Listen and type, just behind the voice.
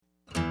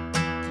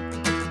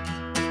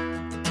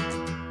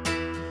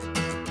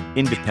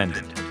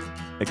Independent,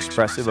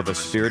 expressive of a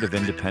spirit of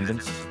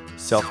independence,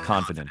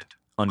 self-confident,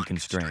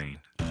 unconstrained.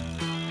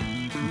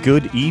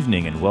 Good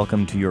evening and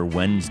welcome to your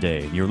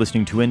Wednesday. You're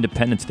listening to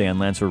Independence Day on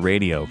Lancer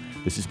Radio.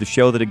 This is the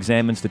show that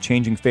examines the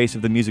changing face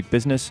of the music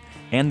business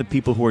and the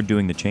people who are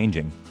doing the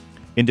changing.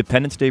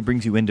 Independence Day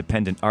brings you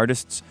independent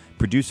artists,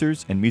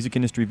 producers, and music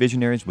industry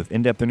visionaries with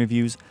in-depth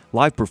interviews,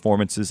 live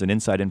performances, and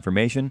inside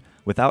information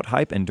without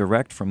hype and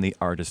direct from the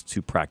artists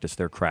who practice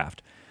their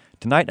craft.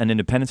 Tonight on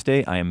Independence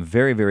Day, I am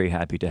very, very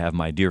happy to have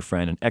my dear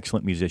friend and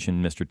excellent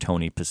musician, Mr.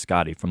 Tony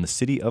Piscotti from the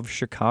city of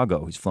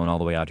Chicago. He's flown all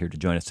the way out here to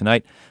join us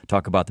tonight,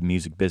 talk about the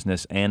music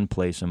business, and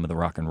play some of the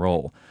rock and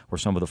roll, or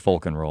some of the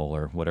folk and roll,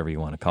 or whatever you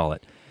want to call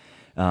it.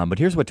 But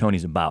here's what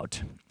Tony's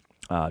about.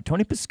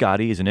 Tony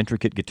Piscotti is an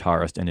intricate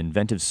guitarist and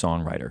inventive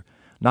songwriter.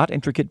 Not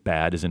intricate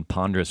bad as in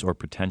ponderous or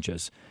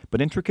pretentious,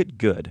 but intricate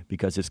good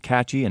because his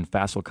catchy and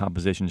facile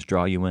compositions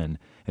draw you in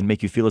and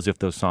make you feel as if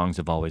those songs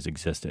have always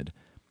existed.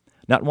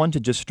 Not one to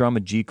just strum a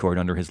G-chord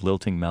under his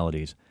lilting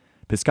melodies,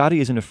 Piscotti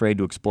isn't afraid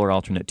to explore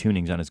alternate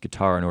tunings on his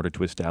guitar in order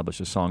to establish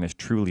a song as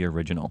truly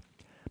original.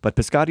 But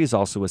Piscotti is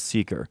also a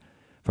seeker.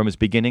 From his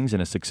beginnings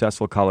in a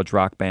successful college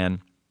rock band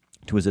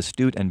to his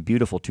astute and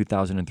beautiful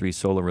 2003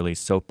 solo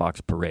release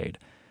Soapbox Parade,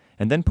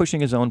 and then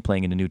pushing his own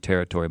playing into new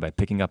territory by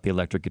picking up the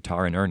electric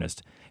guitar in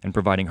earnest and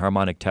providing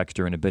harmonic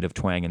texture and a bit of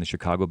twang in the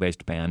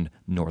Chicago-based band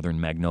Northern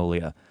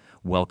Magnolia.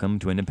 Welcome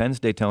to Independence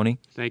Day, Tony.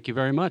 Thank you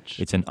very much.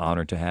 It's an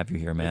honor to have you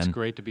here, man. It's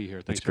great to be here.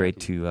 Thanks it's great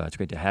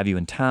to have you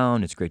in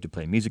town. It's great to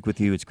play music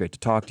with you. It's great to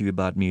talk to you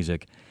about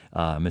music.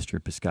 Mr.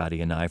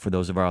 Piscotti and I, for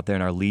those of our out there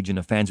in our legion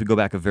of fans, we go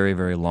back a very,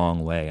 very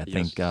long way. I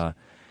think the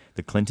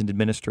Clinton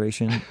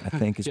administration, I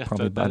think, is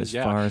probably about as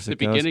far as it goes.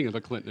 The beginning of the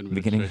Clinton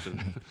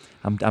administration.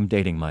 I'm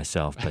dating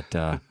myself,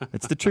 but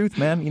it's the truth,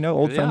 man. You know,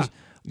 old friends,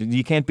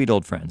 you can't beat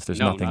old friends. There's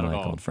nothing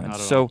like old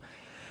friends. So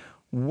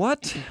we're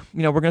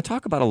going to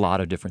talk about a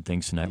lot of different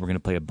things tonight. We're going to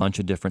play a bunch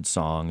of different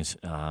songs,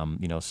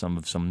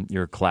 some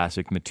your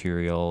classic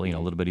material, a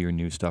little bit of your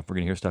new stuff. We're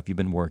going to hear stuff you've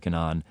been working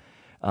on.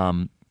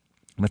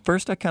 But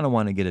first, I kind of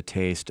want to get a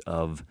taste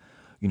of,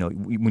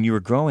 when you were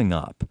growing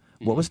up,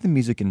 what was the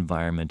music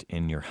environment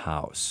in your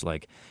house?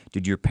 Like,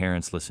 did your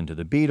parents listen to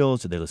the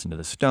Beatles? Did they listen to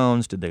the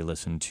Stones? Did they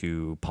listen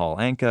to Paul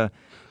Anka,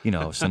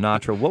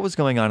 Sinatra? What was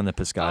going on in the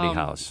Piscotti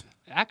house?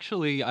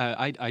 Actually,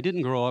 I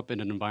didn't grow up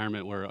in an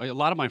environment where a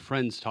lot of my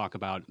friends talk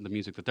about the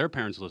music that their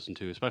parents listened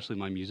to, especially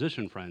my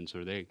musician friends,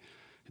 or they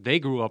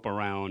grew up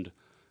around,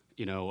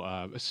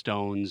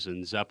 Stones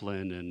and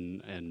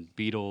Zeppelin and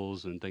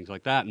Beatles and things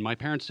like that. And my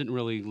parents didn't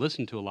really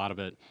listen to a lot of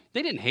it.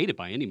 They didn't hate it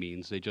by any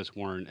means. They just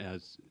weren't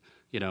as,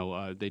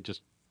 they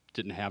just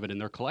didn't have it in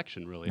their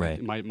collection, really.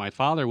 Right. My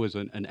father was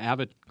an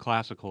avid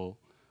classical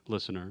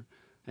listener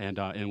and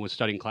was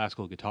studying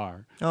classical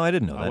guitar. Oh, I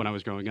didn't know that. When I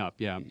was growing up,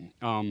 yeah.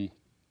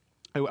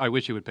 I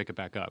wish he would pick it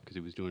back up because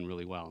he was doing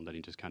really well, and then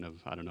he just kind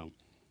of,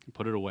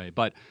 put it away.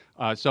 But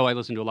so I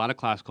listened to a lot of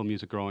classical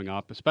music growing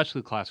up,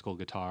 especially classical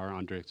guitar,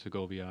 Andre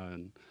Segovia,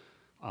 and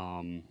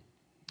a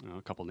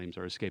couple names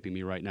are escaping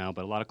me right now,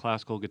 but a lot of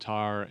classical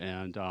guitar,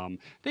 and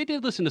they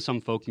did listen to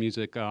some folk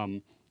music,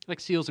 like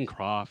Seals and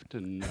Croft,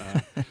 and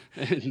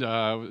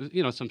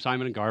some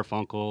Simon and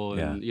Garfunkel,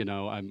 and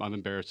I'm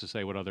embarrassed to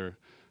say what other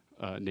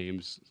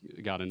names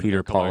got in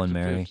Peter, Paul, and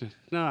Mary.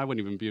 No, I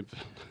wouldn't even be.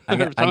 I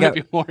got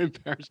be more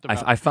embarrassed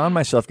about. I found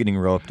myself getting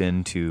roped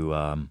into.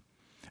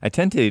 I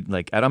tend to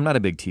I'm not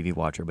a big TV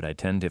watcher, but I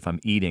tend to, if I'm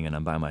eating and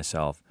I'm by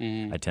myself,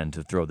 I tend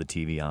to throw the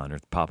TV on or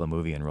pop a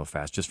movie in real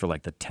fast, just for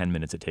like the 10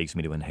 minutes it takes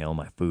me to inhale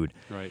my food.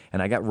 Right.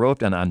 And I got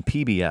roped on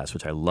PBS,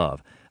 which I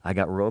love. I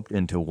got roped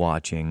into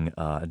watching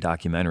a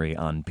documentary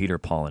on Peter,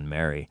 Paul, and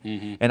Mary.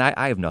 Mm-hmm. And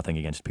I have nothing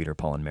against Peter,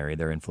 Paul, and Mary.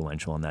 They're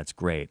influential, and that's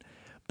great.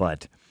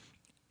 But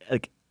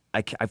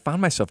I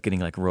found myself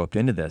getting roped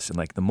into this,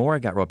 and the more I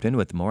got roped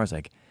into it, the more I was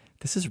like,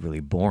 this is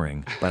really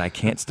boring, but I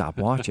can't stop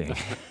watching.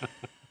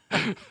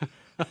 I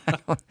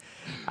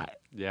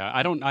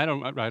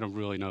don't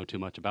really know too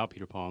much about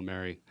Peter, Paul, and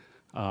Mary.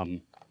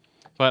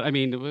 But I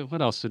mean,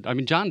 what else?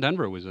 John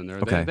Denver was in there.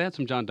 Okay. They had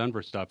some John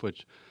Denver stuff,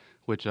 which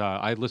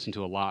I listened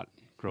to a lot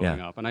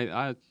growing up, and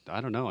I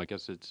don't know. I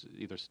guess it's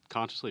either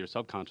consciously or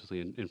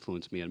subconsciously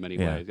influenced me in many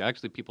ways.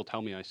 Actually, people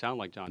tell me I sound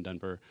like John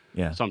Denver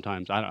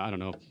sometimes. I don't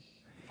know if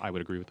I would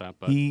agree with that,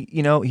 but he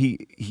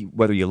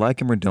whether you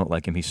like him or don't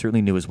like him, he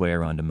certainly knew his way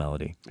around a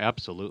melody.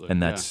 Absolutely,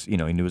 and that's he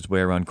knew his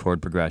way around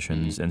chord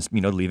progressions, and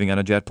leaving on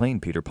a jet plane,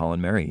 Peter, Paul,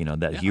 and Mary.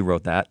 He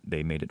wrote that,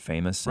 they made it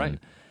famous, right?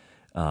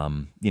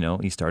 And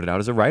he started out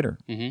as a writer,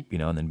 and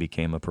then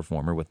became a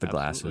performer with the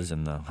glasses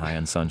and the High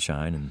on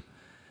Sunshine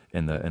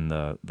and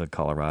the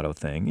Colorado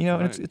thing.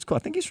 And it's cool. I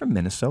think he's from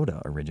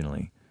Minnesota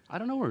originally. I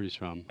don't know where he's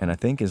from, and I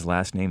think his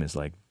last name is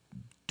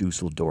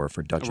Dusseldorf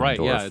or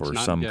Dutchendorf or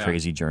some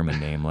crazy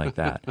German name like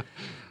that.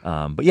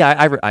 But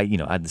I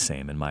had the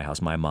same in my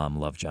house. My mom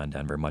loved John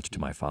Denver, much to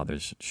my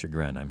father's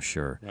chagrin, I'm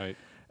sure. Right.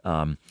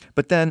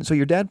 But then, so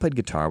your dad played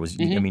guitar. Was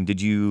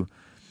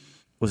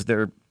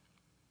there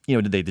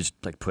did they just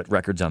like put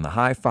records on the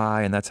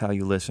hi-fi and that's how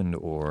you listened,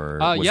 or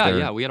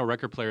yeah. We had a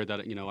record player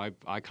that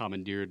I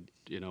commandeered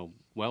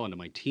well into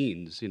my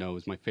teens. It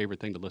was my favorite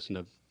thing to listen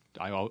to.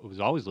 I was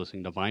always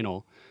listening to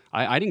vinyl.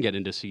 I didn't get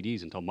into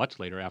CDs until much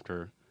later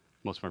after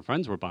most of my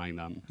friends were buying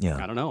them.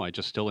 Yeah. I don't know. I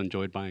just still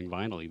enjoyed buying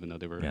vinyl even though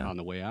they were Yeah. on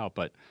the way out.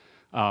 But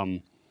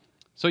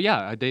so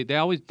yeah, they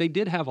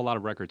did have a lot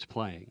of records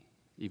playing,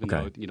 even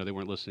though they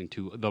weren't listening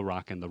to the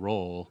rock and the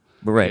roll.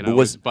 But right,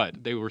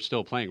 but they were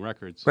still playing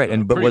records right,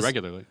 and pretty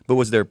regularly. But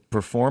was there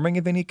performing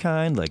of any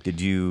kind? Like,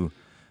 did your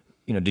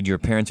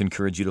parents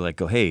encourage you to like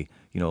go, hey,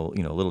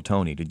 little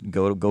Tony,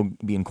 go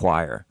be in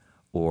choir,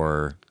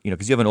 or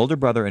because you have an older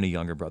brother and a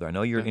younger brother. I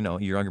know your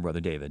younger brher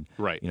David.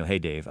 Right. Hey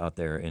Dave, out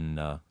there in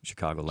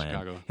Chicagoland.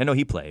 Chicago. I know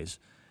he plays.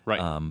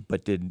 Right.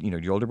 But did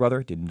your older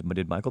brother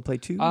did Michael play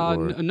too?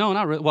 No,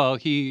 not really. Well,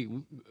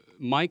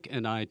 Mike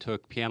and I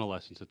took piano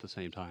lessons at the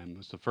same time. It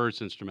was the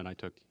first instrument I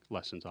took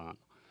lessons on.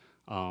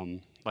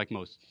 Like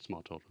most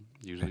small children,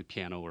 usually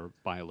piano or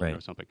violin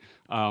or something.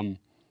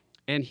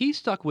 And he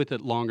stuck with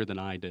it longer than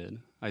I did.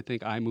 I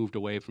think I moved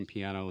away from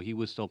piano. He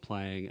was still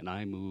playing, and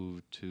I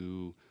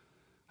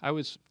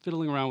was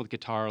fiddling around with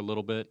guitar a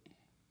little bit,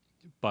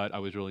 but I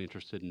was really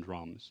interested in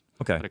drums.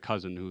 Okay. I had a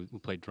cousin who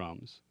played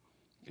drums.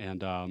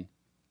 And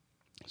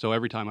so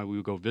every time we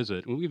would go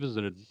visit, we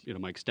visited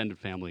my extended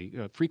family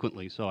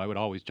frequently, so I would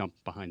always jump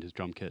behind his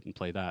drum kit and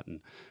play that,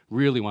 and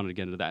really wanted to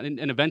get into that.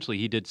 And eventually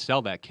he did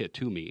sell that kit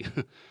to me.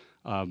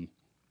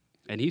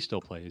 And he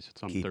still plays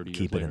 30 years later.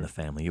 Keep it in the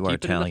family. You are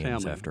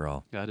Italians, after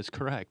all. That is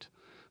correct.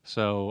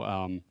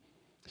 So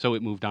so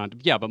it moved on.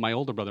 But my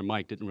older brother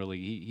Mike didn't really.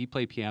 He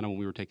played piano when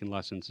we were taking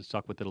lessons and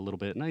stuck with it a little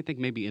bit. And I think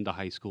maybe into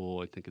high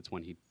school, I think it's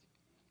when he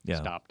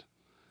stopped.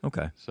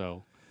 Okay.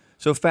 So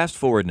fast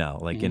forward now,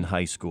 like in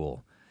high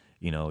school,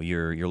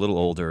 you're a little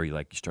older.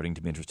 You're starting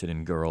to be interested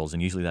in girls,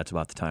 and usually that's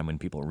about the time when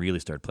people really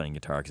start playing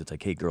guitar because it's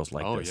like, hey, girls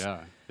like this. Oh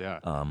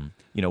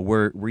yeah.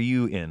 Were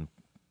you in?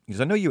 Because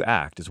I know you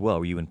act as well.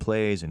 Were you in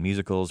plays and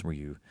musicals? Were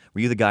you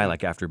the guy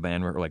like after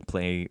band or like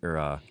play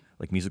or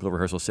like musical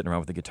rehearsal sitting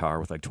around with a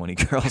guitar with like 20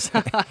 girls?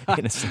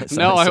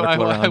 No,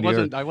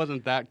 I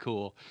wasn't that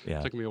cool. Yeah.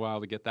 It took me a while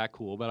to get that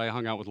cool, but I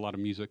hung out with a lot of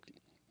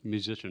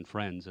musician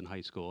friends in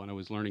high school, and I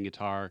was learning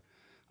guitar.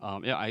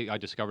 I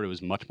discovered it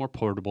was much more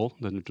portable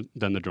than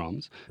the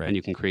drums, and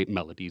you can create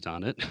melodies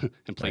on it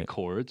and play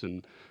chords,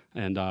 and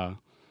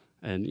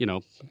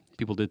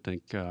people did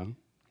think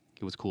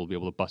it was cool to be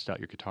able to bust out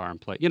your guitar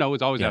and play. It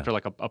was always after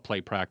like a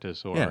play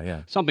practice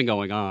or something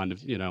going on.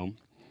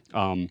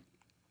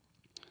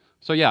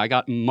 So I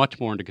got much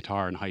more into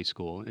guitar in high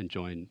school and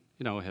joined.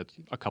 Had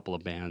a couple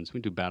of bands. We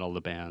do Battle of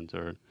the Bands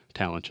or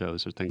talent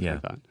shows or things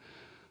like that.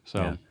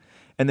 So. Yeah.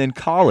 And then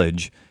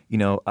college,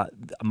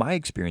 my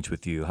experience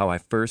with you, I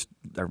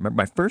remember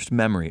my first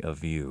memory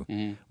of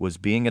you was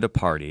being at a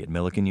party at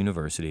Millikan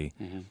University,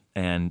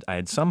 and I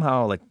had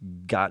somehow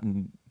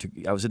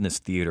I was in this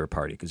theater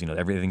party because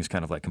everything's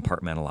kind of like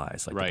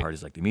compartmentalized. Like the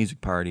party's like the music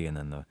party, and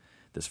then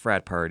this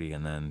frat party,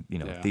 and then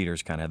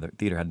theaters kind of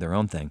theater had their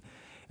own thing.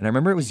 And I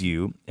remember it was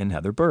you and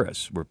Heather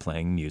Burris were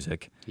playing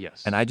music.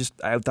 Yes. And I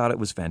thought it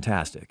was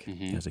fantastic.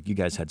 I was like, you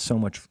guys had so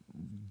much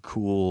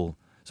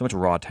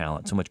raw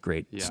talent, so much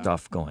great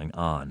stuff going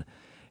on.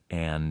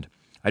 And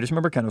I just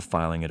remember kind of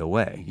filing it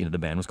away. The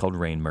band was called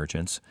Rain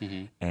Merchants.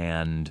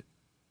 And,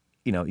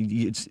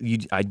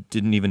 I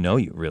didn't even know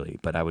you really,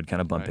 but I would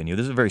kind of bump into you.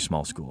 This is a very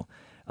small school.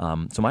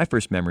 So my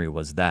first memory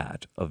was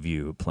that of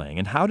you playing.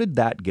 And how did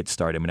that get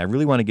started? I mean, I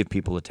really want to give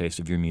people a taste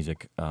of your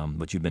music,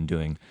 what you've been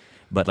doing.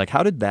 But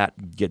how did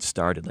that get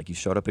started? You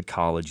showed up at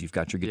college, you've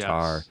got your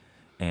guitar,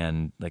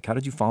 and how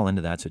did you fall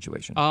into that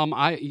situation?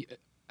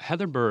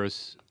 Heather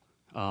Burris,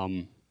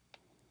 I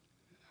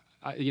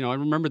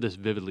remember this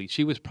vividly.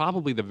 She was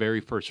probably the very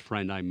first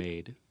friend I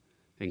made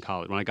in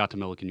college when I got to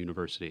Millikan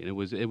University, and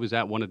it was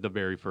at one of the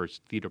very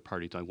first theater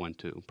parties I went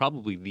to,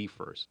 probably the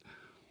first,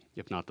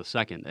 if not the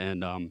second.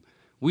 And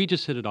we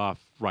just hit it off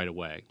right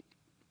away.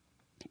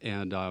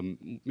 And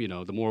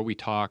the more we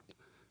talked,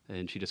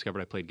 and she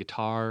discovered I played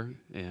guitar,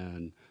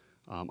 and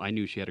I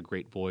knew she had a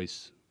great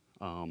voice.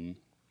 I can't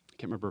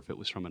remember if it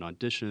was from an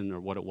audition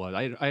or what it was.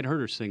 I had heard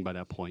her sing by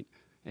that point,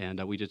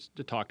 and we just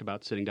talked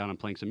about sitting down and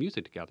playing some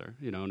music together.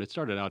 And it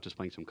started out just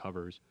playing some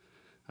covers,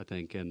 I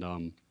think,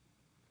 and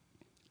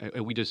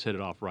we just hit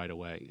it off right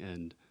away.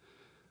 And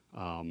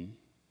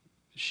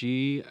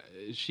she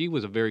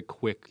was a very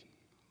quick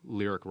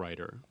lyric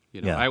writer.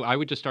 I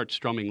would just start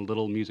strumming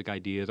little music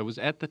ideas. I was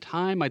at the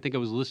time, I think I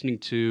was listening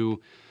to.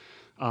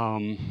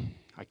 I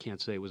can't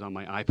say it was on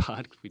my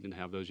iPod because we didn't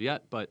have those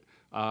yet, but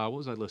what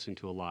was I listening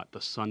to a lot? The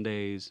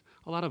Sundays,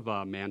 a lot of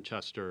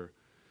Manchester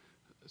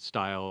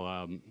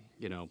style,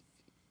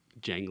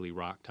 jangly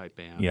rock type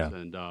bands. Yeah.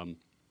 And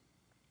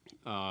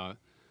so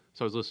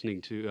I was listening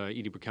to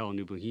Edie Brickell and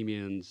New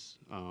Bohemians,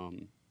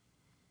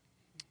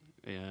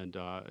 and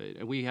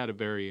we had a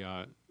very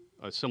a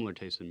similar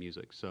taste in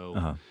music.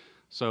 So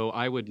so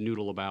I would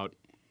noodle about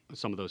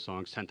some of those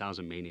songs,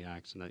 10,000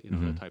 Maniacs and that,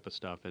 that type of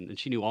stuff. And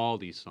she knew all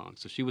these songs.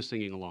 So she was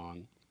singing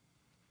along.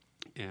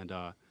 And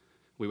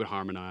we would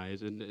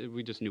harmonize, and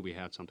we just knew we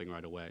had something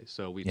right away.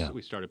 So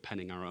we started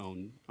penning our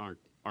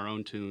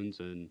own tunes,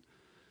 and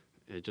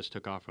it just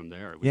took off from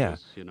there. It was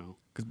just, you know.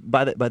 'Cause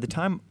by the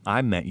time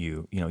I met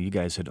you, you know, you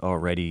guys had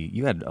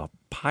you had a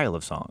pile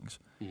of songs.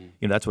 Mm-hmm.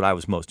 You know, that's what I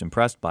was most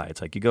impressed by.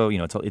 It's like you go, you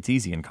know, it's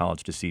easy in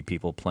college to see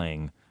people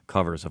playing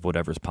covers of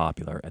whatever's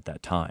popular at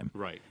that time.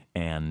 Right.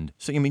 And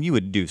so, I mean, you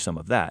would do some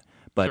of that,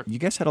 but Sure. you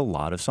guys had a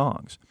lot of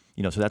songs.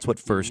 You know, so that's what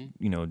first,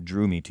 you know,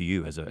 drew me to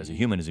you as a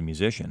human, as a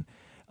musician.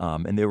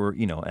 And there were,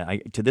 you know,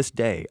 to this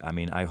day, I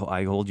mean,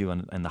 I hold you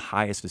in the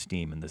highest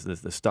esteem, and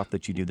the stuff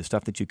that you do, the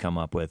stuff that you come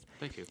up with,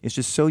 Thank you. it's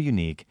just so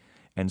unique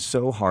and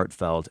so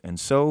heartfelt and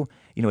so,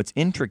 you know, it's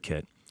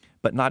intricate,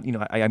 but not, you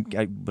know,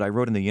 but I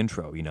wrote in the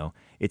intro, you know,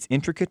 it's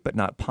intricate but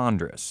not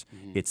ponderous.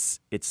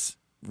 It's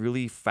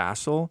really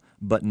facile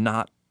but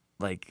not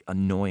like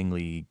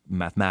annoyingly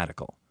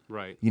mathematical.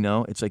 Right. You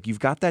know, it's like you've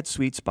got that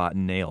sweet spot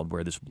nailed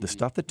where the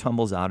stuff that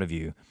tumbles out of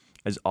you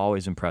has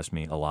always impressed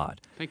me a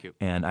lot. Thank you.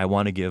 And I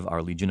want to give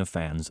our legion of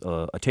fans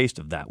a taste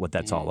of that, what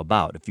that's all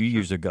about. A few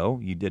years ago,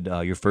 you did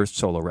your first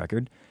solo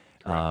record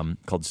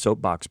called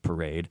Soapbox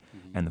Parade,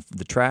 and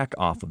the track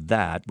off of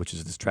that, which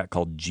is this track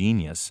called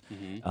Genius,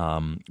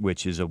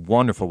 which is a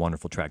wonderful,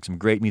 wonderful track. Some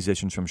great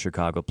musicians from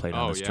Chicago played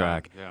on this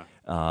track. Yeah.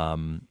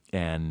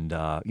 And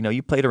you know,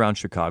 you played around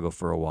Chicago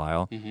for a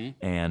while,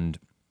 and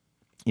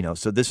you know,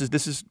 so this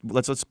is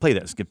let's play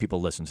this, give people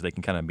a listen so they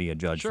can kind of be a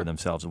judge for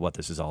themselves of what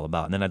this is all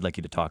about. And then I'd like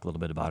you to talk a little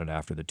bit about it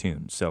after the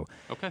tune. So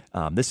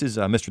this is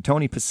Mr.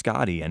 Tony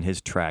Piscotti and his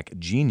track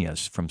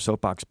Genius from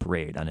Soapbox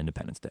Parade on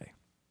Independence Day.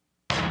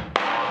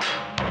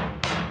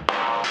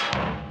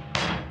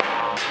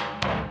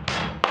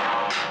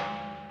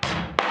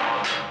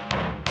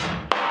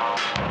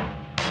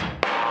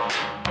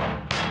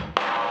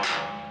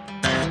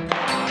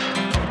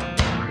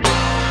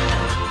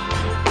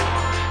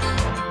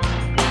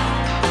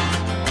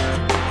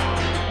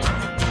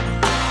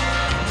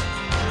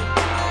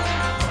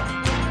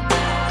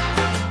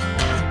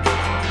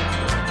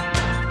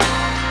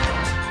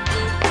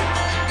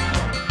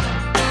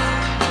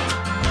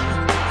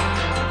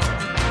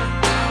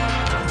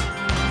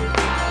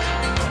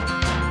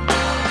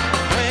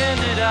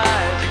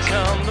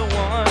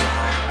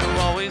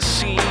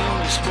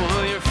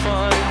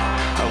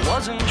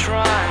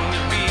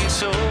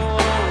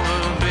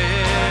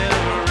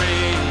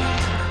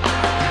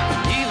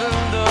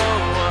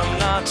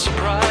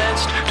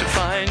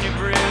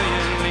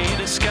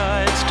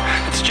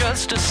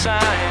 Just a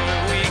sign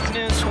of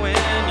weakness when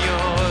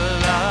you're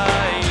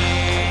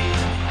lying,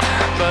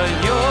 but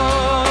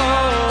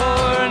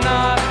you're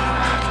not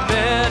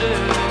better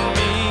than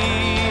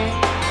me,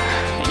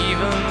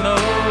 even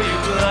though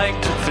you'd like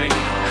to think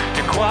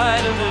you're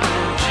quite a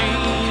little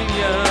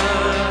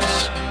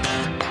genius.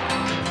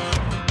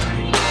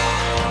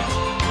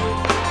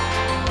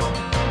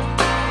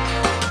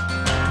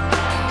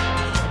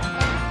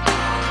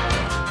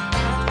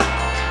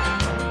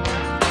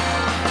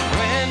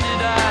 When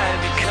did I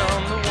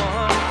become the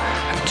one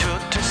who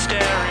took to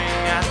staring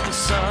at the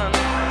sun?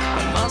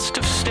 I must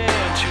have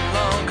stared too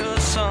long,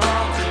 'cause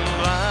something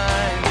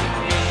blinded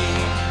me.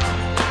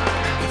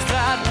 If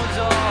that was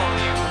all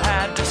you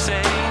had to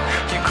say,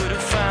 you could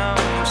have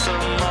found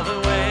some other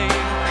way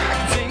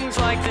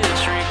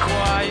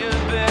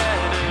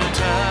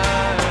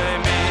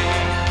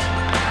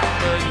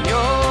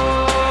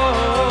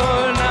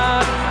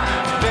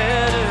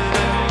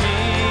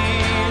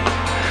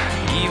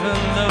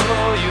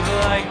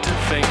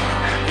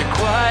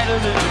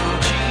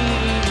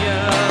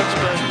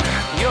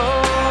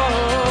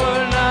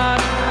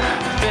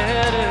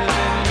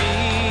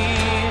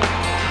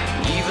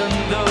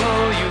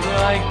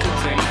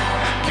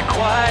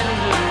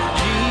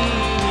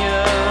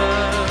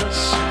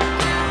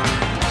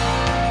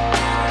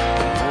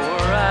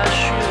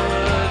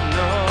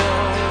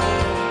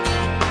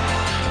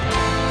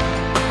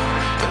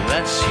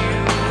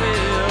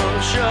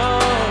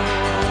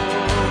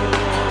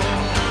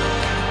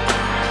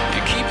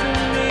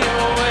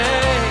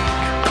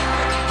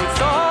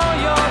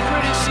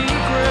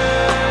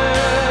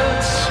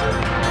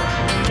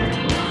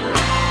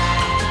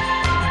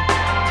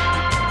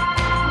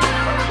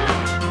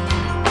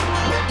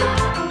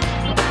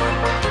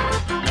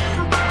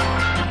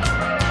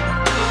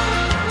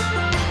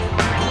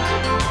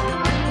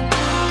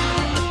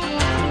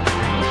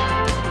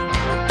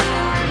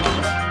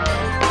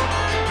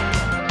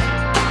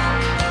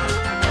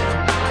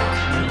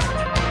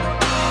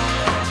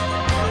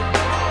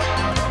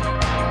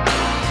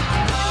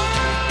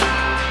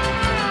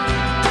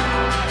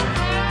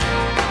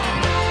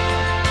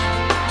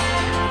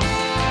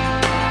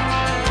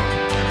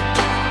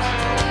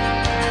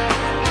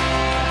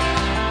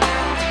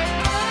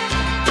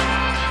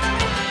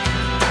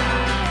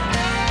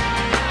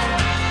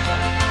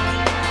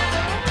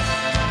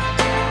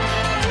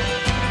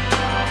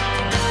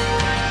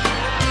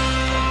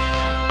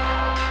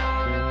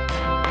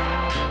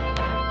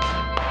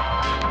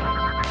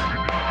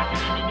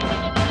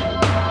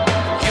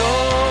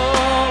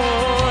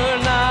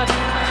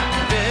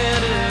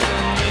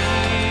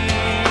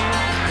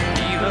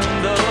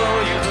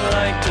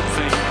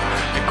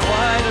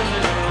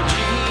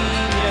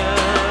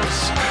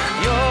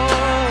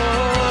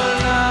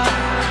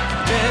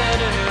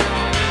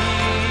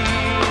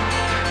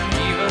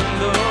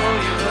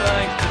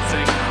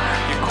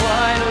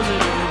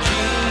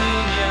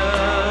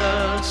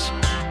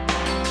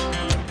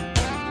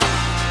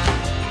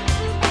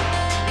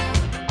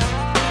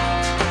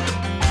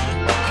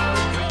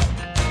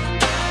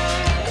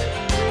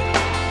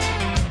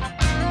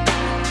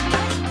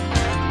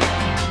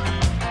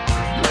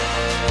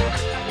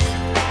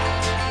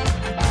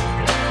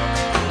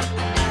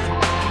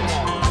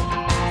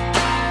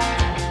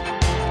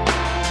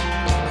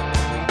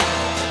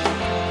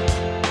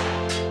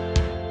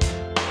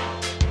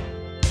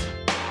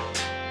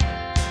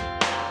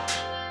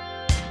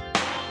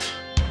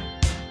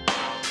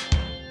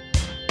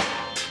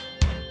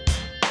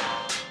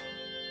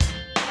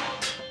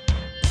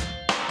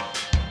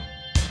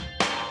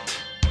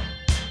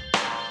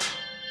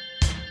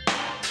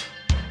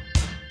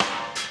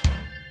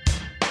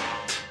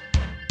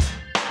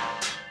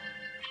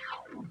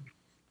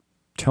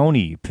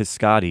Tony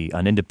Piscotti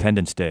on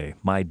Independence Day,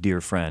 my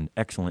dear friend,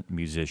 excellent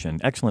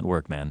musician, excellent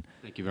work, man.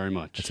 Thank you very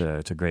much.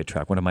 It's a great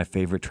track, one of my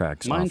favorite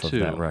tracks off of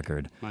that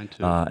record. Mine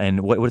too.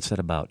 And what's that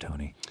about,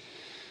 Tony?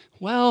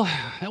 Well,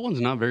 that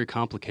one's not very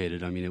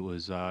complicated. I mean, it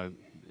was. There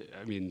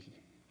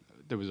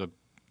was a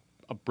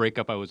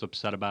breakup I was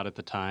upset about at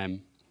the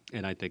time,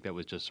 and I think that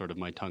was just sort of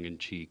my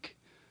tongue-in-cheek,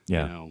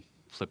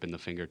 flipping the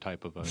finger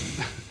type of a.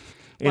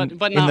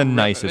 but in the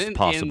nicest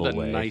possible way. In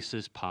the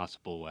nicest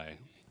possible way.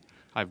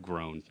 I've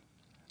grown.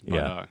 But,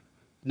 yeah.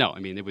 No, I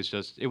mean it was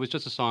just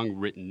a song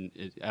written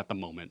at the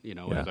moment,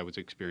 as I was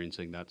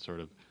experiencing that sort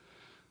of,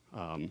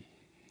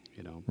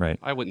 Right.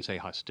 I wouldn't say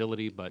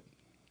hostility, but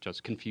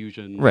just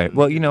confusion. Right.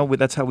 Well,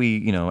 that's how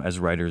we, as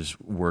writers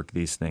work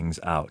these things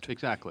out.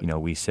 Exactly.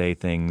 We say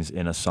things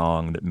in a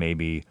song that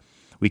maybe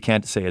we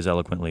can't say as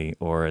eloquently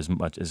or as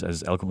much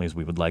as eloquently as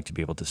we would like to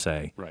be able to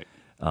say. Right.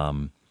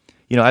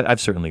 I've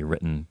certainly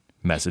written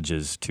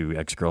messages to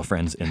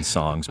ex-girlfriends in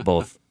songs,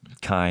 both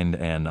kind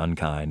and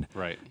unkind.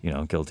 Right.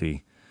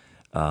 Guilty.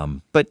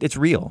 But it's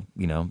real,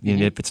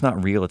 Mm-hmm. If it's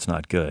not real, it's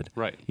not good.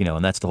 Right.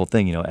 And that's the whole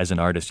thing, as an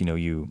artist,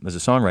 you, as a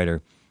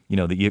songwriter,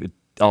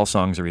 all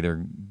songs are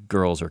either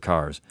girls or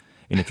cars.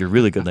 And if you're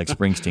really good like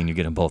Springsteen, you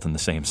get them both in the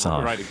same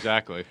song. Right,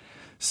 exactly.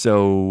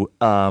 So,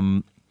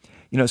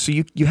 so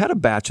you had a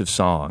batch of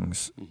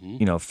songs,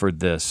 Mm-hmm. For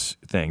this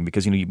thing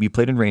because, you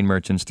played in Rain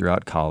Merchants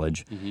throughout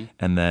college Mm-hmm.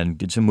 and then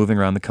did some moving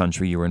around the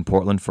country. You were in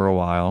Portland for a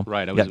while.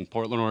 Right, I was in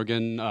Portland,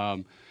 Oregon,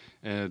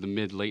 the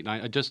mid-late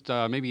 90s, just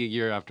maybe a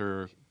year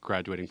after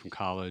graduating from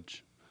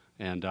college.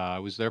 And I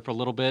was there for a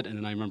little bit, and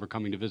then I remember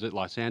coming to visit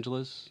Los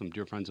Angeles, some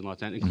dear friends in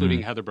Los Angeles,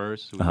 including Heather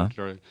Burrs.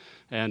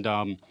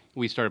 And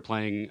we started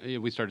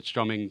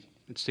strumming,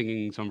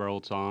 singing some of our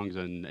old songs,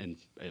 and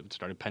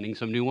started penning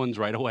some new ones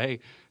right away.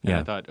 And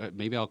I thought,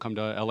 maybe I'll come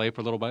to L.A.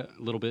 for a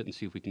little bit and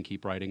see if we can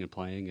keep writing and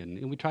playing.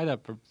 And we tried that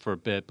for a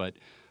bit, but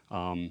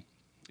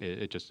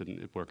it just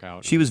didn't work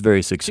out. She was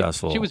very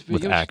successful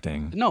with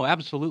acting. No,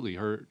 absolutely.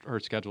 Her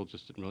schedule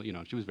just didn't really,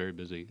 she was very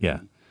busy.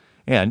 Yeah.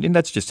 Yeah, and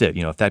that's just it.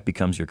 If that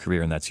becomes your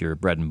career and that's your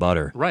bread and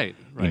butter, right.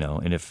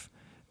 And if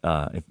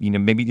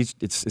maybe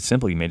it's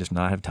simple. You may just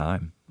not have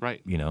time,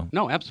 right?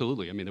 No,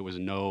 absolutely. I mean, there was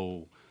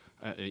no,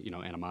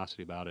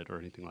 animosity about it or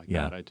anything like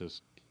that. I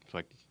just it's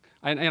like,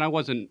 I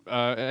wasn't,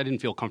 I didn't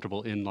feel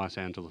comfortable in Los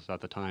Angeles at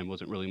the time. It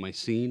wasn't really my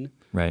scene,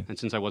 right? And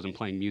since I wasn't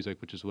playing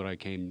music, which is what I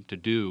came to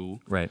do,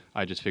 right?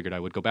 I just figured I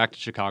would go back to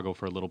Chicago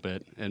for a little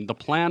bit, and the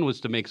plan was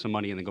to make some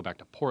money and then go back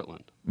to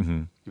Portland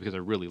because I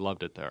really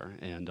loved it there,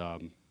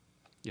 and.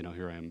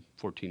 Here I am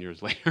 14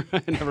 years later.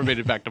 I never made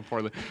it back to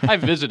Portland. I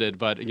visited,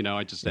 but,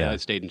 I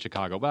stayed in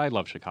Chicago. But I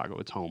love Chicago.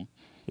 It's home.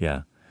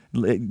 Yeah.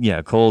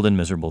 Yeah, cold and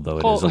miserable, though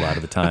it is a lot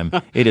of the time.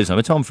 It is.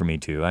 It's home for me,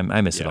 too.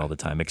 I miss it all the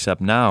time,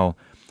 except now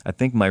I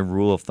think my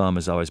rule of thumb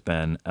has always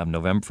been from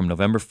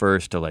November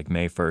 1st to,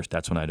 May 1st,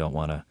 that's when I don't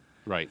want to.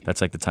 Right. That's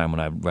the time when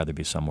I'd rather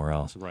be somewhere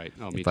else. Right.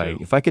 Oh, me too.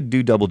 If I could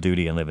do double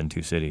duty and live in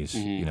two cities,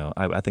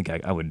 I think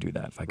I would do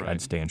that. If I could, I'd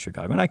stay in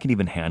Chicago, and I could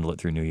even handle it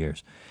through New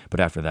Year's.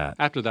 But after that,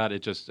 it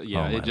just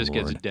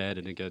gets dead,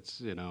 and it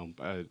gets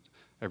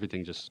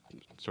everything just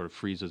sort of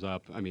freezes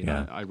up. I mean,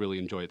 I really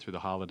enjoy it through the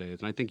holidays,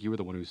 and I think you were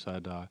the one who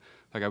said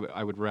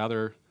I would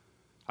rather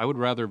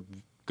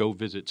go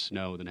visit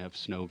snow than have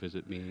snow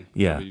visit me.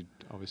 Yeah.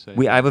 Always say.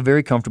 I have a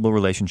very comfortable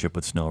relationship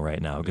with snow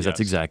right now because that's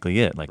exactly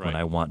it. When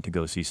I want to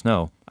go see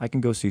snow, I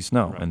can go see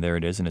snow, and there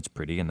it is, and it's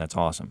pretty, and that's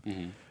awesome.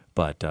 Mm-hmm.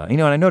 But,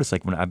 and I noticed,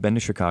 when I've been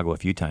to Chicago a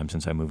few times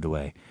since I moved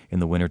away in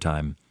the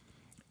wintertime,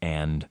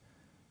 and,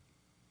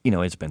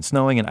 it's been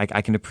snowing, and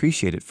I can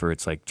appreciate it for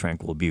its,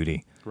 tranquil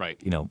beauty.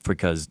 Right.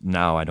 Because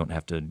now I don't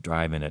have to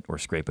drive in it or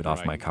scrape it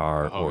off my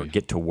car or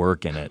get to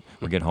work in it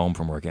or get home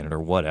from work in it or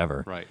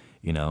whatever. Right.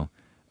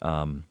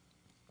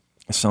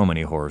 So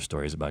many horror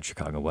stories about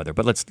Chicago weather,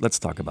 but let's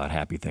talk about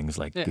happy things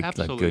like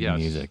good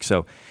music.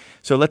 So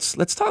let's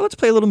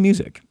play a little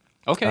music.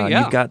 Okay,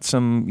 You've got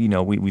some,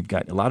 we've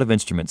got a lot of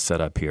instruments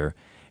set up here,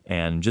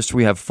 and just so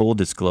we have full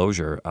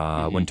disclosure,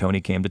 when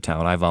Tony came to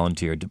town, I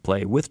volunteered to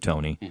play with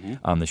Tony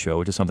on the show,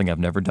 which is something I've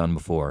never done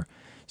before.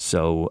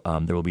 So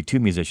there will be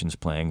two musicians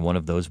playing. One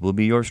of those will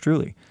be yours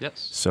truly.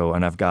 Yes. So,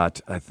 and I've got,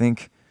 I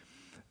think.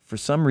 For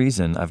some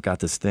reason, I've got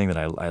this thing that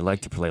I like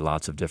to play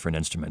lots of different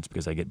instruments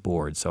because I get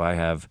bored. So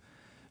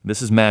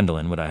this is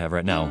mandolin, what I have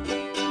right now.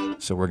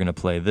 So we're going to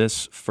play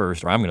this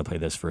first, or I'm going to play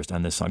this first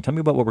on this song. Tell me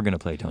about what we're going to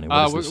play, Tony.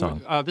 What is this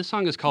song? This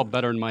song is called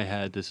Better in My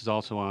Head. This is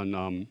also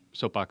on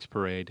Soapbox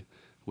Parade,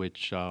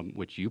 which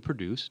you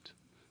produced.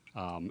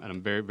 And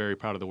I'm very, very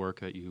proud of the work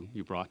that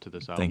you brought to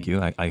this album. Thank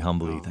you. I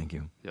humbly thank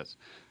you. Yes.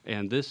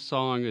 And this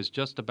song is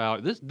just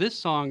about, this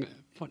song,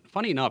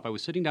 funny enough, I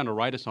was sitting down to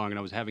write a song and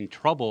I was having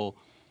trouble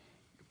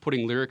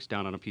putting lyrics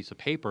down on a piece of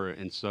paper.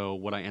 And so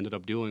what I ended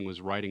up doing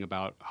was writing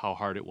about how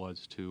hard it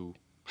was to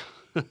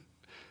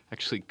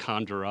actually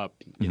conjure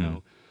up,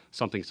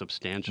 something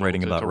substantial.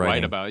 Writing about writing.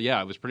 Write about.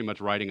 Yeah, it was pretty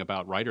much writing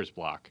about writer's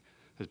block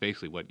is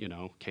basically what,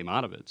 came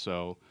out of it.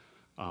 So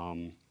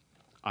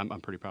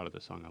I'm pretty proud of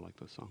this song. I like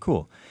this song.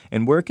 Cool.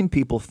 And where can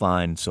people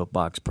find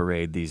Soapbox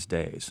Parade these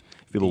days?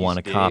 If people want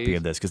a copy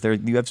of this, because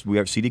we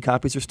have CD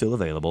copies are still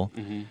available.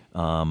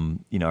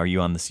 Mm-hmm. Are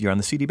you on the you're on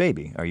the CD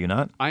Baby? Are you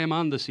not? I am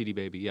on the CD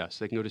Baby. Yes,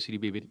 they can go to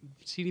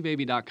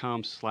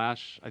cdbaby.com/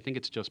 I think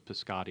it's just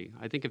Piscotti.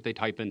 I think if they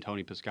type in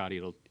Tony Piscotti,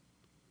 it'll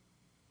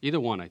either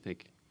one. I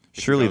think.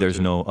 Surely there's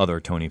no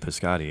other Tony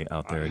Piscotti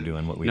out there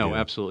doing what we do. No,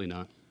 absolutely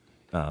not.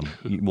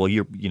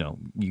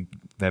 You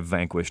have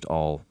vanquished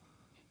all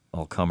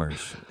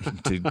comers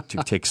to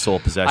take sole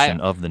possession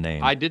of the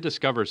name. I did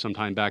discover some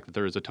time back that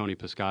there is a Tony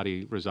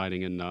Piscotti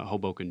residing in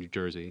Hoboken, New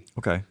Jersey.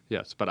 Okay.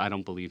 Yes, but I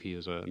don't believe he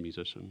is a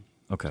musician.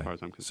 Okay. As far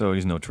as I'm concerned. So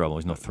he's no trouble.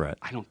 He's no threat.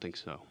 I don't think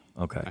so.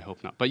 Okay. I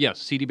hope not. But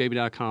yes,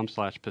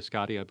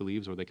 cdbaby.com/Piscotti, I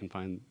believe, is where they can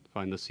find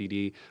the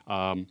CD.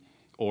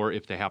 Or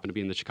if they happen to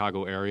be in the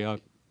Chicago area,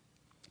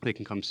 they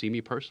can come see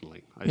me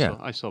personally.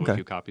 I still have a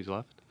few copies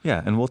left.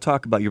 Yeah, and we'll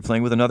talk about you're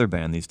playing with another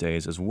band these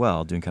days as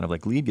well, doing kind of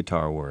like lead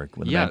guitar work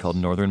with a band called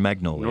Northern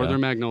Magnolia.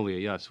 Northern Magnolia,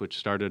 yes, which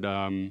started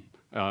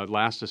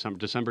last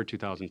December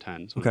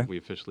 2010. So we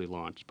officially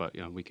launched, but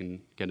we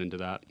can get into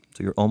that.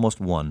 So you're almost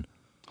one.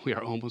 We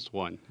are almost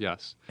one,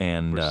 yes.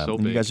 And, We're so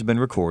and you big. guys have been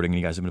recording, and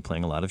you guys have been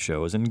playing a lot of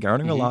shows and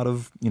garnering a lot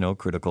of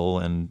critical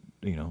and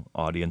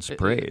audience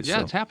praise.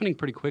 It's happening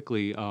pretty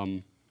quickly,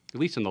 at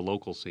least in the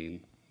local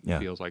scene. Yeah.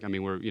 Feels like. I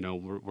mean, we're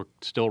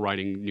still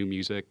writing new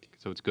music,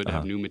 so it's good to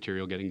have new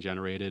material getting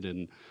generated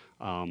and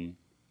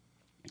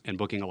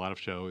booking a lot of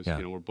shows.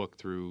 Yeah. We're booked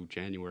through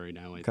January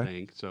now, I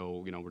think.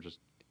 So we're just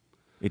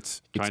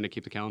trying to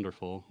keep the calendar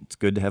full. It's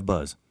good to have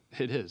buzz.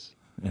 It is.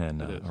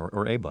 And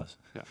or a buzz.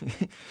 Yeah.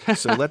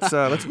 So let's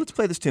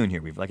play this tune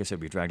here. Like I said,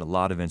 we've dragged a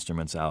lot of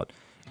instruments out,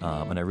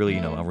 and I really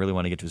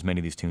want to get to as many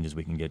of these tunes as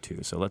we can get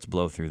to. So let's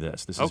blow through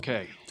this. This is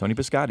Tony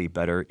Piscotti,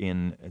 better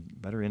in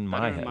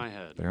my head.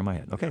 Better in my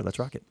head. Okay, let's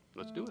rock it.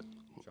 Let's do it.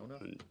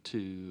 1,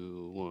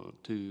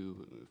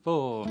 2,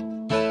 4.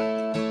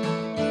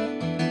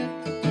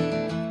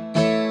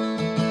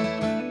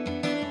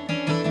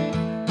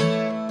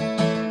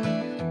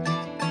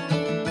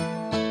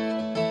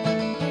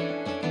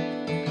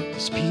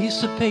 This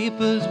piece of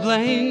paper's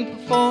blank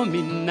before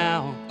me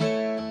now.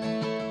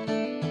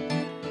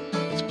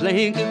 It's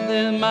blanker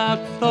than my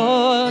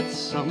thoughts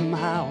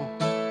somehow.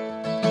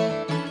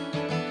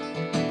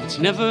 It's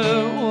never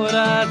what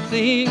I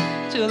think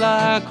till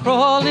I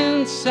crawl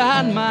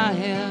inside my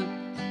head.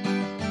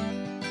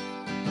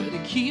 But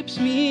it keeps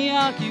me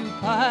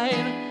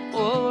occupied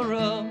for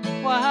a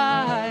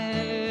while.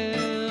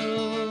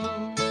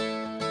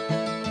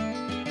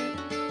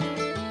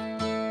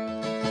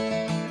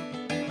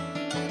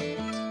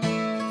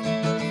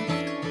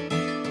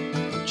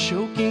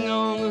 Choking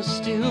on the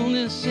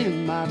stillness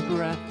in my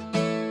breath.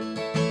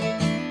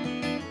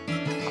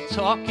 I'll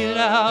talk it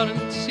out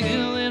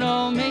until it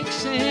all makes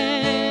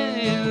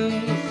sense.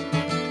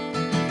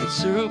 And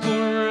circle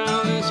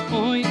around this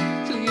point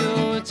till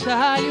you're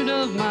tired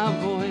of my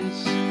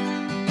voice.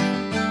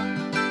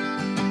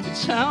 It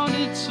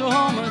sounded so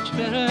much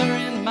better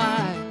in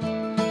my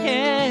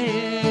head.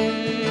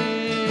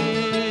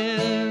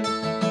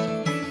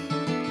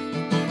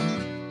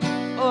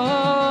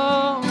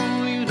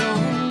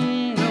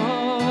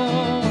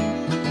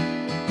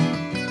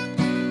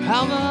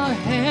 How the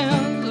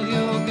hands of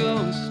your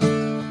ghost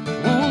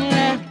won't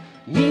let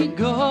me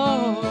go.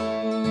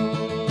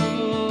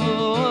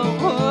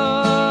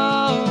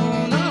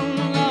 No,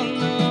 no,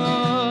 no.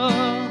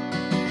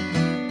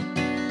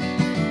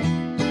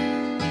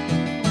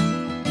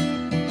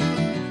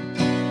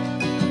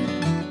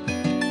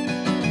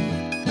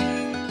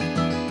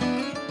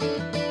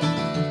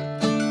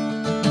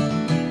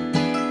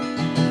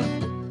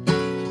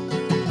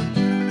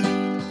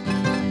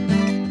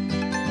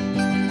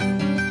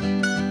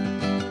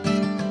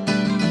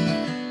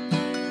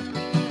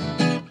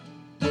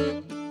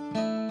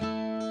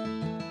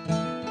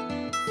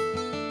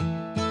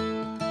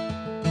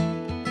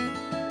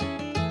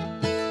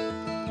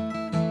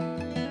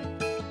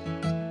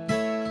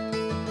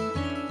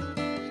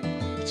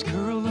 It's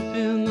curled up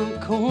in the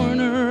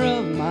corner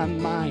of my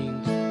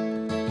mind.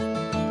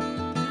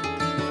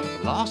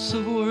 Loss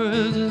of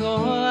words is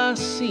all I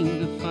seem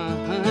to find.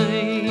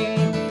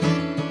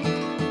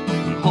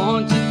 I'm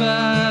haunted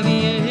by the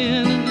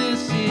end of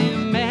this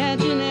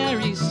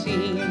imaginary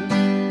scene.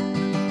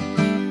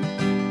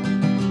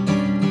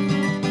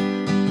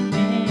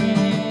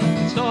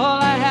 It's all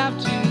I have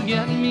to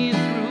get me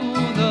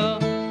through the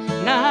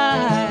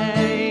night.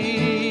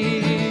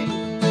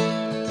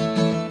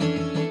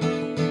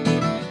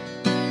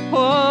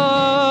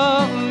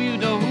 Oh, you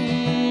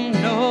don't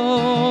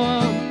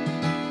know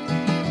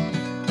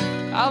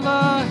how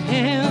the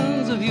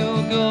hands of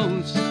your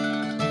ghost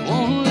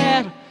won't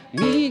let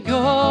me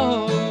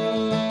go.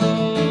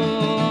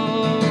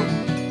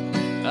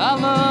 How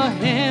the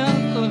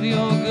hands of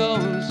your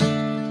ghost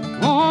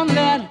won't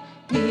let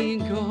me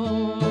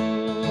go.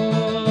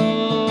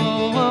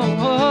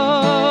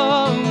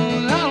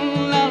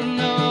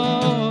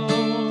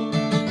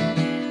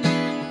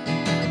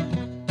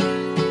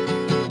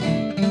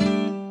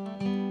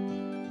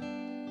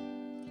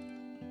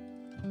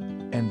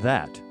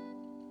 That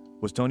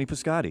was Tony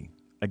Piscotti.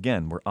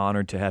 Again, we're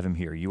honored to have him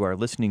here. You are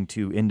listening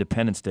to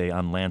Independence Day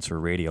on Lancer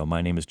Radio.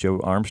 My name is Joe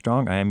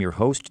Armstrong. I am your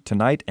host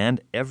tonight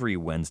and every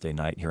Wednesday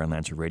night here on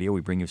Lancer Radio.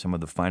 We bring you some of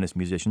the finest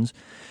musicians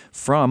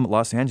from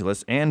Los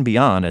Angeles and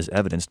beyond, as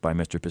evidenced by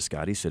Mr.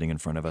 Piscotti sitting in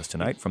front of us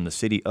tonight from the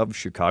city of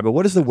Chicago.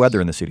 What is the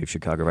weather in the city of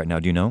Chicago right now?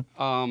 Do you know?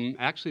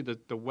 Actually,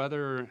 the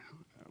weather,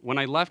 when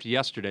I left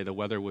yesterday, the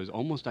weather was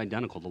almost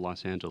identical to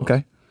Los Angeles.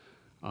 Okay.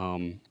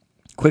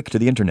 Quick to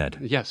the internet.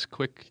 Yes,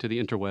 quick to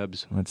the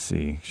interwebs. Let's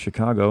see.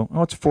 Chicago.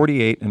 Oh, it's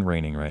 48 and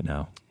raining right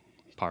now.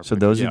 Perfect. So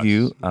those of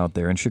you out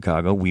there in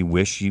Chicago, we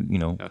wish you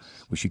Yes.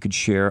 wish you could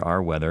share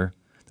our weather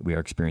that we are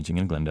experiencing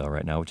in Glendale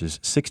right now, which is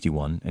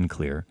 61 and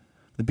clear.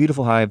 The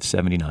beautiful high of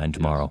 79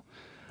 tomorrow.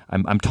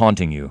 Yes. I'm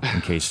taunting you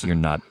in case you're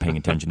not paying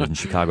attention in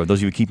Chicago. Those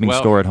of you keeping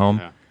score at home,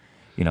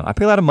 I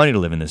pay a lot of money to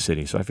live in this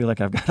city, so I feel like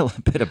I've got a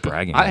little bit of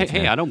bragging rights.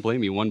 Hey, I don't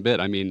blame you one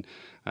bit. I mean,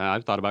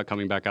 I've thought about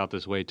coming back out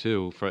this way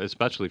too,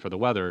 especially for the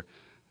weather.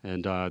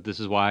 And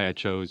this is why I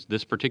chose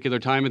this particular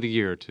time of the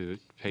year to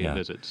pay a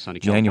visit to sunny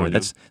January.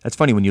 California. That's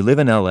funny. When you live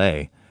in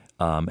L.A.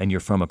 And you're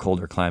from a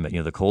colder climate,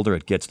 the colder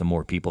it gets, the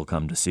more people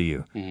come to see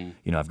you.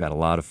 Mm-hmm. I've got a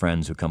lot of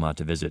friends who come out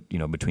to visit,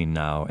 between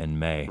now and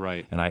May.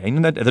 Right.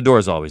 And the door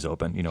is always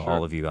open. Sure.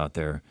 All of you out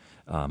there,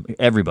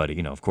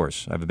 everybody. Of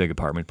course, I have a big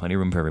apartment, plenty of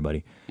room for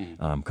everybody.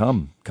 Mm-hmm.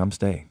 Come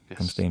stay, yes.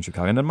 Come stay in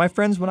Chicago. And then my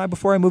friends,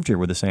 before I moved here,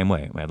 were the same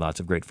way. I had lots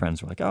of great friends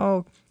who were like,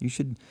 "Oh, you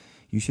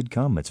should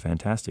come. It's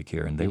fantastic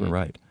here," and they were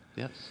right.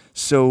 Yes.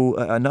 So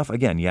enough,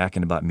 again,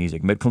 yakking about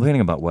music. But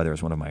complaining about weather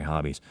is one of my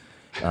hobbies.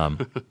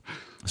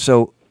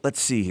 So let's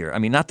see here. I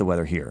mean, not the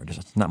weather here.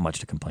 There's not much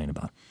to complain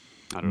about.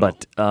 Not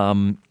at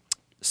all.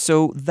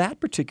 So that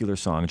particular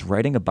song is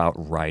writing about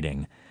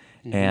writing.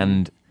 Mm-hmm.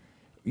 And,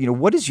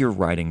 what is your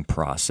writing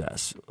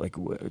process? Like,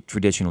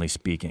 traditionally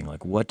speaking,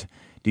 like what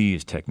do you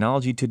use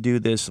technology to do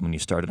this? When you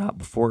started out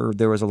before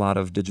there was a lot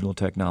of digital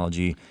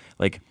technology,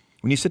 like,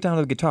 when you sit down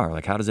to the guitar,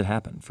 like how does it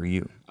happen for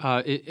you?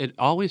 It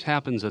always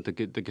happens that the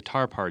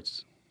guitar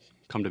parts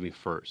come to me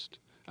first.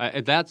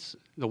 That's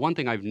the one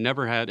thing I've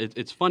never had.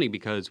 It's funny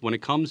because when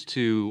it comes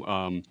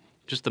to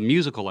just the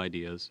musical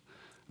ideas,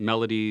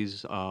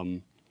 melodies,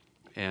 and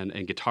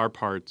guitar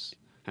parts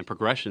and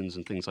progressions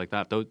and things like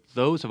that,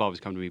 those have always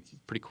come to me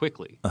pretty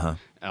quickly.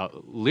 Uh-huh.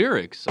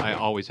 Lyrics, I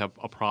always have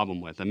a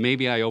problem with, and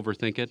maybe I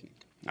overthink it.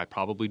 I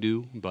probably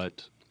do,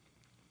 but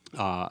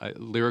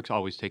lyrics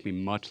always take me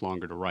much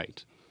longer to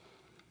write.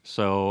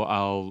 So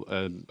I'll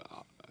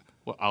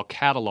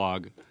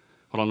catalog.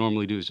 What I'll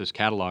normally do is just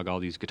catalog all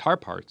these guitar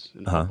parts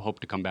and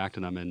hope to come back to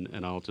them,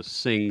 and I'll just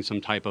sing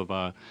some type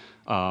of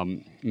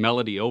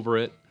melody over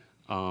it,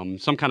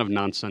 some kind of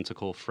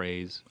nonsensical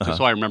phrase, just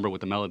so I remember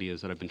what the melody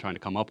is that I've been trying to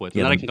come up with,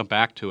 and then I can come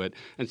back to it.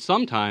 And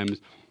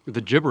sometimes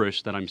the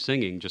gibberish that I'm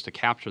singing, just to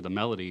capture the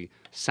melody,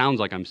 sounds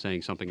like I'm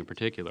saying something in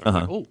particular.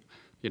 Like,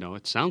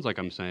 it sounds like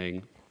I'm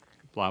saying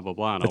blah, blah,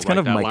 blah, and It's I'll kind write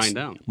of that Mike, line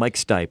down. Mike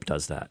Stipe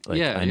does that.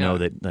 Like, I know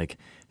that, like,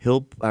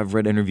 I've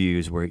read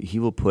interviews where he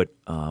will put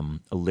a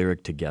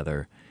lyric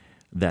together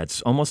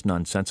that's almost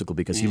nonsensical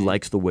because he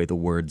likes the way the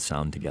words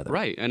sound together.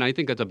 Right, and I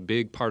think that's a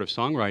big part of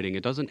songwriting.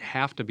 It doesn't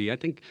have to be. I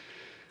think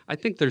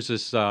there's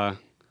this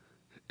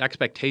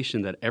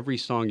expectation that every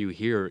song you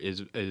hear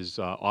is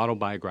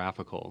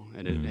autobiographical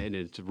and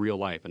it's real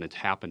life and it's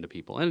happened to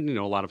people. And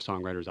a lot of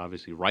songwriters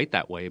obviously write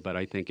that way, but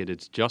I think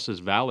it's just as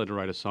valid to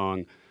write a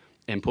song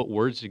and put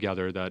words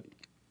together that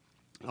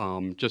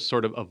just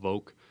sort of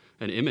evoke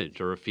an image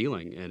or a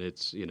feeling, and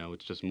it's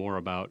just more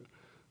about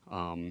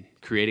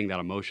creating that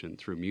emotion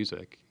through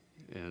music.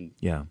 And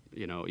even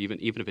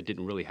if it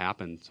didn't really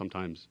happen,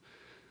 sometimes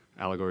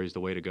allegory is the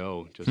way to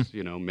go. Just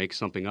make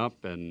something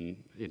up, and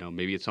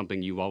maybe it's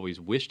something you've always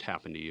wished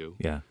happened to you.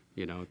 Yeah.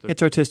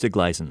 It's artistic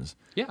license.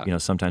 Yeah.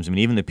 Sometimes,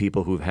 even the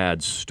people who've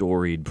had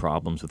storied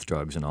problems with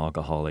drugs and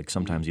alcoholics,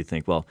 sometimes you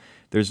think, well,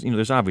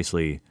 there's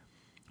obviously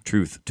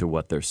truth to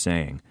what they're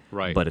saying.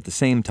 Right. But at the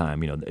same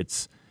time,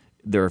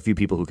 there are a few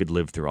people who could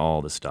live through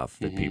all the stuff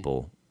that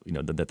people,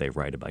 that they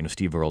write about.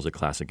 Steve Earle's a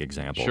classic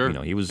example.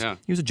 Sure. He was a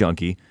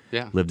junkie,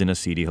 lived in a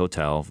seedy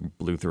hotel,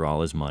 blew through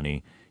all his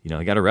money. He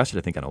got arrested,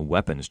 I think, on a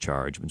weapons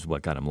charge, which is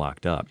what got him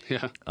locked up.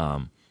 Yeah.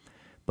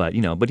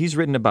 But he's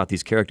written about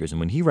these characters, and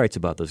when he writes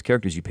about those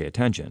characters, you pay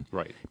attention,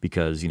 right?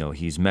 Because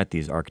he's met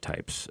these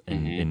archetypes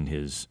in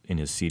his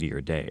seedier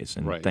days,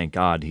 and thank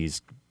God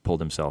he's pulled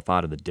himself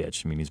out of the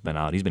ditch. He's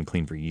been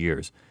clean for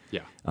years.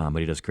 Yeah. But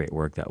he does great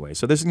work that way.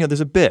 So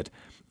there's a bit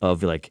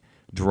of like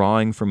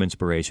drawing from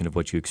inspiration of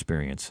what you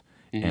experience,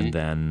 and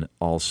then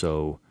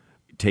also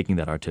taking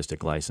that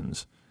artistic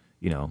license,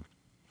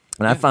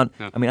 And I found,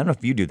 I don't know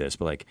if you do this,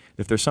 but like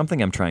if there's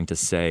something I'm trying to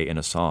say in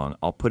a song,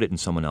 I'll put it in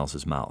someone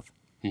else's mouth.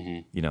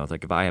 It's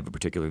like if I have a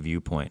particular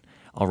viewpoint,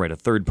 I'll write a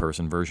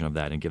third-person version of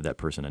that and give that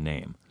person a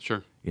name.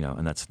 Sure.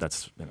 And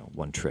that's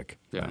one trick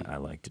I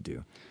like to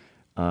do.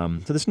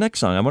 So this next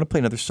song, I want to play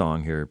another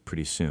song here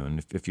pretty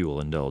soon, if you will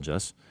indulge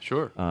us.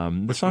 Sure.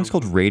 The song's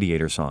called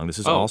Radiator Song. This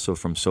is also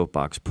from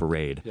Soapbox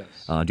Parade.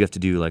 Yes. Do you have to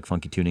do like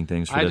funky tuning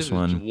things for this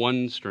one? Just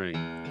one string.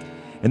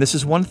 And this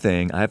is one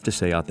thing I have to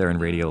say out there in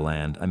Radio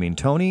Land. I mean,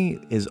 Tony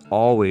he's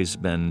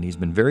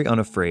been very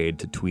unafraid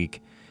to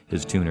tweak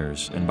his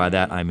tuners. And by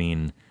that, I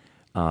mean,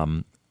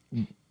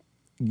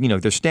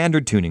 there's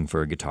standard tuning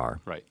for a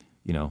guitar. Right.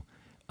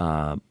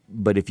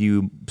 But if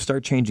you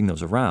start changing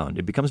those around,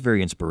 it becomes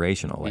very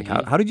inspirational. Like,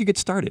 how did you get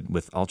started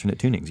with alternate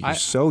tunings? You're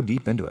so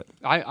deep into it.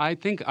 I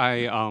think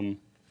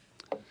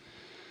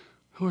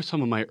who are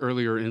some of my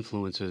earlier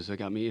influences that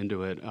got me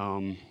into it?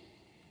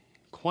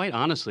 Quite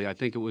honestly, I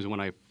think it was when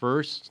the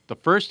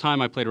first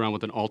time I played around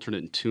with an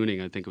alternate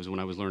tuning, I think it was when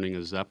I was learning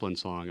a Zeppelin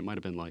song. It might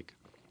have been like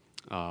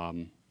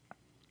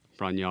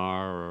Bragnard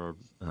or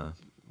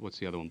what's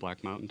the other one,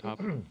 Black Mountain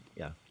Top?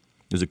 Yeah.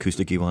 Those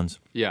acoustic-y ones?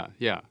 Yeah.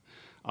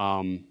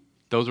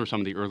 Those were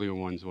some of the earlier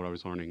ones where I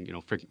was learning,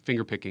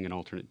 finger picking and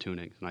alternate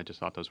tunings, and I just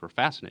thought those were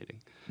fascinating.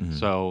 Mm-hmm.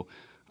 So,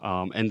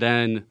 and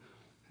then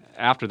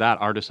after that,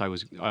 artists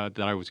that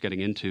I was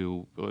getting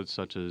into,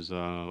 such as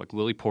like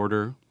Lily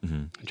Porter,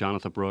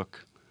 Jonathan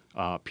Brooke,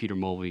 Peter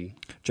Mulvey.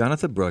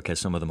 Jonathan Brooke has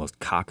some of the most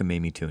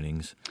cockamamie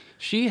tunings.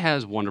 She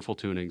has wonderful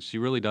tunings. She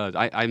really does.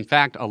 I in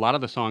fact, a lot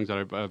of the songs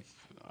that a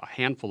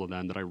handful of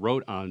them that I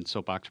wrote on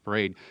Soapbox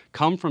Parade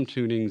come from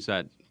tunings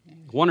that,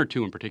 one or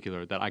two in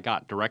particular, that I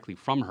got directly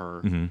from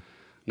her. Mm-hmm.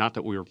 Not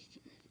that we were,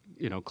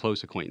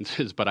 close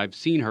acquaintances, but I've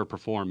seen her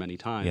perform many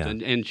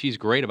times, and she's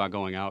great about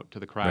going out to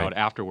the crowd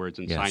afterwards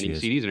and signing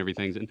CDs and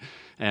everything.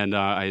 And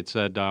I had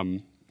said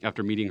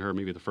after meeting her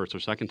maybe the first or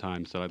second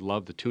time, said I'd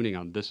love the tuning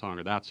on this song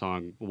or that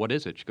song. What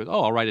is it? She goes,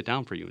 "Oh, I'll write it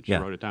down for you." And she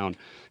wrote it down,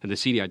 and the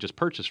CD I just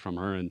purchased from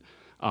her. And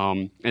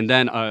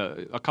then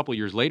a couple of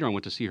years later, I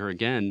went to see her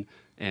again.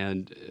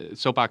 And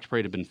Soapbox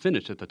Parade had been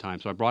finished at the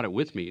time, so I brought it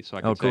with me so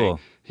I could say,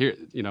 "Here,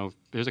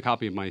 here's a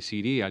copy of my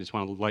CD. I just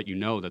want to let you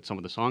know that some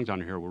of the songs on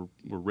here were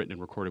written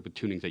and recorded with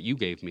tunings that you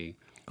gave me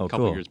a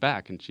couple of years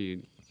back." And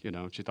she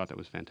thought that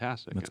was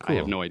fantastic. That's cool. I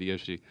have no idea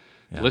if she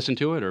listened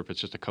to it or if it's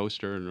just a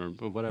coaster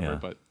or whatever,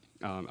 but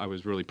I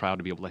was really proud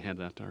to be able to hand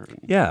that to her.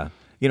 Yeah.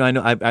 I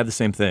know I have the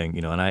same thing,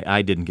 and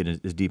I didn't get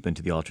as deep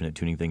into the alternate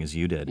tuning thing as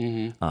you did.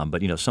 Mm-hmm.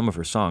 But, some of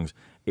her songs,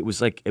 it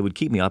was like it would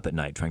keep me up at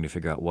night trying to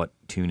figure out what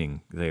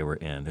tuning they were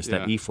in. There's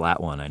that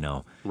E-flat one, I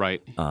know.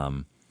 Right.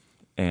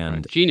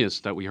 And Genius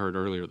that we heard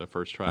earlier, the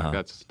first track,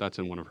 that's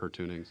in one of her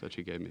tunings that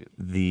she gave me.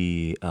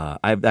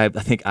 I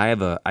think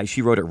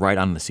she wrote it right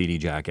on the CD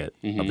jacket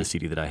of the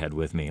CD that I had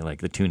with me,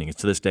 like the tuning.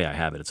 It's to this day I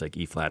have it. It's like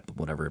E-flat,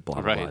 whatever,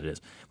 blah, blah, blah it is,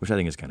 which I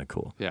think is kind of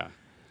cool. Yeah.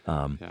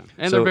 And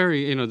they're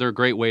very, they're a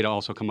great way to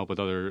also come up with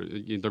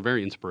they're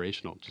very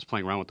inspirational, just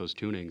playing around with those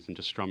tunings and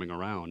just strumming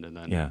around. And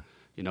then,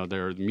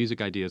 their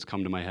music ideas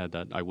come to my head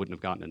that I wouldn't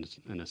have gotten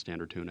in a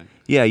standard tuning.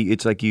 Yeah,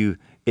 it's like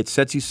it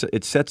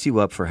sets you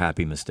up for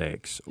happy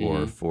mistakes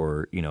or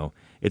for,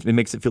 it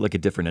makes it feel like a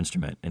different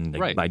instrument. And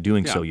by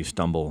doing so, you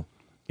stumble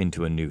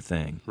into a new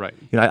thing. Right.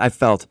 I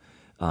felt,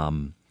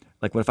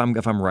 like if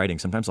I'm writing,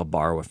 sometimes I'll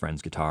borrow a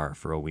friend's guitar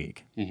for a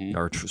week,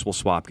 or we'll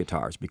swap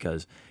guitars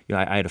because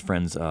I had a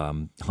friend's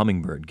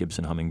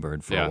Gibson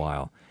Hummingbird for a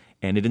while,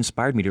 and it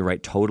inspired me to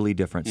write totally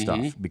different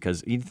stuff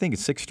because you'd think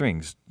it's 6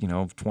 strings,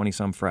 20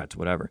 some frets,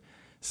 whatever,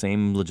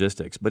 same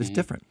logistics, but it's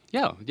different.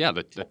 Yeah.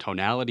 The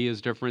tonality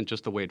is different,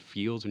 just the way it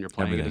feels when you're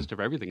playing it is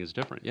different. Everything is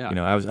different. Yeah.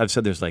 I've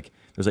said there's like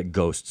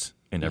ghosts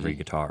in every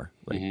guitar,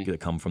 that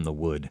come from the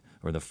wood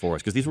or the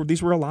forest, because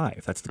these were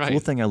alive. That's the cool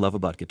thing I love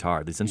about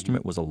guitar. This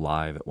instrument was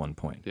alive at one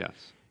point. Yes.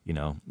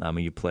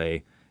 You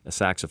play a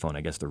saxophone.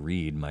 I guess the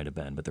reed might have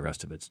been, but the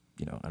rest of it's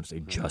I would say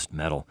just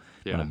metal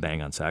when I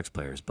bang on sax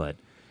players. But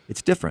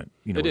it's different,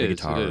 with a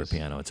guitar or a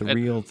piano. It's a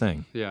real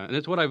thing. Yeah, and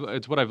it's what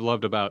I've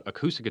loved about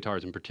acoustic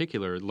guitars in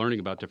particular. Learning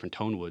about different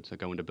tone woods that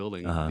go into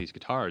building these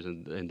guitars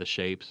and the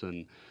shapes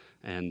and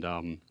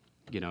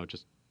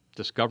just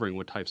discovering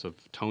what types of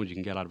tones you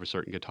can get out of a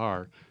certain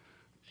guitar,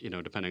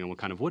 depending on what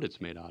kind of wood it's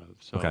made out of.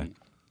 So,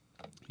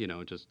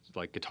 just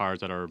like guitars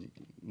that are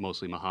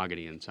mostly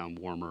mahogany and sound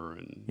warmer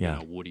and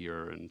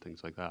woodier and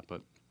things like that.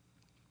 But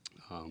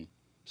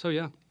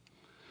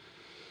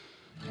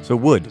So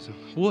wood is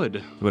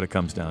what it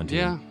comes down to.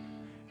 Yeah.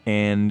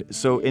 And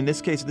so in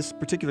this case, this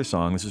particular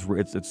song, this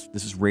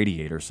is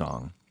Radiator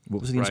Song.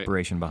 What was the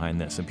inspiration behind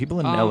this? And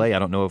people in LA, I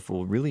don't know if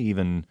will really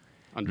even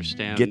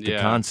get the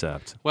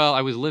concept. Well,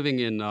 I was living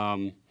in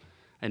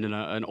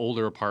an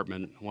older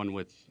apartment, one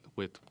with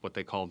what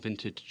they call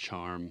vintage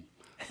charm,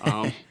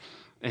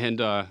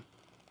 and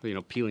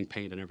peeling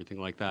paint and everything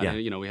like that. Yeah.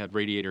 And, we had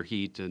radiator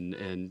heat,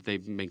 and they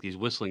make these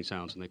whistling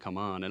sounds when they come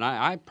on. And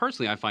I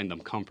personally, I find them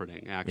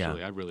comforting,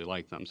 actually. I really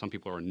like them. Some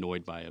people are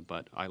annoyed by it,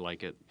 but I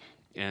like it.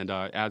 And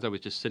as I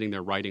was just sitting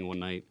there writing one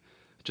night,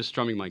 just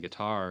strumming my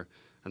guitar,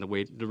 and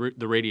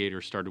the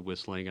radiator started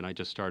whistling, and I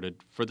just started,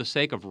 for the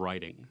sake of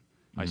writing,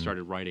 I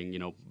started writing,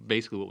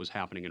 basically what was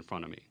happening in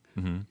front of me.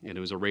 Mm-hmm. And it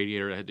was a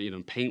radiator,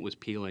 paint was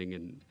peeling,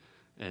 and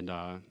it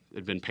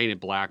had been painted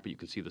black, but you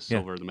can see the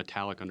silver, the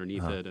metallic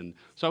underneath it. And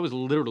so I was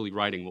literally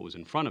writing what was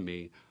in front of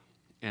me,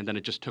 and then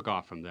it just took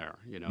off from there.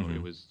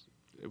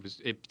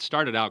 It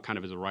started out kind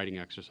of as a writing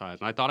exercise,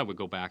 and I thought I would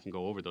go back and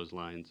go over those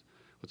lines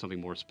with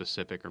something more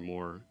specific or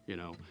more,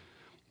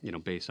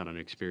 based on an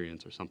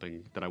experience or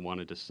something that I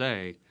wanted to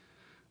say.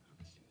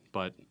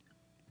 but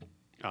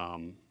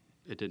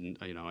it didn't.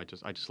 I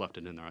just left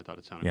it in there. I thought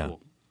it sounded Yeah.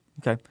 cool.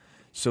 Okay.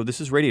 So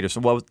this is Radiator. So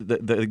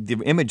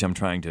the image I'm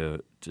trying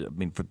to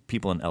for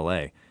people in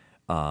LA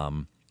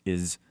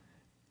is,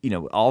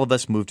 all of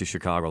us moved to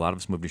Chicago. A lot of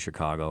us moved to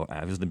Chicago.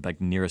 It was the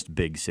nearest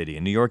big city.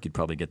 In New York, you'd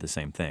probably get the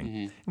same thing. Mm-hmm.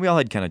 And we all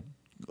had kind of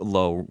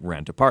low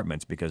rent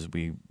apartments because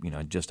we,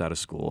 just out of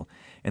school.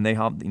 And they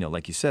have,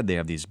 like you said, they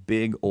have these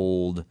big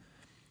old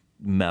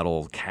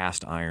metal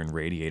cast iron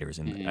radiators,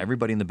 and Mm-hmm.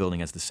 everybody in the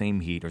building has the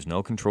same heat. There's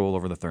no control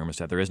over the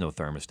thermostat. There is no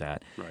thermostat.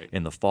 Right.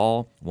 In the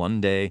fall,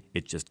 one day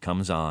it just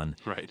comes on,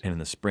 Right. and in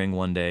the spring,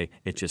 one day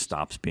it just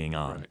stops being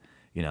on. Right.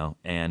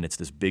 And it's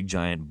this big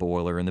giant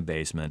boiler in the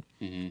basement,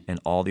 Mm-hmm.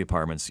 and all the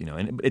apartments,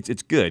 and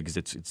it's good because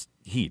it's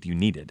heat. You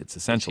need it. It's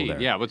essential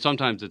there. Yeah, but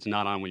sometimes it's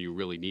not on when you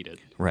really need it.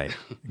 Right,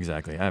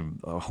 exactly. I have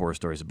horror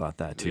stories about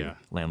that too. Yeah.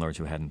 Landlords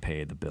who hadn't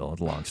paid the bill.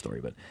 It's a long story,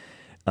 but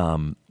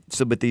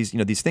but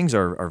these things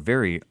are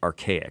very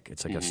archaic.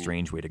 It's like a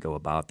strange way to go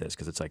about this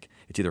because it's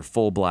either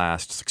full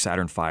blast, it's like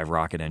Saturn V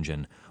rocket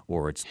engine,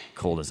 or it's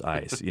cold as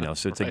ice.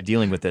 So it's like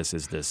dealing with this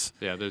is this.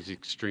 Yeah, there's the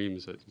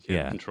extremes that you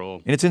can't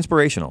control. And it's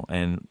inspirational,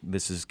 and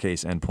this is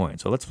case and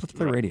point. So let's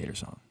play a Radiator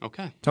song.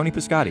 Okay. Tony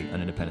Piscotti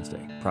on Independence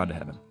Day. Proud to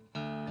have him.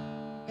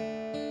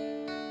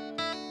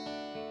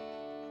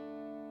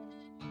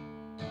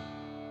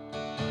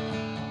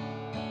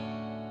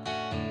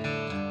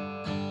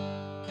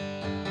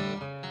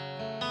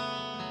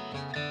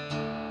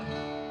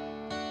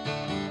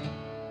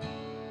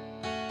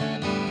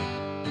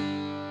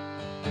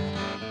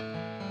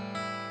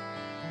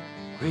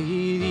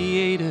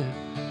 Radiator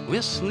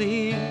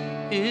whistling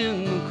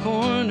in the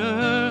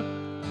corner,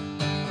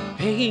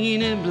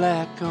 painted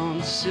black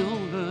on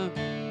silver,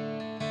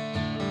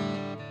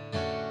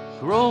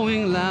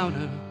 growing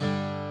louder.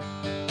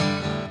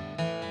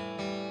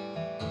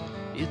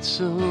 It's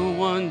a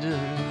wonder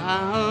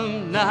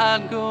I'm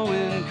not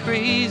going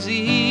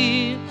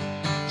crazy,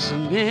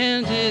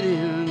 cemented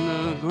in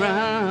the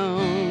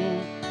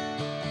ground,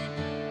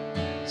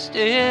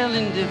 still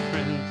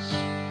indifference.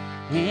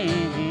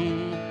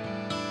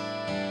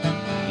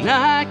 And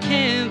I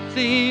can't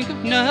think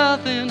of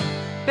nothing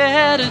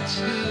better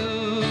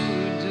to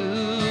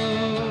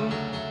do,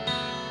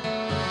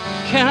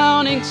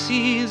 counting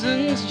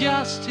seasons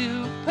just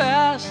to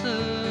pass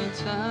the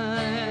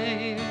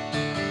time.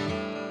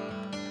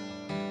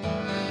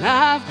 And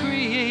I've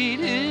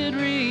created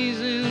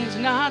reasons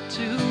not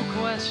to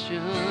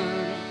question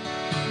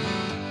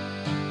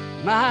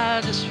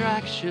my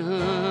distraction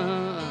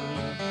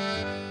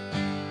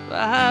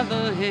by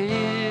the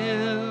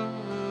handful.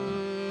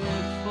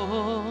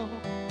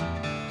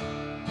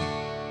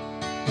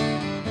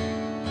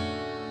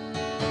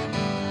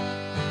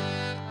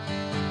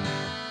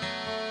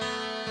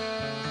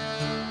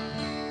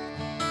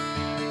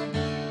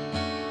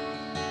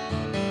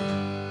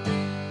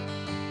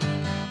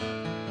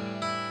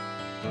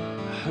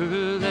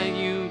 Heard that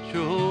you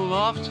drove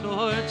off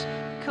towards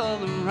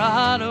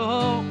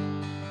Colorado.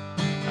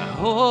 I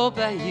hope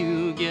that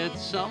you get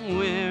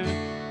somewhere.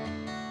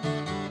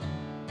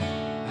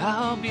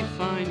 I'll be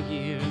fine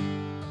here.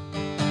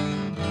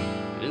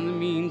 In the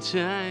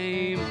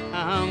meantime,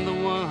 I'm the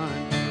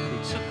one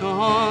who took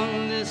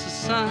on this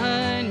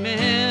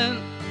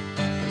assignment,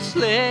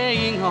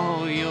 slaying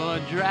all your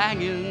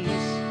dragons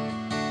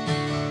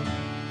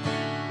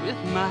with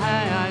my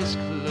eyes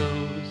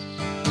closed.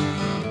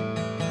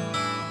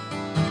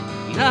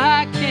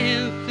 I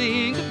can't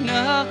think of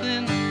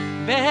nothing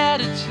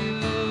better to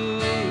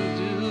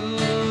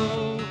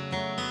do,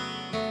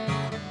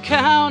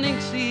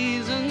 counting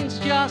seasons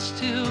just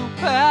to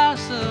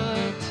pass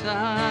the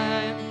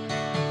time.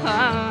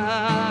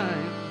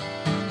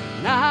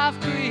 And I've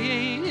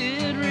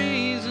created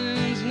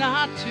reasons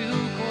not to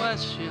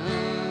question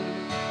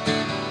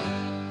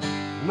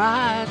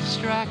my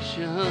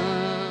distraction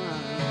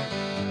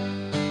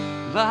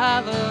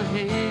by the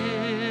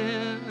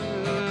handful.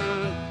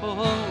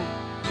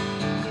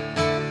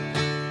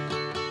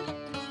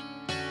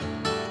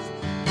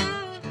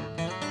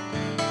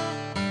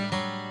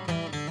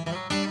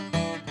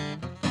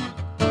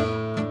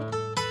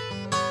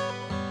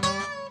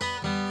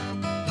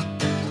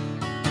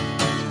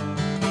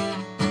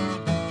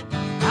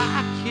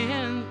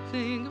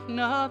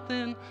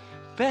 Nothing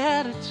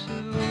better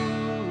to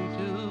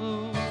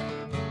do,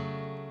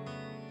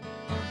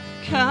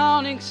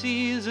 counting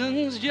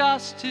seasons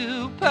just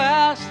to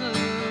pass the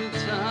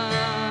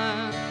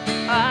time.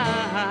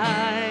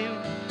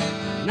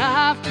 And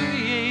I've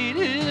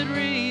created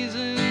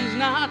reasons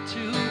not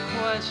to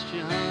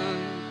question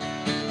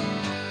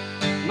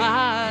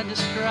my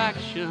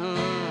distraction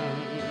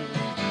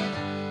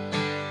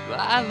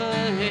by the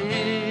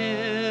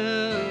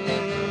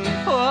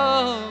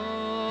handful.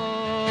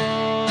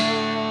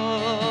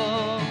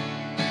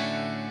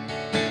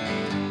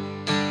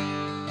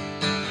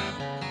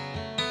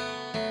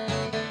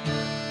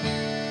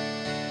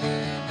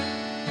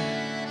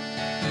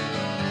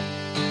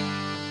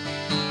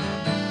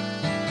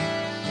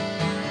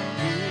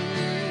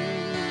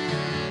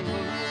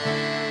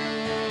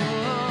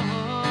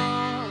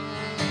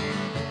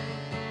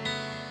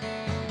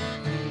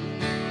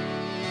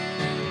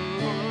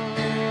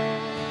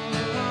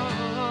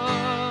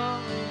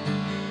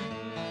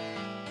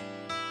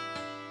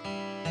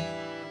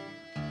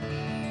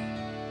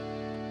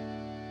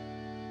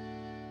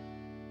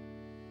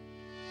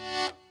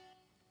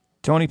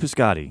 Tony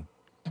Piscotti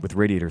with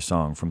Radiator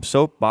Song from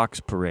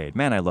Soapbox Parade.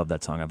 Man, I love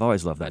that song. I've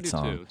always loved that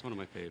song. I do too. It's one of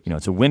my faves. You know,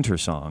 it's a winter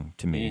song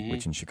to me,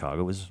 which in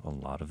Chicago is a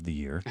lot of the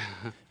year.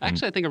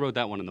 Actually, I think I wrote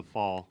that one in the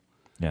fall.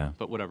 Yeah.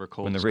 But whatever,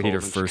 cold when the is radiator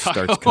cold in first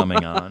Chicago. starts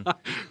coming on.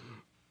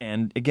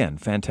 And again,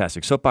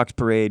 fantastic. Soapbox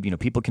Parade, you know,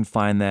 people can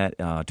find that.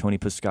 Tony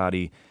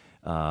Piscotti,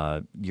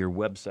 your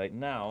website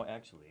now,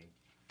 actually,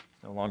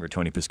 no longer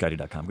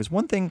TonyPiscotti.com. Because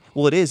one thing,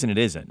 well, it is and it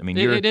isn't. I mean,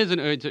 it isn't.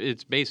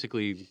 It's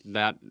basically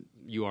that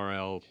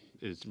URL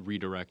is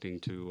redirecting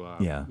to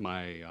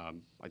my,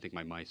 I think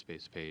my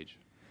MySpace page.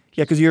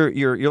 Yeah, because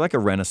you're like a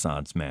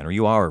Renaissance man, or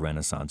you are a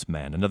Renaissance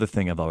man. Another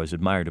thing I've always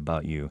admired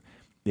about you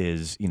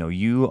is, you know,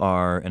 you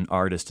are an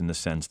artist in the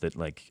sense that,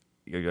 like,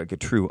 you're like a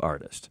true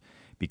artist.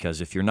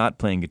 Because if you're not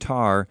playing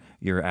guitar,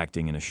 you're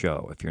acting in a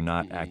show. If you're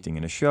not acting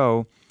in a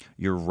show,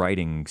 you're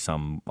writing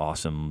some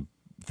awesome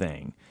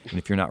thing. And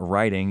if you're not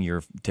writing,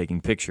 you're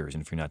taking pictures.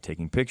 And if you're not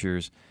taking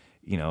pictures,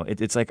 you know,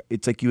 it's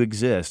like you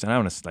exist. And I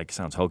don't want to, like,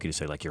 sounds hokey to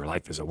say, like, your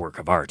life is a work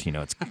of art. You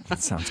know, it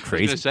sounds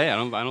crazy. I was going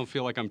to say, I don't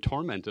feel like I'm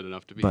tormented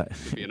enough to be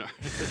an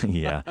artist.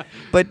 Yeah,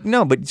 but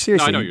seriously,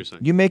 no, I know what you're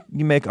saying.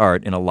 You make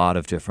art in a lot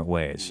of different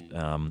ways,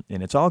 and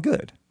it's all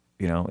good.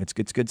 You know, it's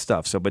good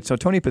stuff. So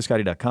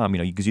TonyPiscotti.com, you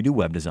know, because you do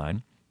web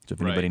design. So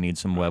if anybody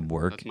needs some web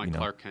work, that's my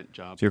Clark Kent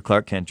job. So your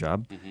Clark Kent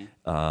job.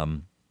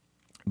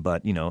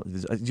 But you know,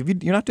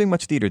 you're not doing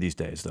much theater these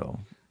days, though.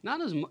 Not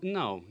as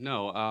no.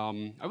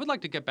 I would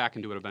like to get back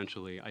into it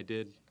eventually. I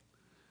did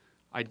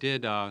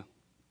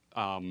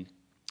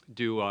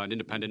do an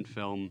independent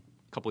film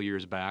a couple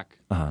years back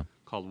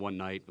called One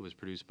Night. It was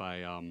produced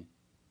by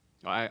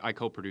I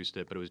co-produced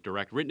it, but it was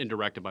written and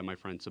directed by my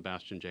friend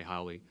Sebastian J.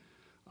 Howley.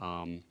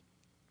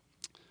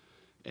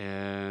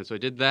 And so I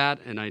did that,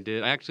 and I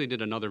actually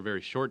did another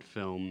very short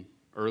film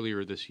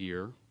earlier this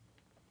year.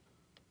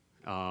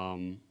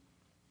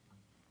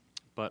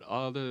 But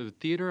other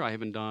theater, I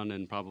haven't done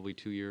in probably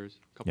 2 years,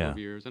 a couple of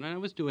years, and I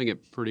was doing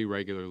it pretty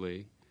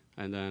regularly.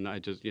 And then I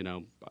just, you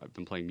know, I've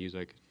been playing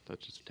music.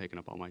 That's just taken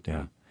up all my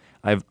time.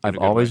 Yeah, I've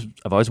always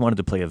wanted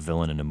to play a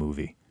villain in a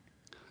movie.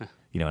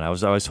 You know, and I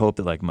always hoped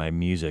that, like, my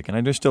music, and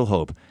I just still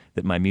hope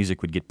that my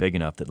music would get big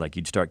enough that, like,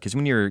 you'd start, because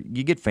when you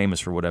get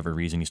famous for whatever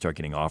reason, you start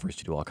getting offers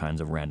to do all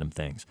kinds of random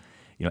things.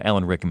 You know,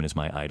 Alan Rickman is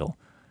my idol.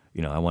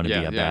 You know, I want to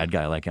be a bad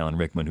guy like Alan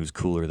Rickman, who's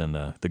cooler than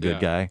the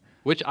good guy.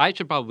 Which I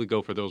should probably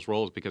go for those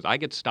roles, because I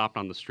get stopped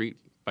on the street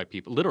by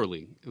people,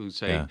 literally, who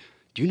say,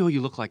 do you know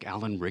you look like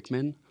Alan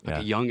Rickman?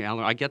 Like a young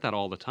Alan? I get that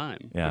all the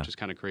time, which is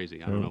kind of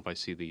crazy. I don't know if I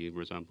see the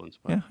resemblance.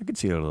 But, yeah, I could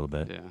see it a little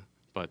bit. Yeah,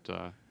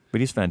 but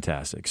he's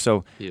fantastic.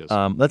 So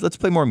let's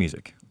play more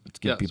music. Let's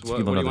give people what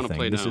do you another want to thing.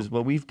 play This now? is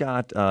we've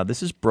got.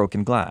 This is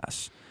Broken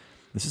Glass.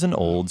 This is an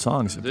old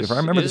song. If I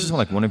remember, this is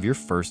like one of your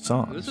first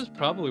songs. This is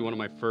probably one of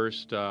my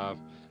first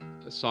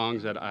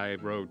songs that I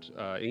wrote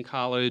in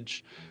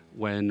college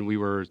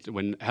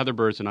when Heather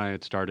Burrs and I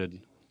had started.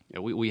 You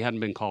know, we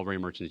hadn't been called Ray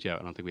Merchants yet.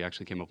 I don't think we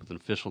actually came up with an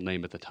official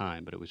name at the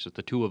time, but it was just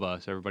the two of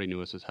us. Everybody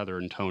knew us as Heather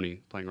and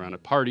Tony, playing around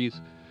at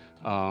parties.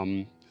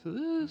 So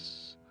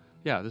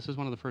this is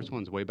one of the first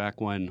ones way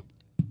back when.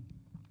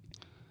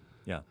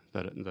 Yeah,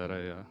 that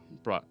I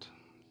brought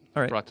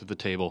to the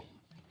table.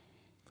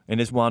 And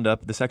this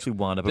actually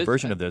wound up, a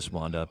version of this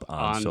wound up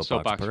on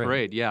Soapbox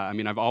Parade. Yeah, I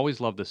mean, I've always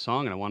loved this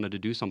song, and I wanted to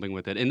do something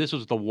with it. And this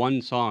was the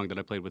one song that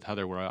I played with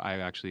Heather where I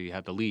actually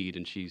had the lead,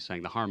 and she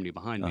sang the harmony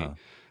behind me.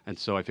 And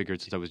so I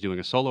figured, since I was doing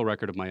a solo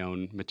record of my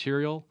own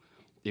material,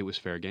 it was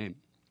fair game.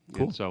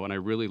 Cool. And I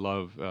really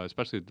love,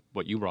 especially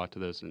what you brought to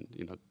this, and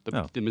you know,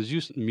 the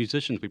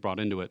musicians we brought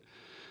into it.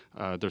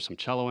 There's some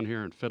cello in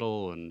here and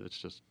fiddle, and it's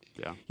just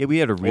we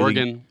had a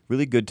organ.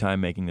 really good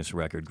time making this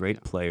record.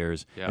 Great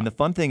players, and the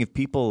fun thing, if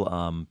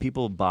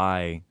people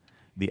buy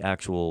the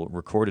actual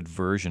recorded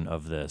version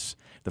of this,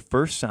 the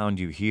first sound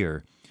you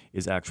hear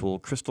is actual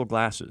crystal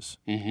glasses.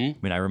 I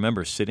mean, I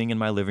remember sitting in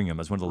my living room. It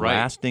was one of the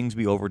last things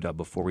we overdubbed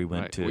before we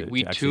went to.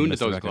 We tuned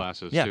those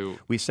glasses. Yeah,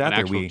 we sat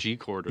there. We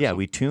G-chord. Or something.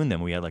 We tuned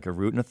them. We had like a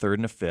root and a third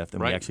and a fifth,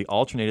 and we actually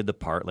alternated the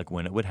part, like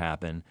when it would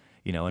happen.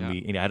 You know, and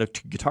we had a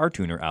guitar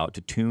tuner out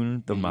to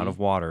tune the amount of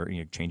water. You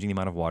know, changing the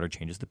amount of water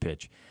changes the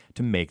pitch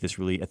to make this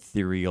really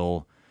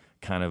ethereal,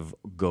 kind of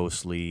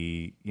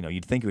ghostly. You know,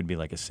 you'd think it would be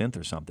like a synth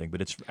or something,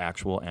 but it's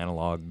actual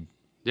analog.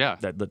 Yeah,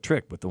 the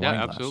trick with the wine glass.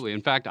 Yeah, absolutely.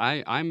 In fact,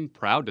 I'm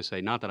proud to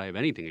say, not that I have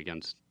anything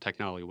against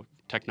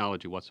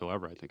technology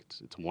whatsoever. I think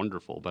it's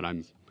wonderful, but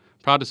I'm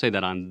proud to say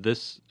that on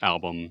this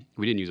album,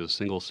 we didn't use a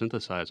single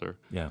synthesizer.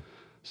 Yeah,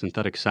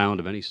 synthetic sound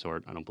of any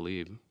sort. I don't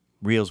believe.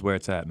 Real's where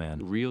it's at,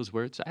 man. Real's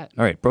where it's at.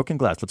 All right, Broken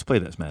Glass. Let's play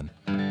this, man.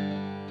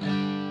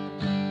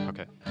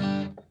 Okay.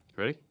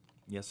 Ready?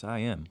 Yes, I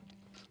am.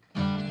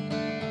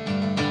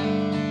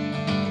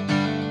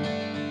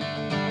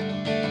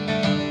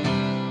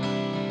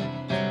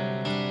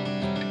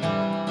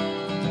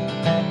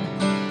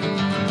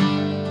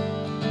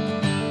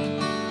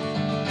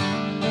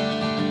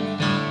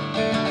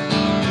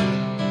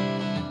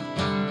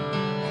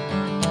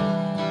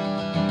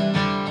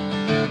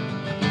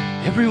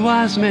 Every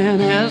wise man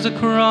has a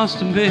cross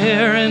to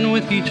bear, and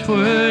with each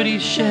word he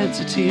sheds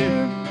a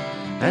tear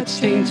that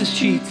stains his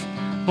cheek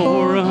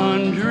for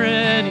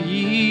 100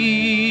 years.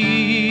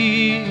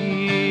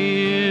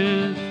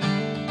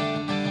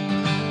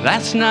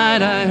 Last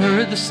night I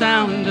heard the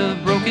sound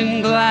of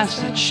broken glass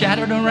that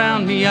shattered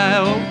around me. I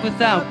awoke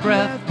without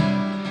breath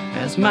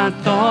as my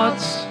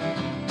thoughts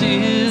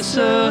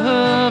disappeared.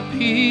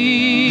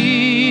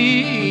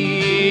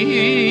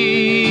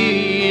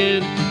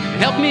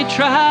 Help me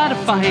try to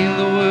find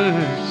the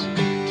words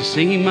to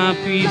sing my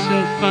peace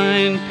and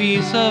find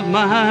peace of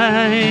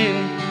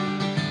mind.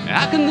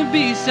 How can there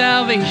be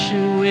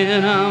salvation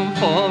when I'm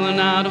falling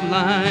out of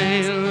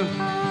line?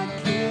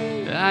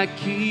 I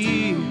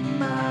keep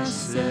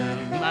myself.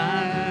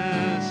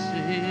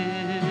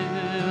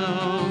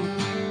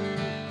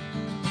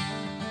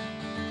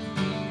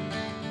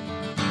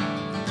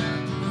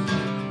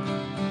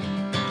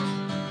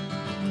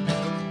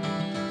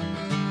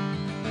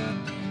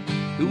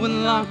 Who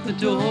unlocked the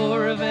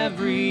door of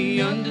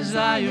every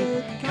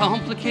undesired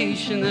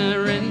complication that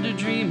rendered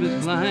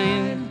dreamers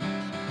blind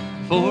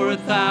for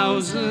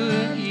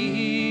 1,000 years?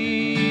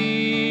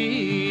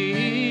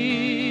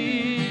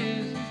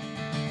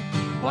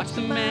 Watch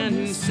the man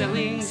who's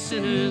selling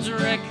sinners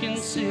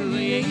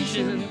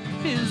reconciliation.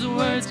 His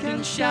words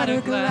can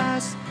shatter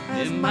glass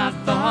as my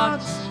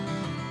thoughts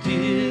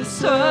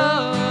disappear.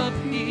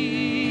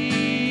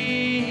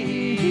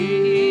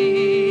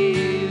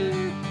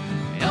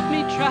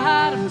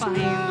 Try to find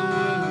the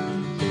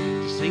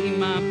words to sing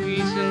my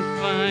peace and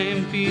find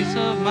peace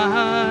of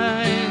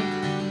mind.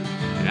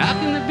 And how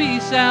can there be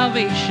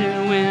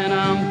salvation when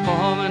I'm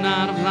falling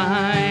out of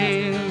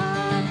line?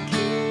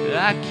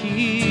 I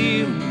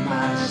keep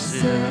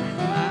myself.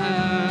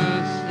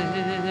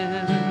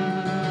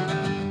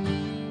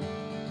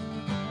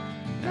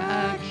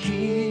 I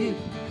keep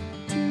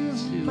to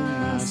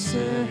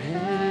myself.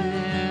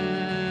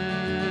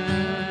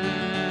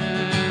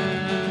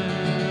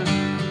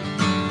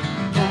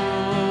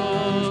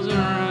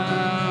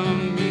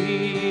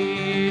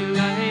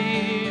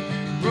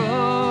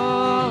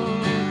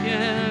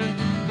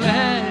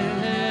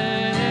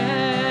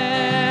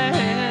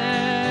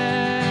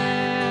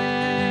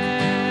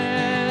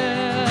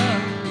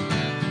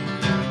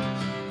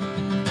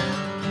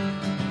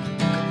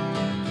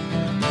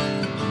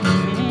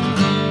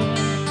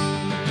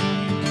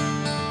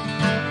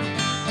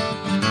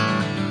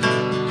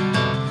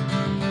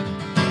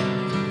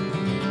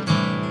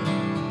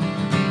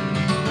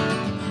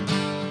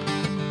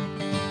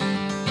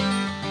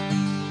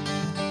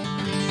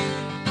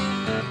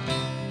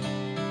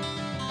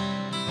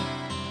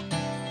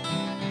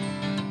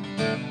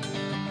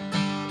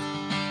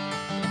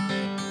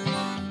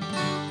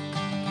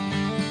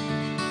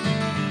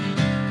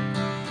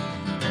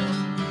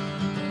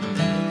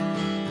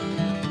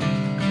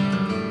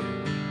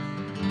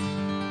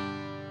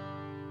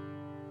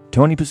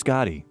 Tony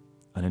Piscotti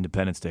on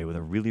Independence Day with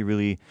a really,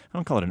 really, I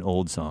don't call it an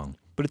old song,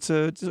 but it's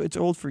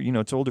old for,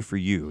 it's older for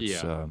you.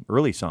 It's an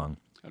early song.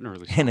 An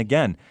early song. And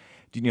again,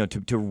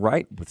 to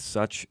write with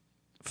such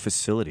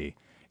facility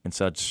and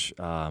such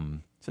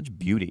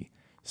beauty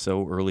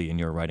so early in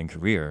your writing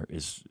career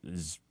is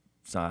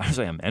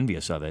honestly, I'm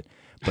envious of it,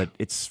 but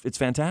it's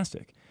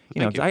fantastic.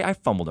 I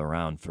fumbled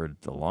around for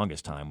the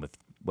longest time with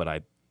what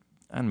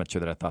I'm not sure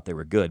that I thought they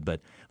were good,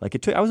 but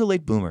I was a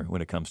late boomer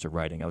when it comes to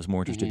writing. I was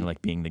more interested in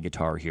being the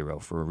guitar hero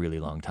for a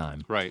really long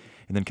time, right?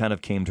 And then kind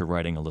of came to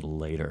writing a little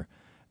later.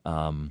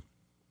 And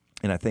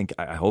I think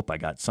I hope I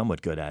got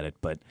somewhat good at it.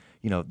 But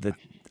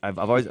I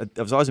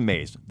was always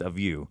amazed of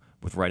you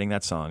with writing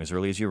that song as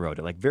early as you wrote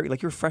it, like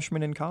you're a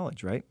freshman in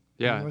college, right?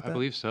 Yeah, I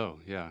believe so.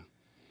 Yeah,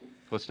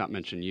 let's not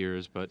mention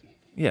years, but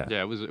yeah,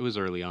 it was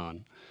early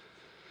on.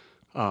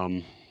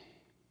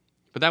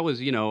 But that was,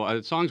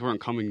 songs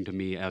weren't coming to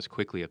me as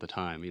quickly at the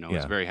time. I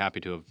was very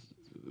happy to have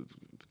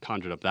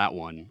conjured up that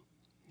one,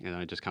 and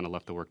I just kind of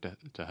left the work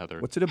to Heather.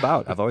 What's it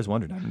about? I've always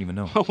wondered. I don't even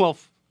know. Well,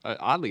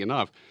 oddly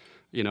enough,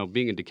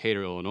 being in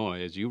Decatur,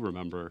 Illinois, as you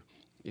remember,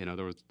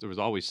 there was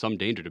always some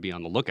danger to be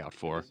on the lookout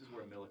for. This is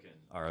where Millikan,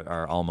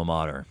 our alma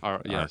mater,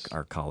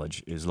 our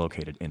college, is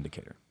located in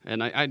Decatur.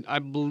 And I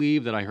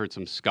believe that I heard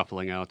some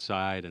scuffling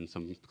outside and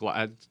some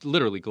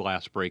literally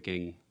glass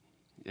breaking,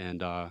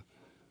 and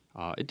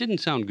it didn't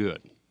sound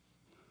good,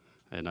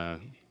 and I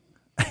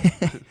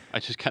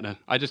just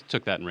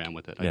took that and ran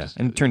with it.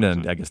 And it turned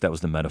out, I guess that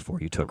was the metaphor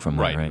you took from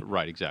that, right?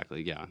 Right,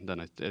 exactly. Yeah. Then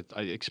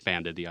I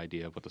expanded the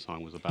idea of what the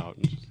song was about.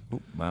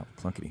 Ooh, wow,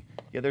 clunkety.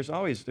 Yeah, there's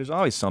always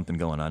something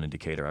going on in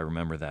Decatur. I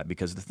remember that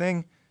because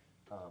the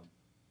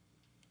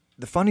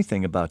funny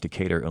thing about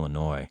Decatur,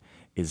 Illinois,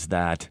 is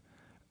that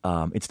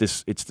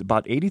it's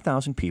about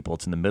 80,000 people.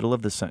 It's in the middle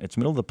of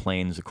the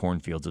plains, the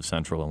cornfields of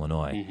central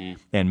Illinois.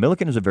 And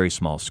Millikan is a very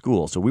small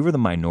school, so we were the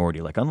minority.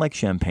 Unlike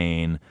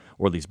Champaign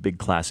or these big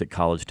classic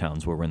college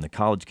towns where when the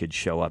college kids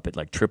show up, it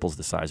triples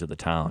the size of the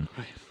town.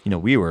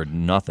 We were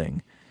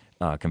nothing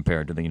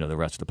compared to the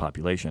rest of the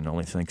population.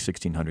 Only I think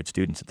 1,600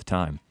 students at the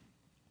time.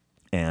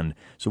 And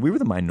so we were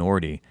the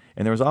minority,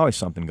 and there was always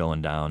something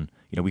going down.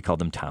 We called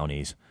them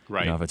townies.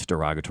 Right. If it's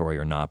derogatory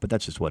or not, but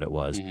that's just what it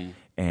was.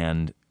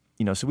 And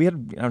so we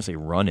had, I don't say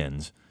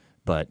run-ins,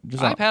 But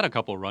just I've had a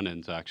couple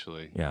run-ins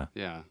actually. Yeah.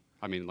 Yeah.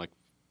 I mean, like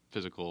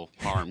physical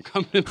harm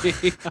come to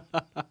me.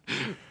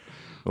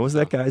 What was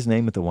that guy's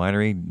name at the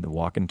winery? The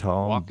Walking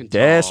Tall? Walking Tall.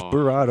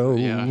 Desperado.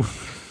 Yeah.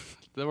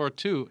 There were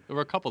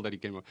a couple that he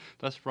came up.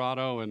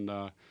 Desperado and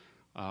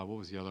what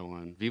was the other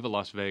one? Viva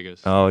Las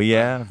Vegas. Oh,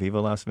 yeah. Viva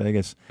Las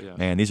Vegas. Yeah.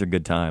 Man, these are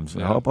good times.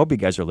 Yeah. I hope you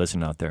guys are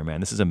listening out there, man.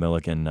 This is a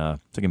Milliken,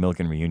 it's like a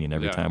Milliken reunion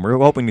every Yeah. time. We're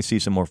hoping to see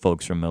some more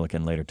folks from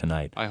Milliken later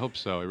tonight. I hope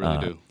so. I really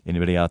do.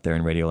 Anybody out there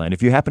in Radioland,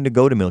 if you happen to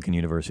go to Milliken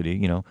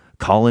University,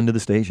 call into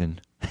the station.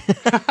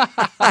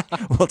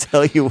 We'll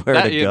tell you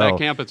where to go. That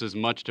campus is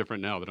much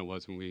different now than it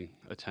was when we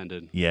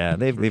attended. Yeah,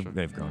 they've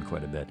grown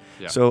quite a bit.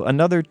 Yeah. So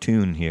another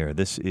tune here.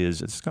 It's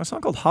a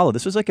song called Hollow.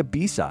 This was like a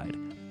B-side.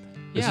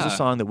 This is a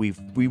song that we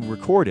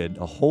recorded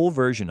a whole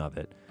version of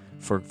it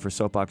for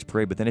Soapbox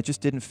Parade, but then it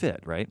just didn't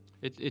fit, right?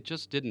 It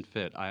just didn't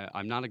fit.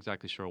 I'm not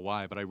exactly sure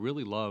why, but I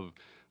really love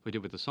what we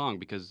did with the song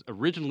because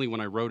originally when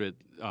I wrote it,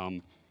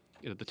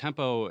 the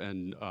tempo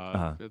and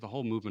the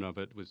whole movement of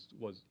it was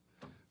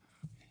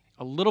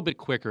a little bit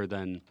quicker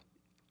than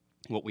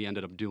what we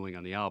ended up doing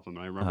on the album.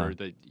 And I remember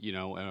that,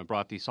 I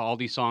brought all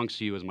these songs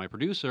to you as my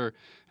producer,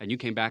 and you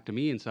came back to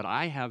me and said,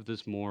 I have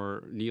this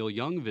more Neil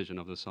Young vision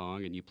of the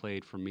song, and you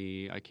played for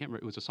me, I can't remember,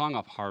 it was a song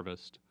off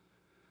Harvest,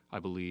 I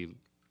believe,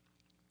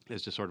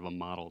 as just sort of a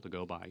model to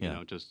go by,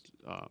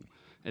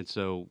 and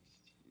so,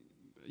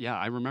 yeah,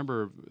 I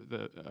remember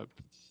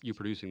you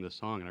producing this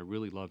song, and I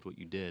really loved what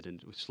you did,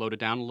 and we slowed it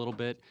down a little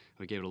bit,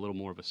 we gave it a little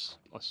more of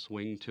a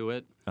swing to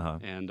it,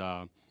 and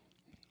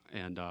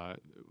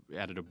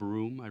added a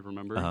broom. I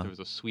remember there was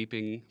a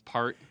sweeping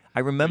part.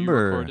 I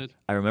remember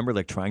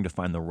like trying to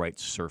find the right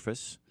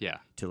surface. Yeah.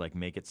 To like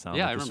make it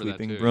sound I like a remember that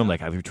sweeping too, broom. yeah.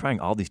 Like I was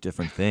trying all these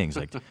different things.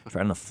 Like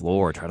tried on the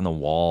floor, tried on the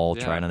wall,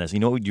 Yeah. tried on this. Do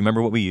you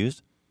remember what we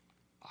used?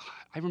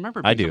 I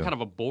remember I being do. some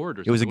kind of a board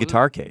or something. It was a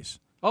guitar case.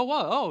 Oh,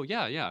 wow. Oh,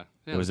 yeah.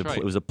 It was that's right.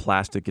 it was a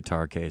plastic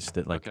guitar case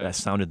that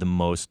sounded the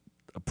most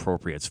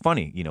appropriate. It's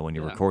funny, when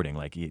you're recording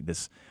like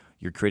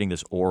you're creating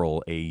this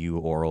oral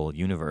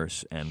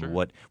universe, and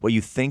what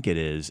you think it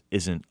is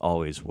isn't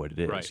always what it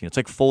is. Right. It's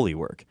like Foley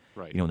work.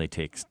 Right. When they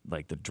take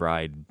like the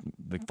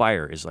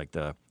fire is like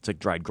it's like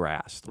dried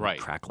grass, right?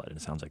 Crackle it, and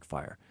it sounds like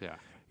fire. Yeah.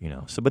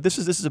 So but this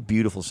is a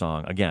beautiful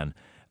song. Again,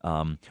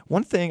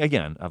 one thing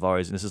I've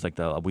always, and this is like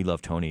the We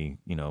Love Tony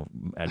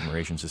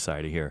admiration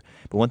society here.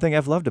 But one thing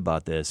I've loved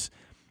about this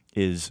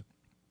is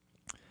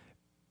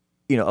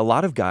a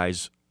lot of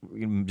guys,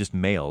 just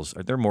males,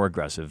 they're more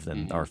aggressive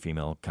than our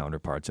female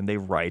counterparts, and they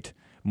write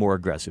more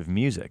aggressive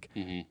music.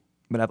 Mm-hmm.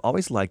 But I've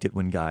always liked it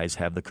when guys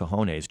have the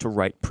cojones to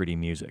write pretty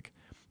music.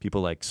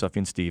 People like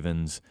Sufjan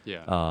Stevens,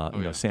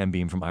 Sam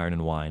Beam from Iron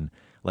and Wine.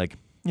 Like,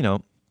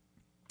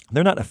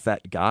 they're not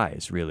effete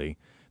guys, really.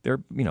 They're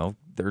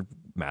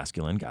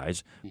masculine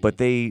guys, but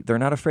they're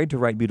not afraid to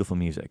write beautiful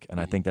music, and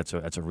I think that's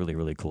a really,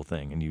 really cool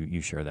thing, and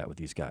you share that with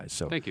these guys.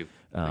 So thank you.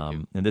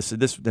 And this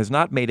has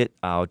not made it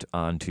out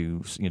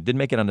onto didn't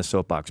make it onto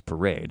Soapbox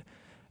Parade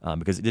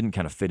because it didn't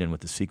kind of fit in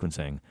with the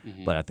sequencing.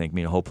 But I think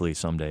hopefully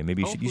someday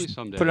maybe you should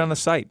put it on the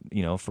site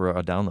for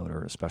a download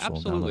or a special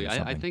Absolutely. download. Or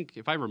something. I think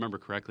if I remember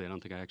correctly, I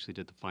don't think I actually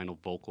did the final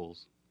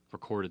vocals,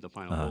 recorded the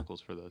final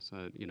vocals for this.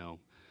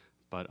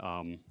 But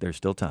there's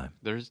still time.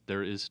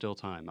 There is still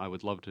time. I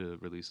would love to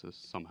release this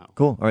somehow.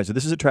 Cool. All right, so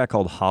this is a track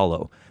called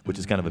Hollow, which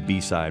is kind of a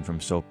B-side from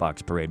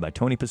Soapbox Parade by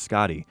Tony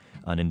Piscotti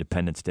on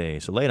Independence Day.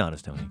 So lay it on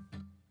us, Tony.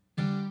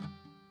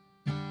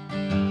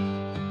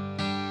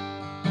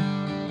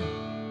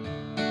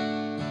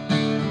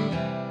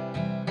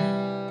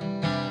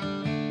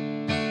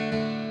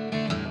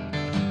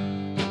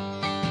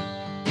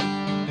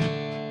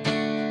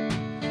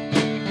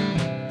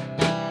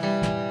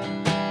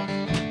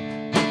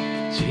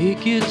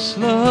 Take it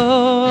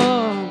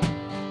slow,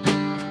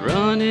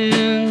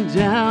 running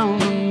down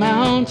the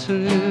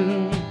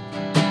mountain.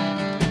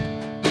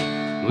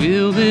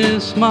 Will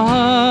this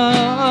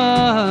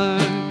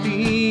mark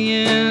the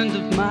end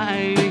of my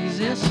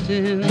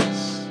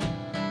existence?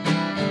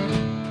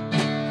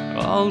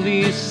 All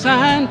these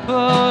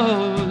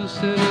signposts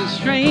in a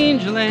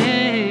strange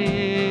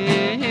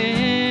land,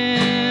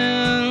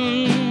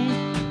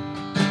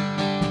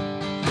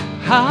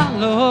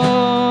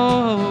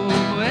 hollow,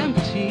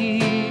 empty.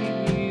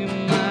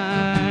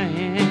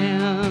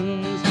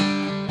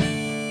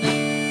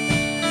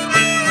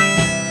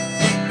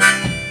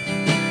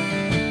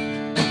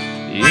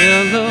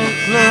 Yellow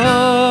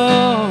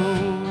glow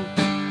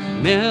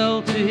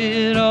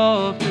melted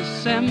off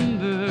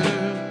December.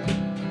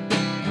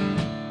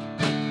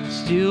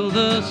 Still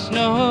the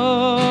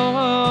snow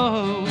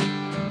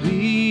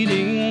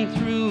bleeding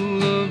through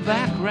the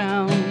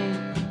background.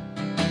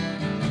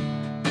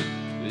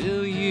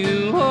 Will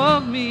you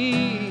hold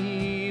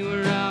me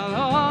where I'll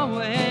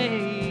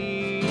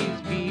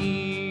always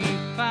be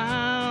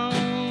found?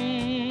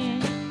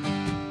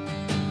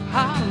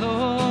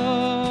 Hollow.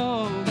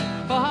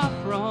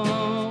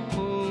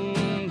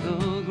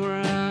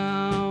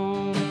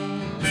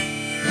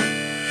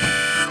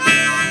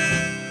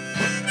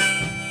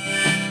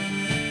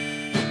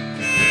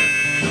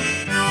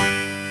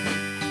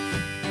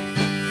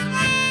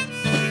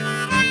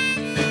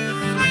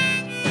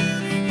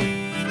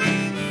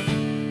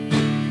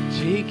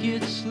 take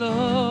it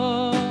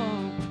slow,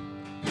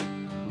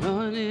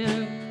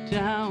 running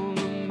down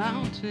the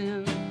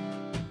mountain.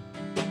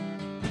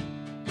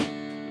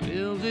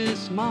 Will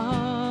this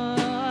mark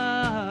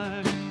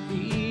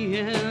the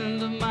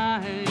end of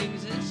my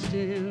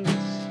existence?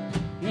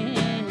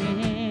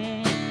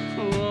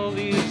 All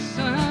these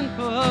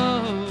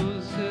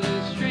signposts to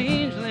the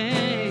strange land.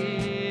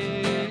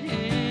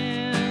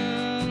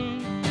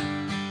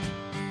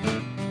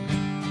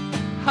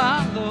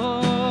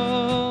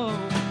 Hollow,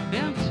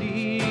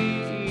 empty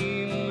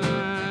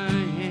my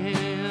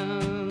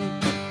hand.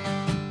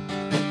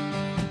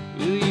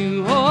 Will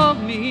you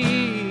hold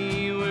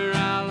me where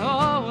I'll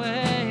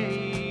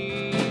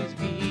always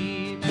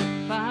be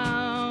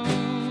found?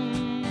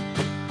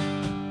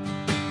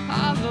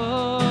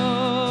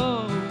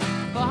 Hollow,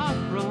 far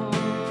from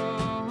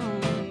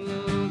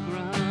the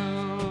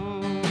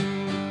ground.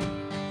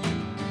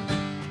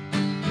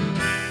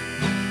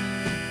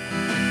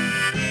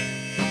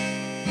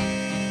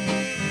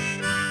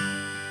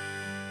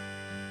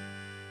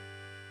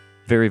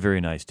 Very, very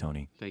nice,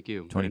 Tony. Thank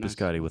you. Tony Very nice.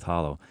 Piscotti with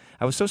Hollow.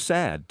 I was so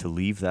sad to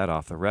leave that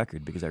off the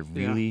record because I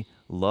really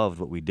loved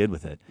what we did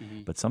with it.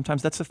 But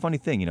sometimes that's the funny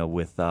thing,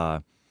 with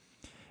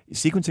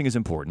sequencing is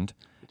important,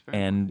 It's very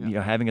and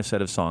important, having a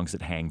set of songs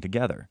that hang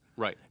together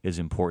Right. is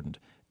important.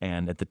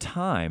 And at the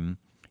time,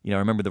 I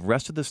remember the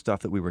rest of the stuff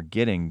that we were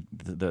getting,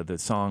 the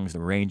songs, the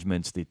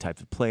arrangements, the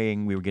types of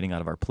playing we were getting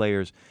out of our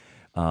players,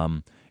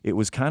 it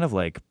was kind of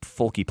like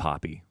folky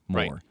poppy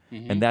more.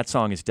 Right. And that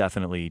song is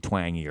definitely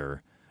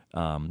twangier.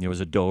 There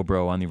was a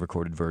dobro on the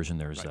recorded version.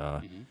 There's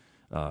a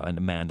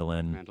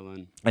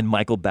mandolin. And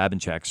Michael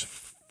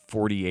Babinchak's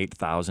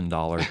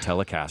 $48,000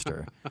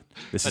 Telecaster.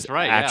 This That's is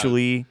right, yeah.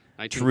 actually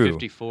true.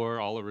 1954,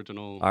 all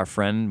original. Our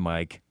friend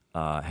Mike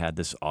had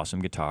this awesome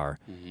guitar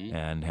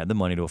and had the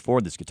money to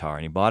afford this guitar,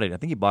 and he bought it. I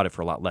think he bought it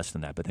for a lot less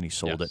than that, but then he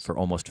sold Yes. it for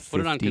almost $50,000. Put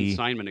it on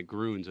consignment at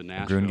Groon's in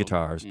Nashville. Gruen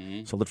Guitars.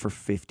 Sold it for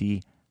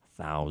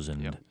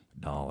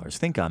 $50,000.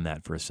 Think on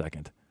that for a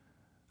second.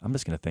 I'm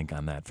just going to think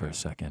on that for a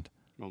second.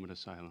 Moment of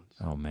silence.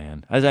 Oh,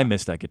 man. I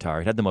missed that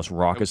guitar. It had the most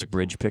raucous a cool-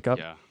 bridge pickup.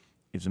 Yeah.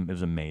 It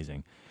was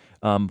amazing.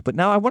 But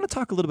now I want to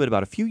talk a little bit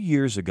about a few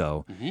years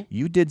ago.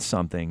 You did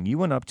something. You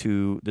went up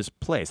to this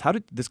place. How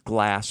did this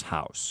Glass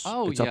House?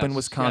 Oh, it's up in yes,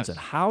 Wisconsin.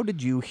 yes. How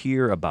did you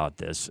hear about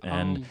this?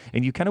 And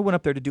you kind of went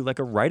up there to do like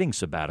a writing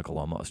sabbatical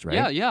almost,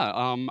 right?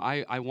 Yeah.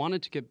 I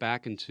wanted to get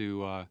back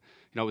into, I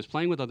was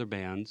playing with other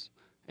bands,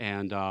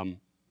 and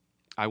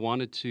I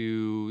wanted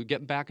to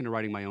get back into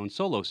writing my own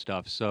solo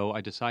stuff. So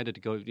I decided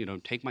to go,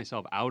 take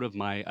myself out of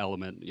my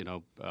element,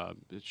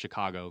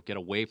 Chicago, get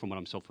away from what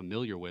I'm so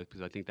familiar with,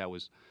 because I think that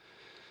was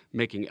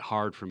making it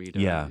hard for me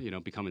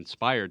to, become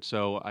inspired.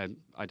 So I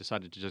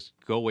decided to just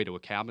go away to a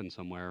cabin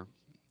somewhere.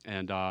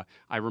 And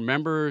I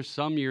remember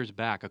some years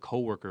back, a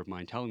coworker of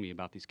mine telling me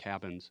about these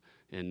cabins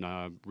in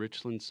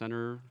Richland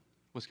Center,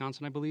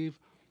 Wisconsin, I believe,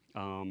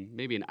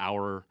 maybe an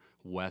hour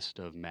west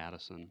of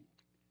Madison.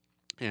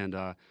 And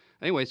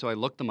anyway, so I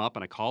looked them up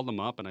and I called them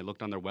up and I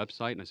looked on their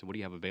website and I said, what do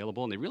you have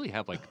available? And they really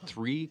have like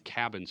 3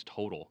 cabins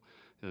total.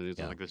 And there's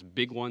like this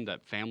big one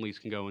that families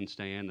can go and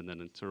stay in, and then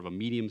it's sort of a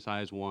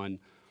medium-sized one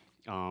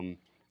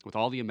with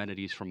all the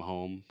amenities from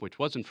home, which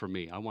wasn't for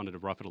me. I wanted to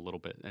rough it a little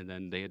bit. And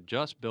then they had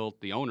just built,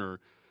 one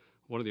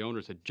of the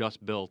owners had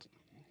just built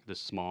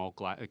this small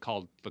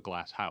called the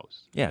Glass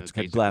House. Yeah, And it's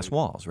got glass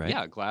walls, right?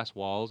 Yeah, glass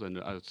walls and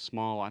a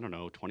small,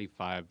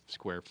 25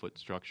 square foot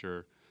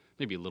structure.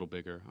 Maybe a little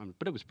bigger,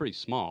 but it was pretty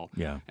small.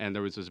 Yeah. And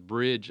there was this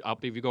bridge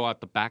up. If you go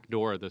out the back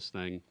door of this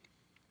thing,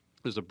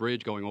 there's a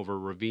bridge going over a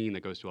ravine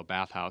that goes to a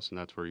bathhouse, and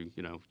that's where you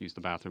use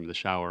the bathroom, the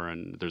shower,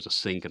 and there's a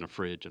sink and a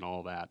fridge and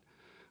all that.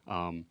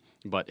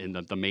 But in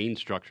the main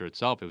structure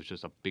itself, it was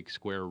just a big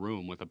square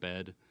room with a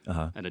bed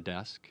and a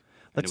desk.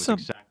 And it was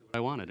exactly what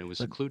I wanted. It was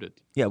secluded.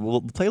 Yeah,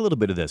 we'll play a little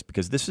bit of this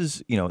because this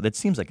is, that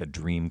seems like a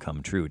dream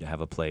come true to have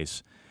a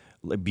place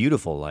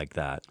beautiful like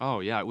that.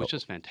 Oh, yeah, it was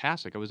just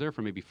fantastic. I was there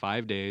for maybe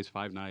 5 days,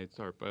 5 nights,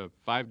 or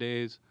 5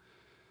 days,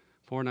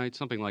 4 nights,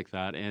 something like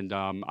that. And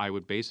I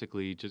would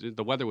basically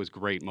the weather was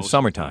great most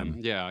Summertime.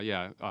 of the time.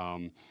 Yeah.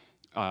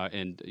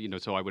 And,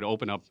 so I would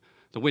open up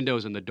the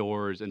windows and the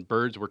doors, and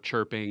birds were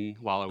chirping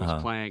while I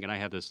was playing. And I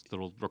had this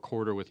little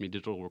recorder with me,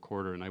 digital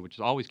recorder, and I would just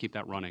always keep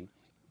that running.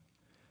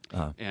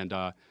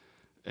 And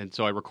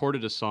so I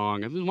recorded a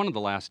song. It was one of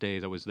the last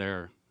days I was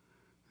there.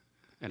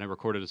 And I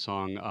recorded a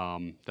song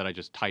that I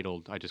just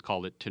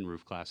called it Tin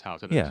Roof Glass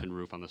House. It had a tin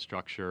roof on the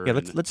structure. Yeah,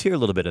 let's hear a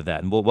little bit of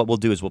that. And what we'll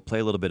do is we'll play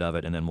a little bit of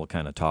it, and then we'll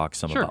kind of talk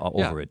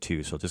over it,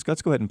 too. So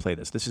let's go ahead and play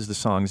this. This is the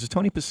song. This is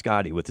Tony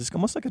Piscotti with this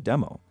almost like a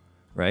demo,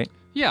 right?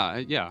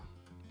 Yeah,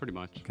 pretty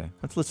much. Okay,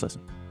 let's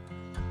listen.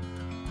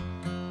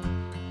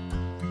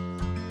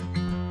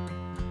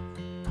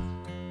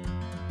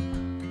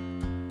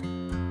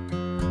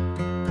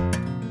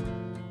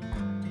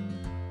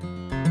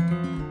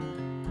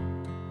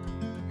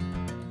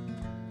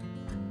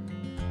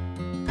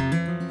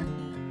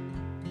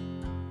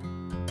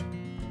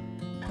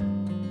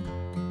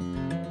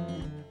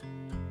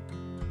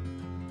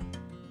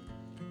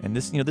 And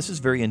this, this is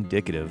very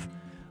indicative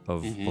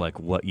of like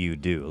what you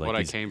do, like what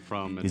I came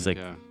from. He's like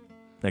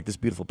this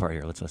beautiful part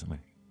here. Let's listen.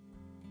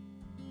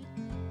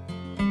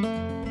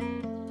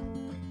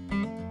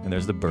 And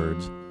there's the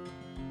birds.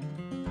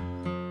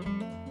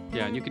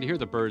 Yeah, and you can hear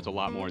the birds a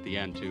lot more at the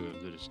end too.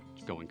 They're just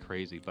going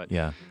crazy. But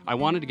yeah, I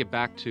wanted to get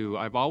back to.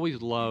 I've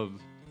always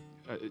loved.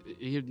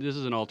 This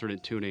is an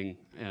alternate tuning,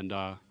 and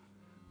I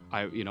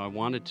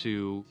wanted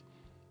to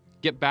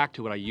get back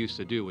to what I used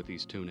to do with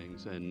these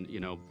tunings, and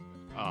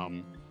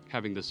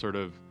having this sort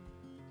of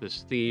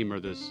this theme or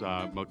this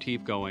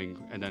motif going,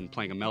 and then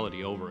playing a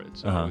melody over it.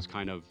 So I was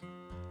kind of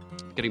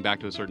getting back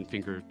to a certain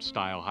finger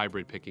style,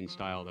 hybrid picking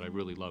style that I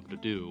really love to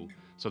do,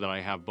 so that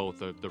I have both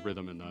the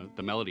rhythm and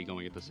the melody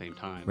going at the same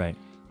time. Right.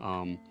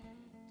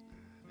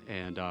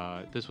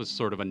 This was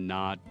sort of a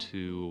nod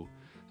to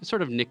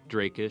sort of Nick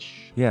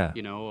Drake-ish,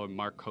 or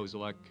Mark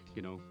Kozelek,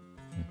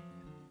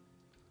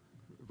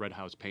 Red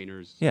House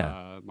Painters,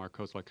 Mark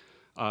Kozelek.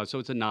 So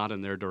it's a nod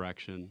in their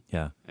direction.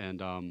 Yeah.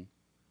 And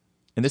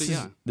this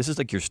is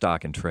like your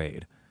stock and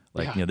trade.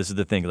 Like, this is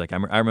the thing. Like,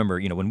 I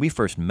remember, when we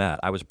first met,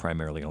 I was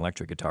primarily an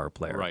electric guitar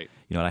player. Right.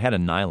 And I had a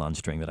nylon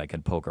string that I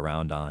could poke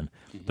around on,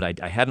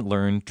 but I hadn't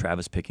learned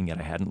Travis picking yet.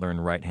 I hadn't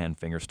learned right-hand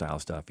fingerstyle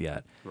stuff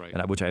yet,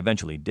 right. Which I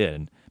eventually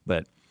did.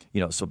 But,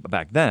 so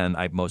back then,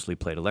 I mostly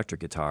played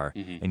electric guitar,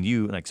 and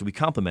so we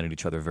complemented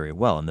each other very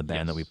well in the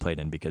band that we played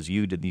in, because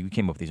you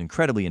came up with these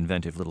incredibly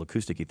inventive little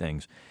acoustic-y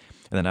things.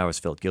 And then I always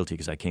felt guilty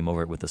because I came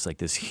over it with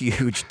this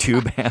huge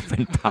tube amp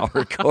and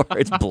power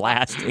chords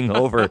blasting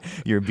over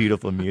your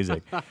beautiful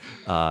music.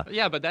 But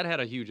that had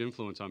a huge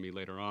influence on me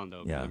later on,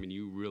 though. Yeah. I mean,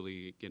 you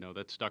really,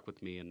 that stuck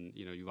with me, and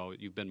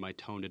you've been my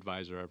tone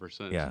advisor ever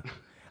since. Yeah,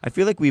 I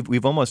feel like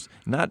we've almost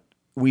not.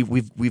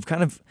 We've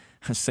kind of,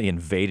 I say,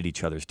 invaded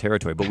each other's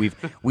territory, but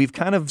we've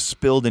kind of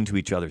spilled into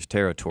each other's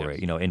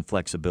territory, in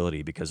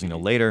flexibility, because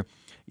later,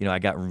 I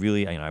got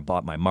really, I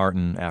bought my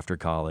Martin after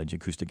college,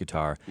 acoustic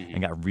guitar,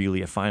 and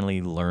I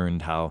finally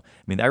learned how.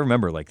 I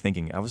remember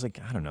thinking, I was I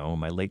don't know, in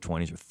my late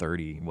 20s or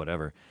 30,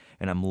 whatever,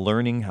 and I'm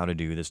learning how to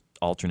do this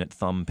alternate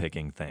thumb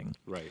picking thing.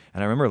 Right.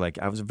 And I remember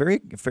I was a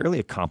fairly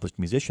accomplished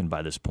musician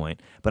by this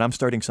point, but I'm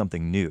starting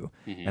something new,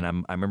 and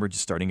I remember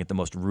just starting at the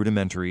most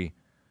rudimentary,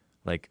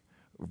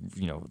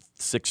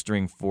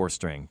 6-string,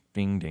 4-string,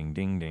 ding, ding,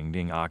 ding, ding,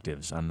 ding,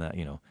 octaves on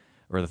the,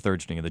 or the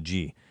third string of the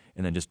G,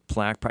 and then just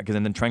practice,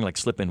 and then trying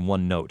to slip in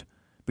one note,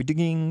 but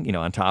ding,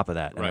 on top of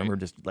that. And I remember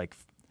just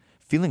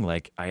feeling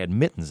like I had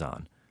mittens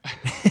on.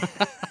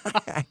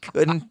 I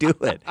couldn't do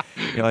it.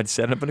 I'd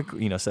set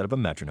up a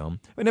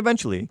metronome, and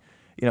eventually,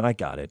 I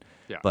got it.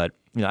 Yeah. But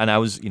and I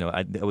was,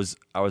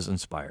 I was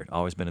inspired.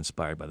 Always been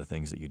inspired by the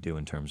things that you do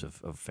in terms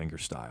of finger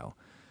style.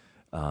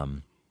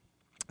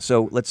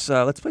 So let's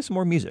play some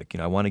more music.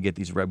 I want to get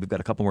these. We've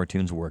got a couple more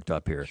tunes worked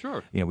up here.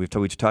 Sure. We've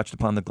touched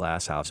upon the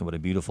glass house and what a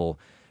beautiful.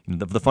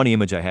 The funny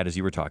image I had as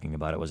you were talking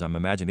about it was I'm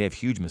imagining they have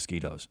huge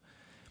mosquitoes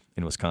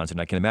in Wisconsin.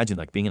 I can imagine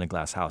being in a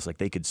glass house,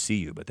 they could see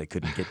you, but they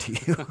couldn't get to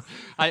you.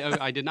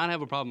 I did not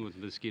have a problem with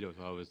mosquitoes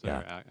while I was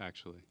there,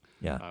 actually.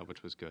 Yeah.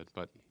 Which was good,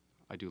 but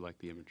I do like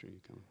the imagery.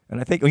 And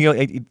I think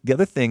the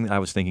other thing I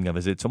was thinking of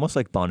is it's almost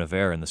like Bon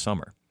Iver in the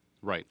summer.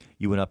 Right.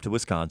 You went up to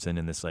Wisconsin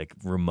in this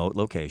remote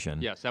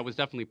location. Yes, that was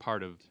definitely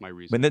part of my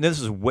reason. But then this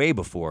is way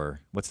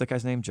before. What's that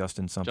guy's name?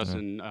 Justin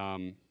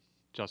something.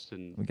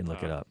 Justin. We can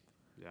look it up.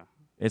 Yeah.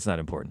 It's not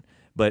important.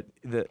 But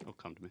it'll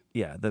come to me.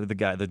 Yeah, the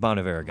guy, the Bon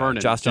Iver guy,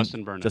 Vernon,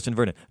 Justin Vernon. Justin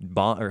Vernon,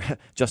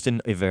 Justin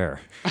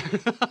Iver.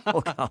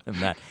 We'll call him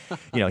that.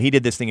 He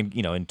did this thing,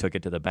 and took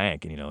it to the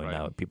bank, and and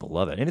now people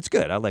love it, and it's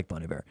good. I like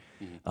Bon Iver,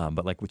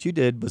 but what you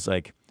did was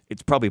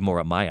it's probably more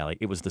up my alley.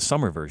 It was the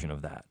summer version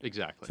of that.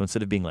 Exactly. So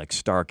instead of being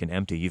stark and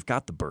empty, you've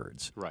got the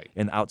birds. Right.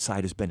 And the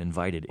outside has been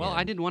invited in. Well,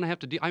 I didn't want to have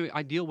to deal.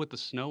 I deal with the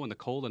snow and the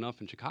cold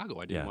enough in Chicago.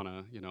 I didn't want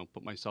to,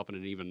 put myself in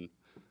an even,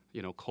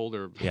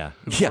 colder,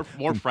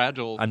 more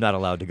fragile. I'm not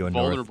allowed to go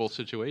vulnerable north.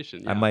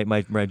 Situation. Yeah.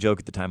 My joke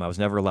at the time, I was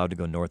never allowed to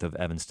go north of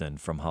Evanston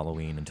from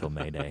Halloween until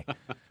May Day.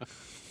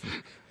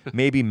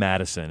 Maybe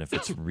Madison if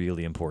it's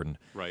really important.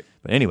 Right.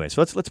 But anyway,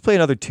 so let's play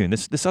another tune.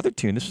 This other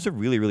tune, this was a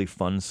really, really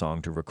fun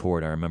song to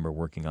record. I remember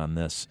working on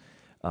this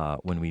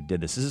when we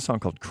did this. This is a song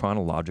called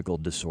Chronological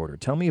Disorder.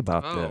 Tell me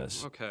about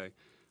this. Okay.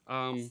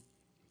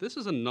 This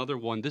is another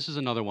one. This is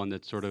another one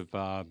that sort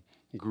of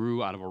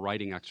grew out of a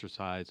writing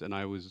exercise. And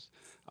I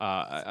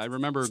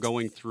remember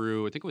going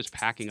through, I think it was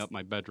packing up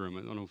my bedroom.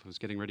 I don't know if I was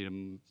getting ready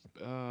to,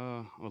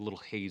 a little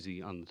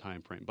hazy on the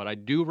time frame. But I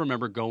do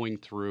remember going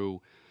through,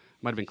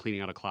 might have been cleaning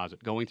out a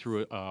closet, going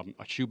through a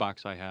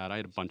shoebox I had. I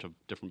had a bunch of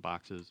different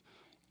boxes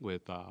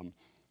with,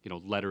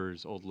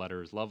 letters, old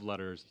letters, love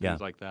letters,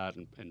 things like that,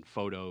 and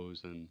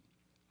photos, and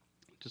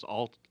just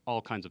all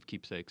kinds of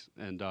keepsakes.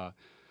 And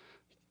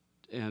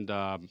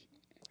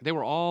they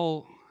were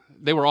all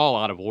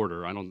out of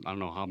order. I don't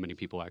know how many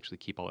people actually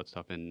keep all that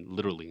stuff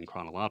literally in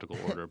chronological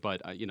order,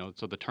 but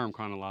so the term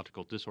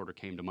chronological disorder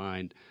came to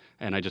mind,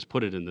 and I just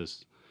put it in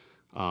this,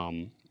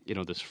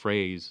 this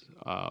phrase.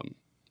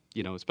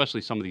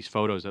 Especially some of these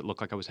photos that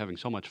look like I was having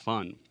so much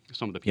fun.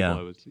 Some of the people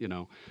I was,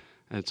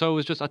 and so it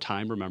was just a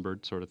time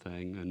remembered sort of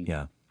thing.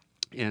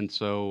 And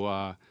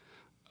so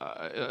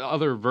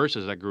other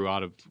verses that grew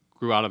out of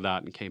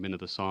that and came into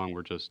the song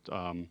were just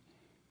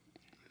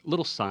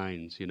little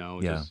signs,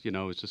 just,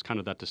 it's just kind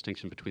of that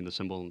distinction between the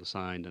symbol and the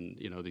sign, and,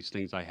 these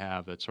things I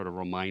have that sort of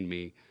remind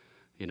me,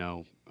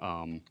 or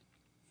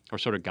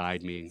sort of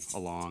guide me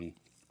along.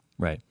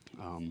 Right.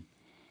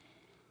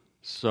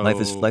 So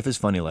life is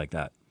funny like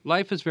that.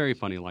 Life is very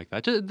funny like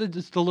that.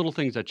 Just the little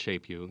things that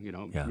shape you,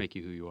 make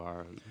you who you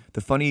are.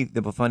 The funny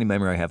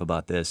memory I have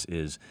about this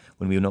is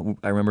when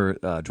I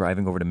remember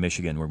driving over to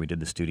Michigan where we did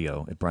the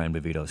studio at Brian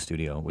Bevito's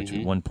studio, which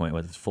at one point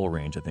was Full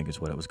Range, I think is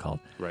what it was called.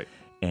 Right.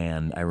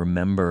 And I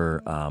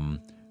remember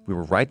we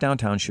were right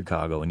downtown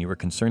Chicago, and you were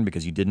concerned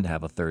because you didn't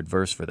have a third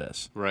verse for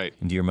this. Right.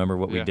 And do you remember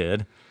what we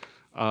did?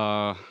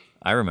 I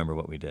remember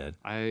what we did.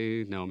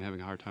 I'm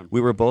having a hard time. We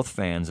were both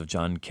fans of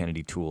John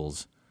Kennedy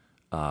Toole's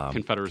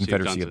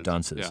Confederacy of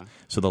Dunces. Yeah.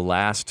 So the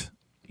last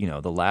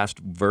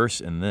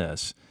verse in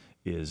this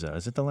is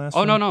it the last? Oh,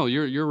 one? no,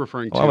 you're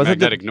referring to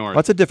Magnetic North. Oh,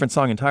 it's a different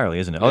song entirely,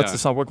 isn't it? Oh, it's the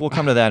song. We'll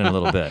come to that in a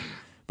little bit.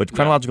 But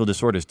Chronological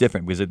Disorder is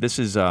different because this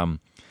is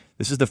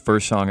the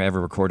first song I ever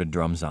recorded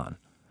drums on.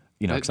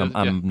 Because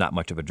I'm not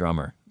much of a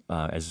drummer,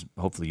 as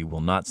hopefully you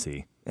will not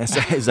see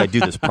as I do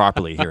this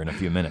properly here in a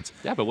few minutes.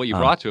 Yeah, but what you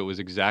brought to it was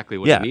exactly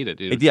what it needed.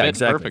 It fit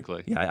exactly.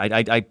 perfectly. Yeah,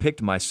 I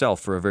picked myself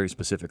for a very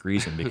specific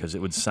reason because it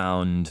would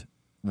sound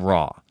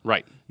raw.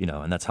 Right.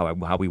 And that's how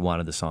we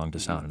wanted the song to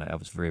sound, and I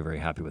was very, very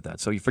happy with that.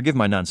 So you forgive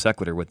my non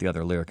sequitur with the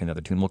other lyric and the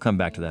other tune. We'll come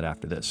back to that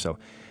after this. So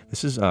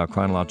this is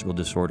Chronological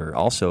Disorder,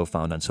 also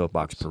found on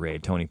Soapbox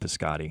Parade, Tony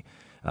Piscotti.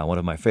 One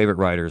of my favorite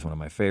writers, one of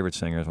my favorite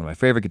singers, one of my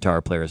favorite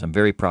guitar players. I'm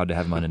very proud to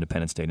have him on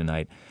Independence Day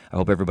tonight. I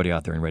hope everybody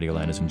out there in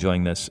Radioland is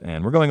enjoying this.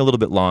 And we're going a little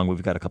bit long.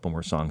 We've got a couple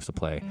more songs to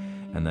play,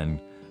 and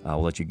then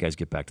we'll let you guys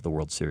get back to the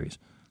World Series.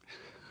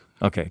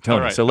 Okay,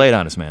 Tony, so lay it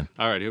on us, man.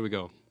 All right, here we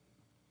go.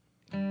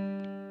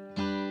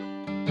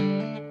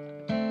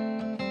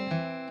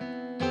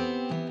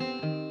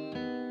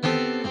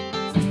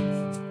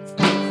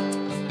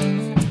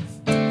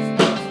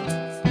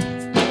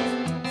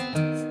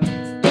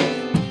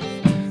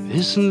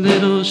 This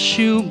little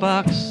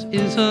shoebox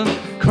is a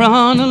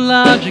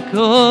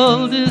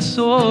chronological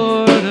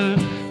disorder.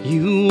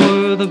 You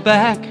were the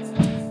back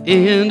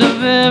end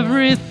of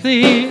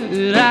everything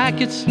that I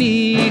could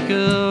sneak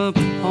up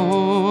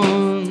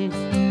on.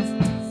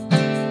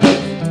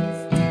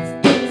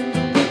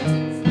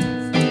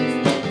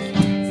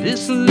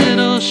 This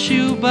little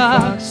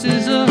shoebox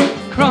is a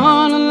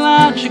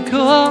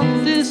chronological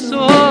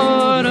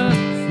disorder.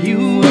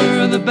 You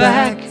were the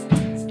back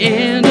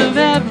end of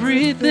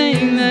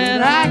everything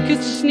that I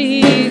could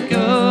sneak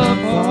up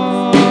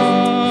on.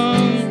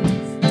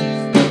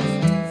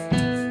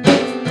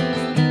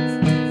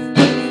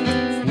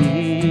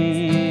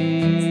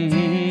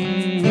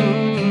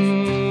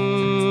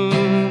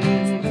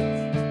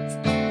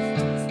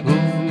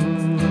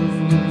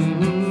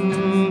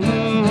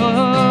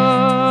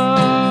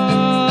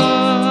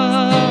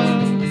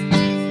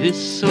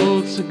 This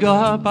old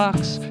cigar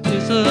box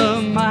is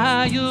a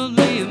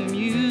mildly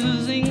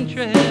amusing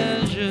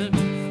treasure.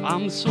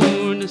 I'm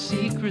sworn to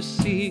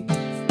secrecy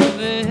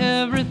of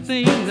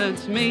everything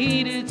that's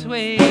made its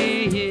way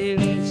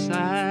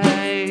inside.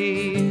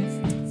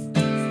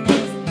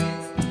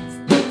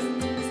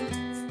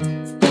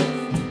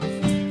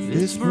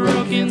 This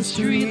broken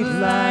street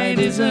light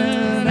is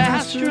an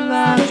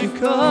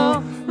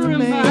astrological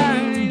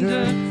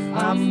reminder.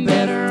 I'm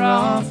better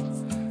off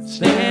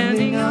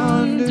standing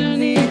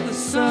underneath the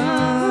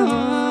sun.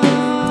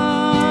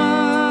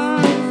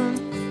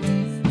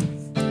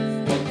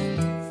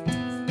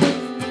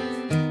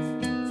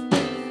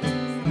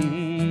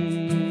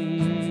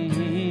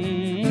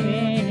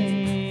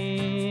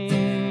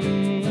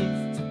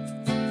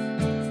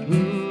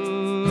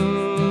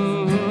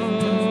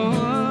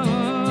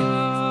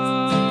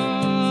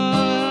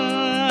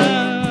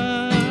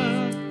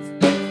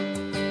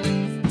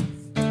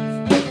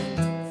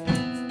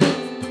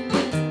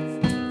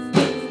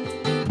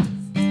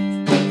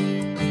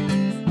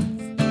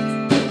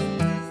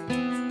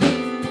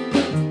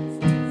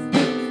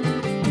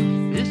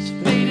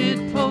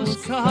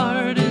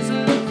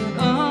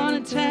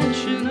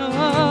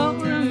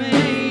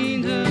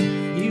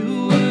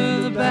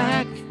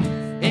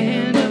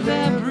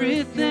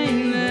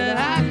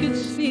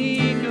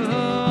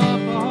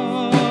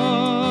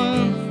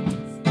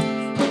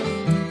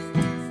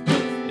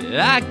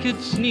 I could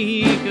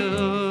sneak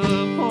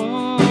up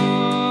on.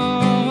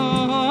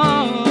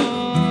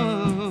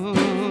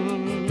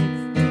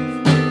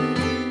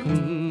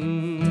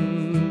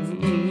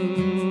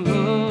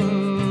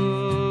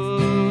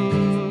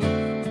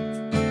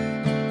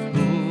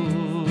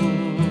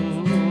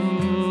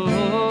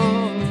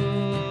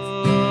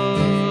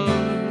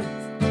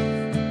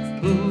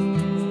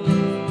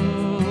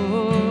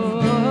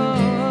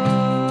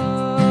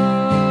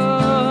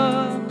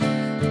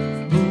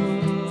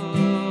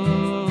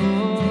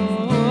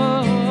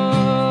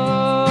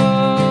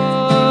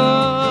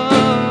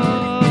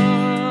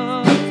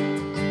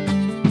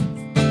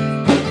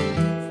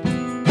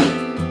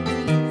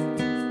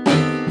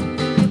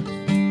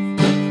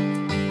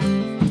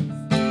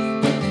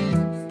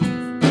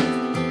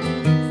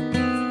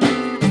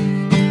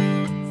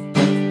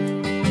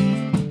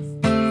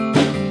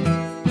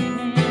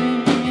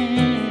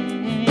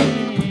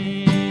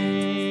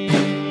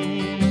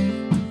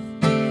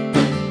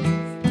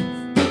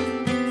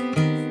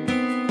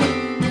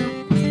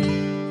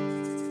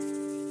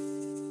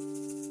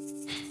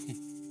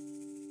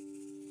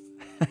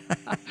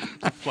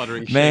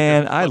 fluttering.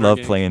 Man, I love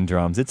game. playing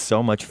drums. It's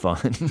so much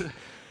fun.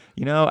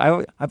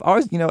 I've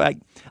always,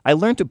 I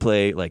learned to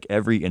play like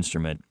every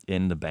instrument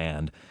in the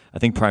band. I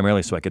think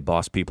primarily so I could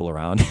boss people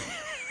around.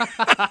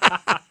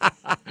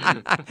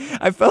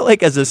 I felt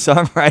like as a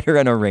songwriter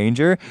and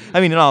arranger,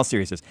 in all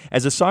seriousness,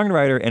 as a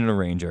songwriter and an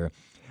arranger,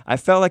 I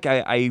felt like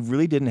I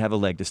really didn't have a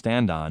leg to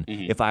stand on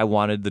if I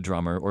wanted the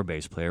drummer or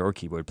bass player or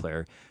keyboard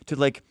player to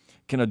like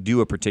kind of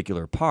do a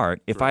particular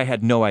part if I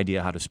had no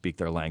idea how to speak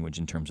their language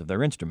in terms of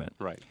their instrument.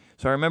 Right.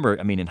 So I remember,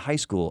 in high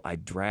school, I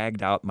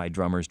dragged out my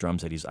drummer's drum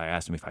set. I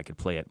asked him if I could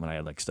play it when I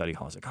had like study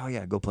hall. I was like, oh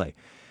yeah, go play.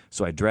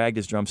 So I dragged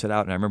his drum set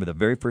out, and I remember the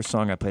very first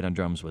song I played on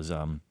drums was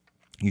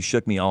You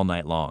Shook Me All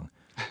Night Long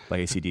by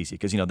AC/DC,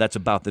 because that's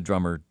about the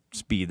drummer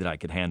speed that I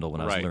could handle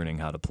when I was learning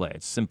how to play.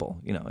 It's simple,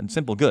 and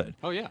simple good.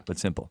 Oh yeah. But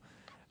simple.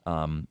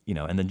 And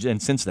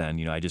since then,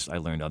 I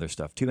learned other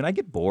stuff too, and I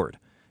get bored.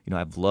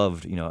 I've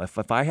loved,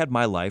 if I had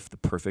my life the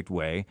perfect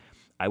way,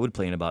 I would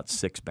play in about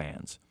 6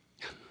 bands.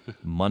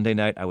 Monday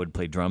night, I would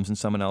play drums in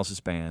someone else's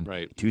band.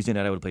 Right. Tuesday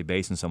night, I would play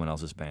bass in someone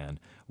else's band.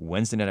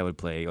 Wednesday night, I would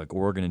play like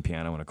organ and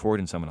piano and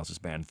accordion in someone else's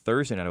band.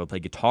 Thursday night, I would play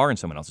guitar in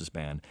someone else's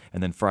band.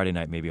 And then Friday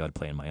night, maybe I would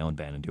play in my own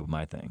band and do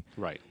my thing.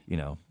 Right.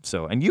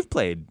 So, and you've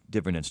played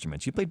different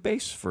instruments. You played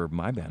bass for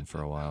my band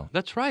for a while.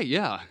 That's right.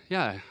 Yeah.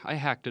 Yeah. I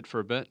hacked it for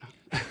a bit.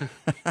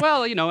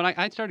 Well, and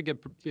I started to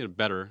get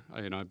better.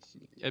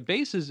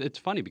 Bass it's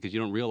funny because you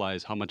don't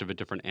realize how much of a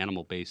different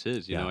animal bass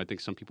is. You know, I think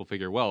some people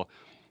figure, well,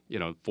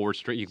 4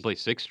 string, you can play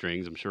 6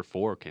 strings. I'm sure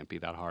 4 can't be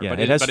that hard. Yeah,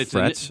 but it has it's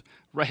frets.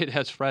 Right, it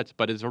has frets,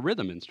 but it's a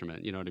rhythm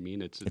instrument. You know what I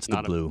mean? It's the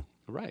not glue.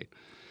 Right.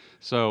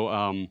 So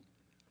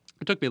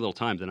it took me a little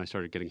time. Then I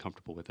started getting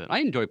comfortable with it. I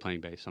enjoy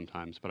playing bass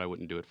sometimes, but I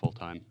wouldn't do it full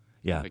time.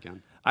 Yeah.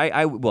 Again.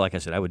 Well, like I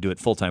said, I would do it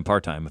full-time,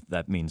 part-time if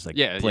that means like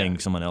playing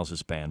someone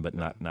else's band, but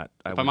not.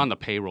 If I'm on the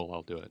payroll,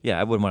 I'll do it. Yeah,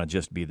 I wouldn't want to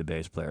just be the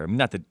bass player.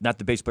 Not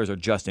the bass players are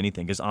just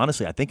anything, because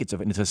honestly, I think it's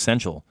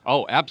essential.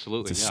 Oh,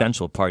 absolutely. It's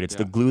essential part. It's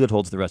the glue that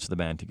holds the rest of the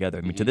band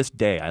together. To this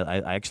day,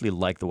 I actually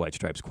like the White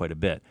Stripes quite a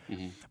bit,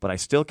 but I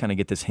still kind of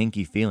get this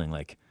hinky feeling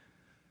like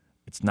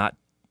it's not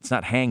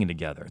hanging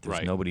together.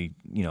 There's nobody,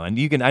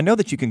 and I know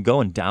that you can go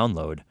and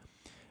download.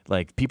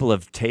 Like, people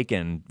have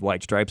taken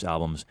White Stripes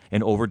albums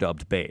and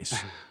overdubbed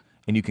bass,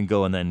 and you can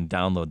go and then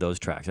download those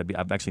tracks.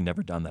 I've actually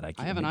never done that.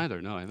 I haven't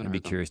either. No, I haven't. I'd be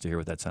curious to hear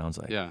what that sounds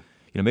like. Yeah.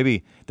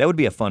 Maybe that would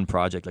be a fun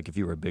project. Like if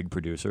you were a big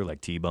producer,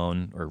 like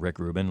T-Bone or Rick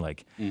Rubin,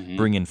 like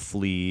bring in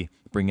Flea,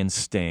 bring in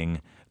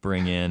Sting,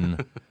 bring in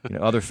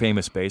other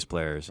famous bass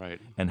players,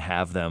 and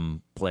have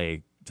them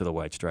play to the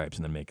White Stripes,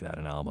 and then make that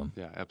an album.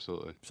 Yeah,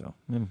 absolutely. So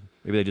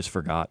maybe they just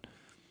forgot.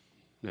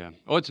 Yeah.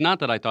 Oh, it's not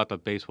that I thought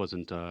that bass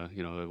wasn't,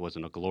 it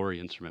wasn't a glory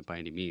instrument by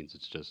any means.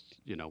 It's just,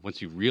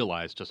 once you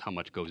realize just how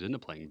much goes into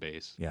playing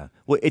bass. Yeah.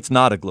 Well, it's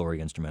not a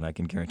glory instrument, I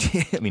can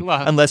guarantee.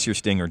 Unless you're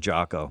Sting or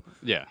Jocko.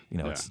 Yeah.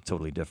 It's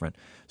totally different.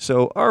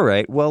 So, all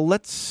right. Well,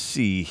 let's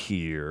see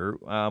here.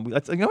 I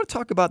want to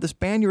talk about this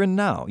band you're in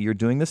now. You're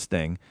doing this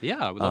thing.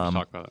 Yeah, I would love to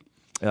talk about it.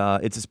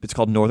 It's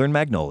called Northern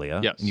Magnolia.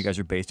 Yes. And you guys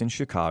are based in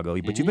Chicago,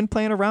 but you've been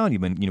playing around.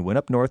 You've been went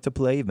up north to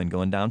play. You've been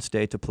going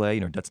downstate to play.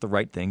 That's the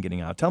right thing.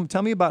 Getting out.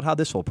 Tell me about how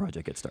this whole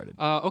project gets started.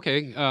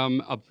 Okay.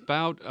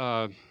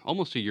 About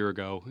almost a year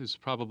ago, it's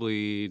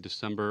probably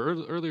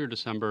December, earlier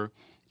December.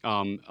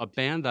 A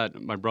band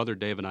that my brother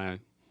Dave and I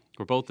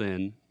were both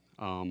in.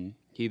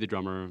 He the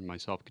drummer,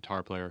 myself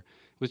guitar player.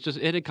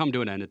 It had come to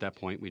an end at that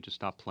point. We just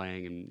stopped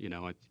playing,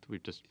 and we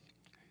just.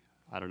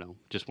 I don't know,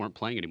 just weren't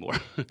playing anymore.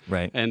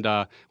 Right. And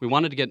we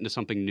wanted to get into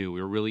something new.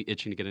 We were really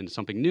itching to get into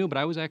something new, but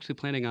I was actually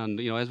planning on,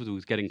 as it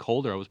was getting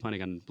colder, I was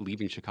planning on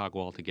leaving Chicago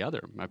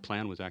altogether. My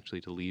plan was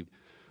actually to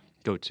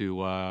come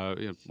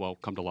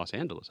to Los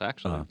Angeles,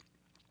 actually. Uh-huh.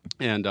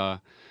 And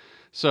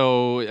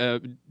so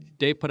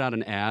Dave put out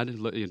an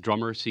ad,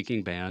 drummer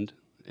seeking band,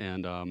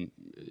 and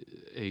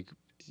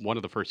one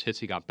of the first hits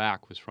he got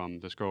back was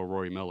from this girl,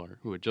 Rory Miller,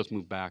 who had just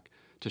moved back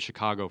to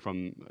Chicago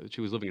she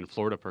was living in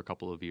Florida for a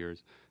couple of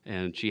years,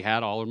 and she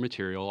had all her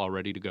material all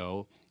ready to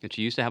go, and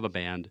she used to have a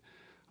band.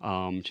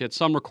 She had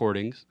some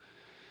recordings,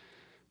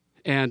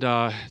 and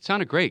it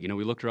sounded great.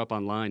 We looked her up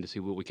online to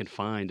see what we can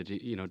find,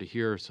 to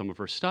hear some of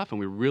her stuff, and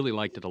we really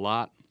liked it a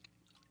lot.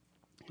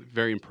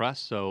 Very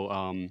impressed,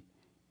 so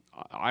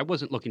I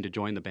wasn't looking to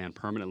join the band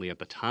permanently at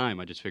the time.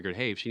 I just figured,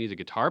 hey, if she needs a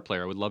guitar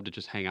player, I would love to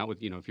just hang out with,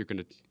 if you're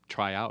going to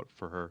try out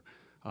for her,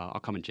 I'll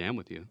come and jam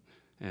with you.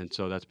 And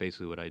so that's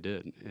basically what I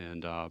did,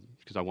 and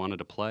because I wanted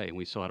to play, and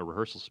we still had a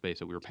rehearsal space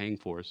that we were paying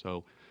for.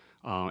 So,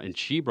 and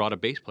she brought a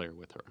bass player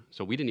with her,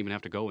 so we didn't even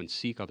have to go and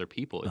seek other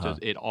people.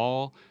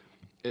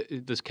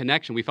 This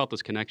connection. We felt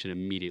this connection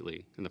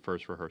immediately in the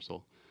first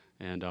rehearsal,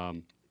 and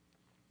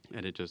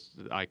it just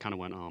I kind of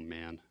went, oh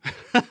man,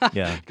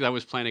 yeah, because I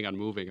was planning on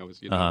moving. I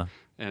was, and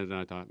then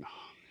I thought, oh,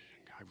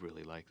 I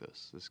really like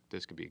this.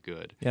 This could be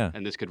good. Yeah.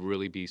 And this could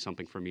really be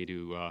something for me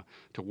to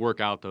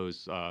work out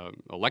those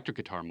electric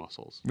guitar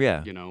muscles.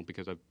 Yeah.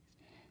 Because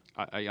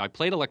I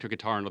played electric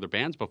guitar in other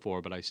bands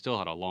before, but I still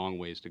had a long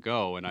ways to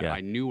go, and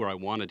I knew where I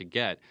wanted to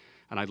get,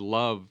 and I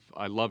love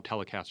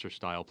Telecaster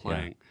style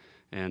playing,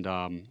 and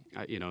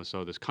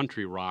so this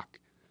country rock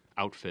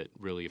outfit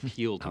really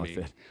appealed to me.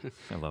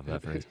 I love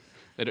that phrase.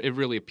 It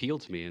really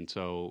appealed to me, and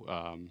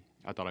so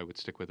I thought I would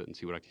stick with it and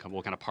see what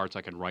kind of parts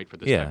I can write for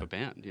this type of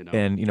band.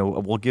 And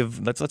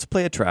let's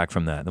play a track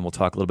from that, then we'll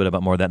talk a little bit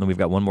about more of that. And then we've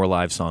got one more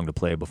live song to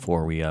play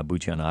before we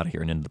boot you on out of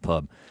here and into the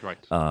pub. Right.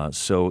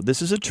 So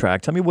this is a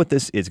track. Tell me what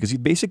this is, because you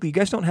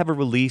guys don't have a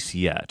release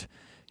yet.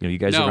 You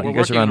guys are on.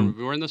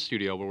 We're in the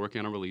studio. We're working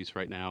on a release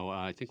right now.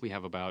 I think we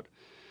have about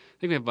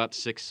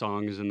 6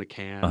 songs in the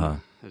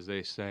can, as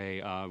they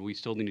say. We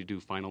still need to do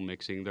final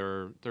mixing.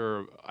 There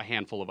are a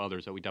handful of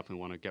others that we definitely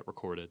want to get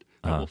recorded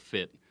that will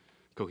fit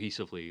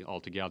cohesively all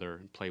together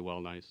and play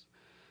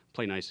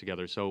nice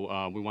together.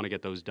 So we want to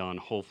get those done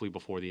hopefully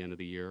before the end of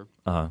the year.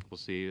 We'll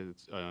see.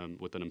 It's,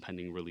 with an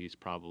impending release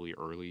probably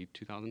early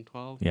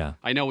 2012. Yeah.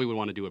 I know we would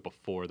want to do it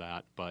before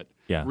that, but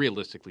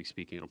realistically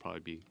speaking, it'll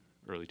probably be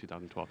early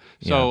 2012.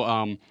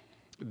 So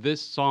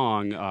this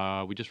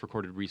song we just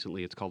recorded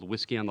recently. It's called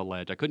Whiskey on the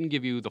Ledge. I couldn't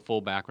give you the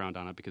full background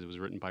on it because it was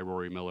written by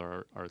Rory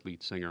Miller, our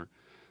lead singer.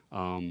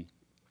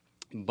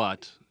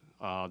 But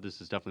this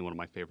is definitely one of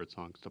my favorite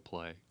songs to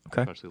play,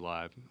 especially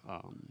live.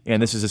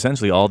 And this is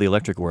essentially all the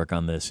electric work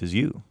on this is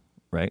you,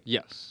 right?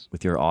 Yes.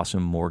 With your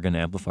awesome Morgan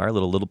amplifier.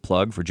 Little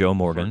plug for Joe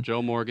Morgan. For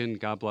Joe Morgan,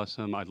 God bless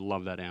him. I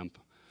love that amp.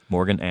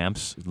 Morgan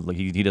amps.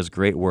 He does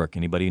great work.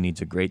 Anybody who needs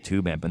a great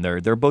tube amp, and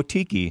they're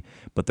boutique-y,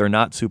 but they're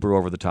not super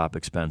over the top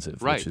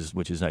expensive, right.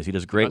 which is nice. He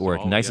does great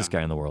work. Nicest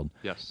guy in the world.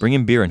 Yes. Bring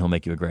him beer and he'll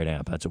make you a great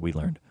amp. That's what we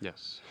learned.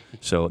 Yes.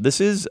 So this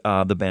is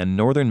the band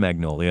Northern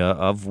Magnolia,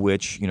 of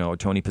which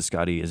Tony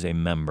Piscotti is a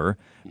member,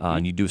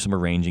 and you do some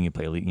arranging. You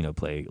play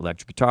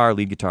electric guitar,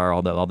 lead guitar,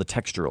 all the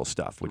textural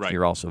stuff, which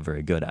you're also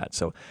very good at.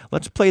 So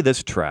let's play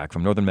this track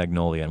from Northern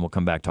Magnolia, and we'll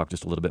come back talk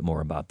just a little bit more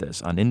about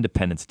this on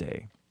Independence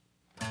Day.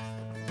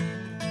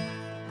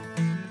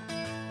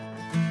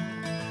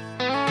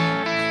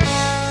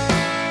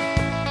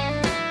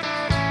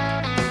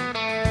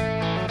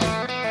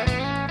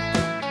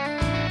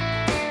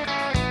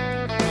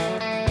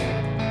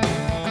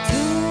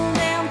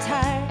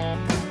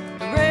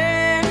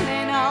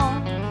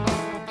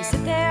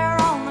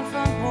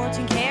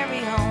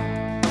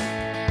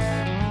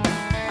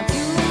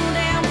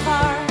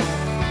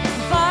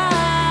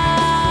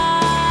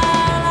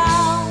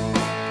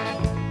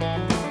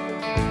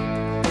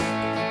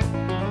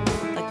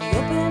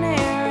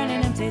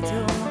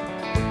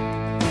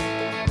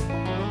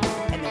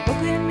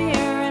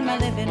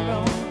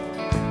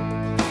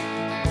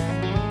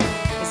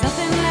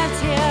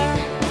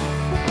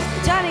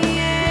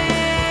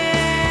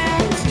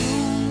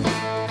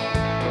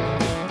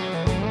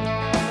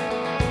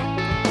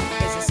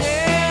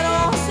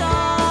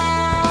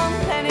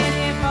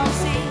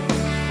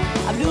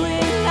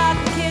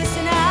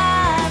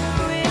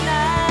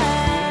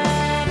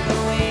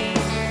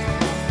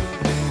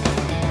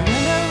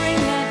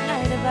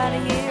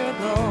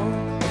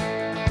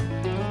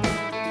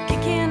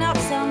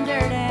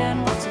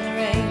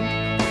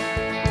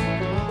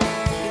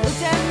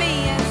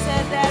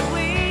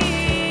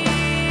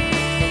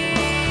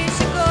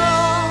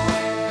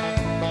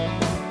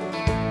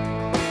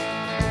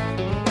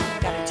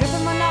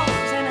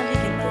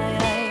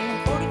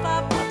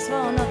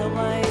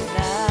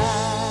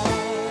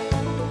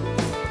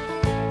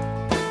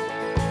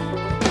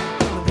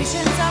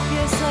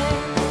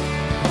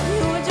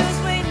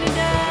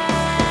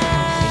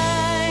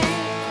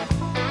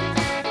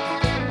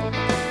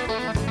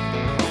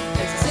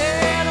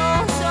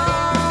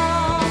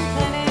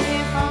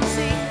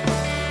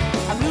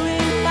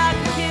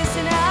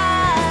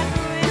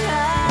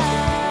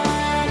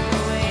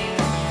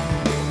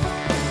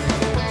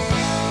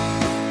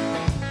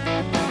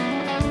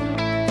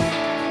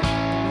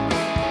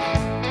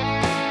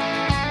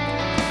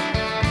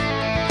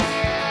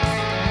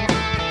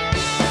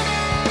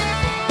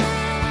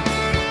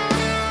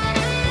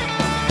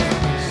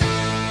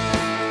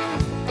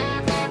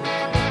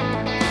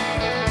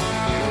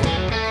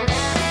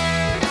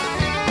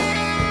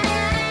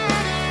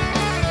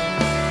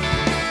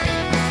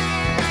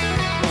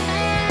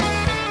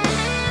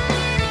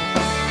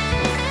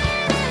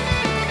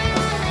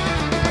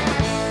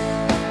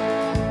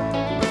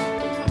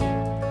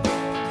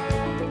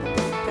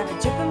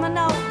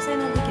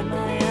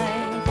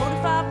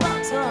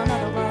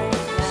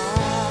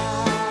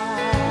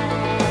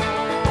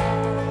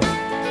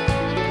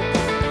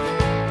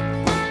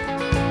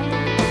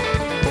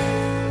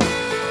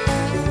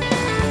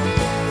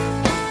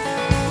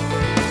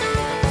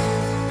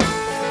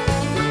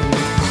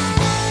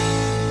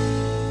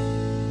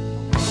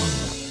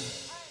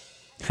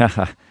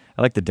 I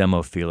like the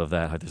demo feel of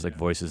that. How there's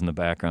voices in the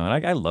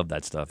background. I love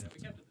that stuff. Yeah,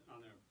 we kept it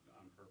on there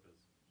on purpose.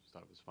 Just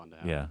thought it was fun to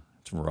have. Yeah,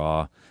 it's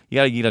raw. You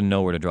gotta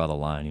know where to draw the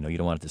line. You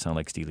don't want it to sound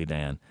like Steely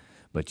Dan,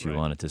 but you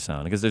want it to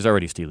sound, because there's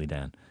already Steely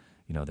Dan.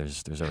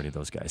 There's already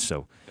those guys.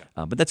 So,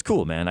 but that's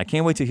cool, man. I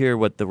can't wait to hear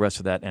what the rest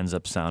of that ends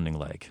up sounding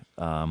like.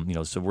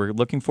 So we're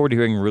looking forward to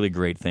hearing really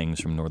great things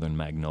from Northern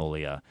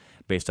Magnolia,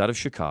 based out of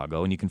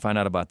Chicago, and you can find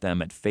out about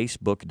them at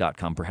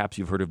facebook.com. Perhaps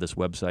you've heard of this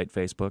website,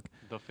 Facebook?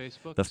 The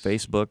Facebooks? The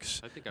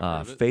Facebooks. I think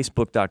I've heard of it.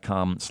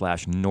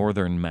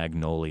 Facebook.com/Northern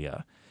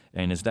Magnolia.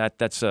 And is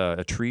that's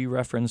a tree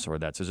reference, or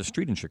there's a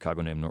street in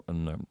Chicago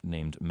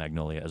named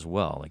Magnolia as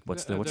well? Like,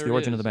 what's the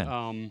origin of the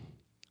band?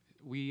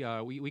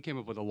 We came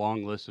up with a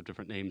long list of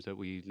different names that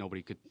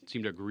nobody could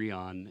seem to agree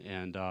on,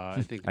 and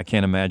I think I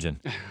can't imagine.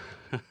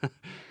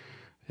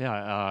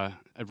 Yeah,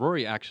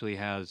 Rory actually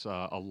has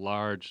a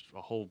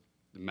whole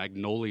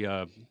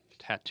Magnolia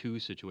tattoo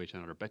situation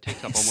on her back. Takes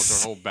up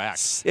almost her whole back.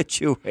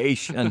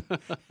 Situation.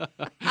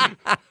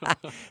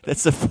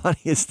 That's the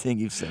funniest thing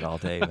you've said all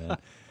day,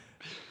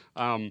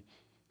 man.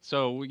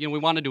 So we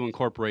wanted to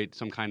incorporate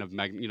some kind of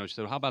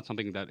so how about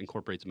something that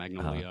incorporates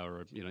Magnolia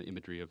or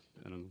imagery of,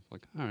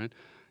 like, all right,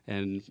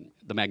 and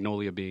the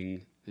Magnolia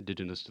being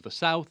indigenous to the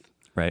South,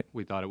 right?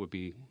 We thought it would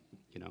be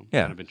kind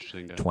of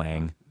interesting to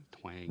twang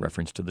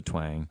reference to the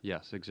twang.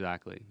 Yes,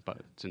 exactly.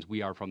 But since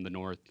we are from the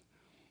North,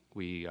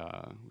 we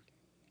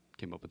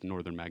came up with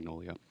Northern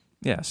Magnolia.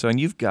 Yeah, so and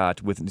you've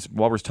got,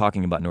 while we're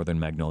talking about Northern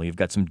Magnolia, you've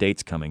got some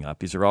dates coming up.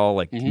 These are all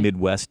like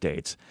Midwest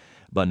dates.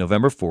 But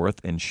November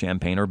 4th in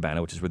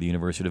Champaign-Urbana, which is where the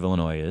University of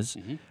Illinois is,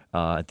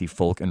 at the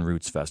Folk and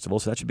Roots Festival.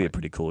 So that should be a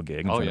pretty cool gig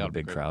in front of a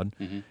big crowd.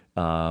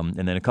 And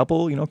then a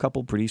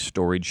couple pretty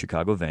storied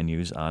Chicago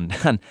venues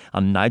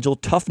on Nigel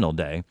Tufnell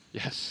Day.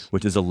 Yes.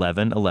 Which is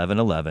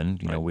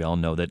 11/11/11. We all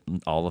know that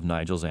all of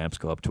Nigel's amps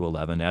go up to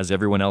 11, as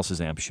everyone else's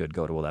amps should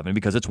go to 11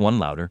 because it's one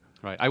louder.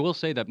 Right. I will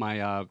say that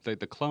my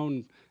the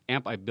clone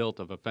amp I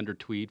built of a Fender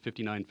Tweed,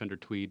 59 Fender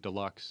Tweed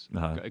Deluxe,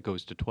 it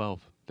goes to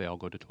 12. They all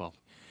go to 12.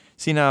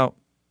 See, now,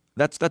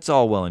 that's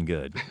all well and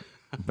good,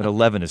 but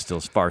 11 is still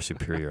far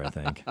superior, I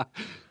think.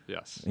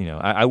 Yes.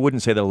 I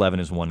wouldn't say that 11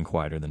 is one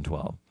quieter than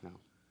 12. No.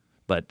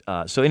 But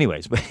so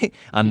anyways,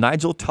 on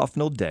Nigel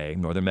Tufnell Day,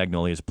 Northern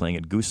Magnolia is playing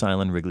at Goose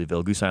Island,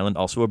 Wrigleyville. Goose Island,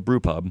 also a brew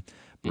pub.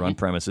 We're on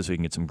premises, so you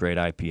can get some great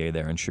IPA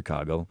there in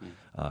Chicago.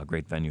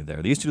 Great venue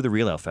there. They used to do the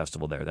Real Ale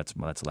Festival there. That's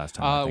the last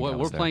time I think I was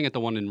we're there. playing at the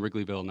one in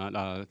Wrigleyville.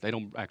 Not they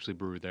don't actually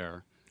brew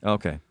there.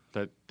 Okay.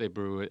 That they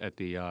brew it at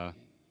the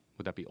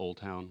would that be Old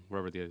Town,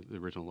 wherever the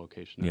original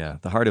location is? Yeah,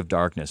 the Heart of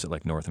Darkness at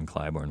like North and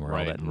Clybourne, where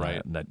all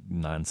that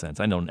nonsense.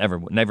 I don't never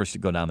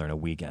go down there on a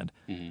weekend.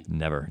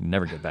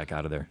 Never get back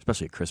out of there,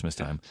 especially at Christmas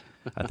time.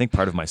 I think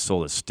part of my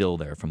soul is still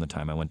there from the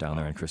time I went down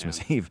there on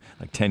Christmas Eve,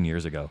 like 10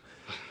 years ago.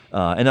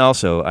 And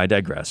also, I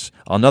digress.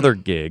 Another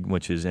gig,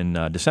 which is in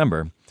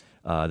December.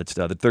 That's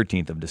the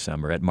 13th of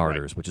December at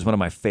Martyrs, which is one of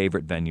my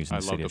favorite venues in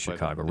the city of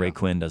Chicago. Ray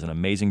Quinn does an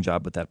amazing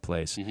job with that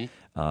place.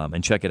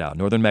 And check it out.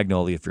 Northern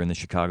Magnolia, if you're in the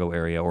Chicago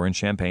area or in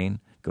Champaign,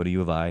 go to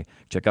U of I.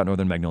 Check out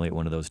Northern Magnolia at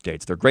one of those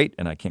dates. They're great,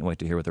 and I can't wait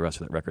to hear what the rest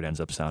of that record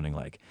ends up sounding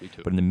like. Me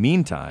too. But in the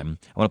meantime,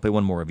 I want to play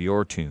one more of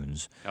your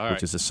tunes,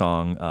 which is a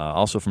song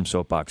also from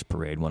Soapbox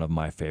Parade, one of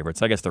my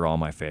favorites. I guess they're all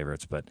my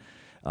favorites, but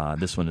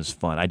this one is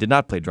fun. I did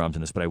not play drums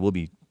in this, but I will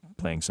be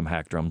playing some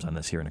hack drums on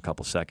this here in a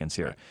couple seconds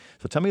here. Right.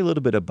 So tell me a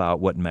little bit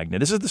about what Magnet.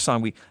 This is the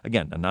song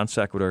a non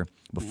sequitur,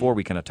 before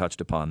we kind of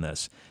touched upon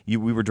this. We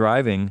were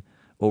driving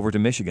over to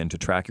Michigan to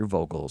track your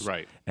vocals,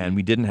 right? And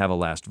we didn't have a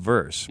last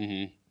verse.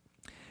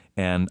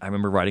 And I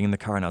remember riding in the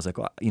car, and I was like,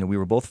 well, we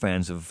were both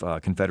fans of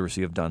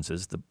Confederacy of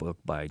Dunces, the book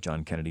by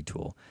John Kennedy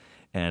Toole,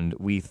 and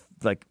we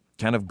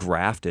kind of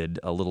grafted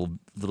a little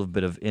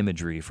bit of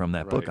imagery from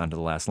that book onto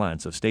the last line.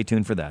 So stay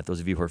tuned for that, those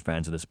of you who are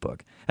fans of this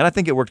book. And I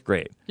think it worked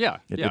great. Yeah.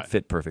 It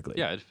fit perfectly.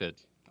 Yeah, it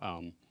fit.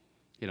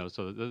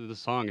 So the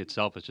song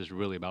itself is just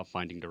really about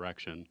finding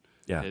direction.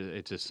 Yeah.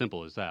 It's as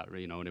simple as that,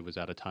 and it was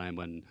at a time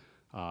when,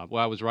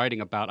 I was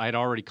writing about, I'd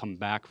already come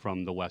back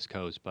from the West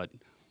Coast, but,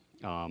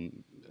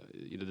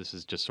 this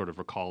is just sort of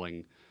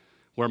recalling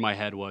where my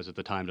head was at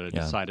the time that I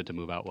decided to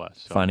move out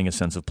west. So. Finding a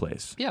sense of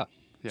place. Yeah.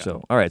 Yeah.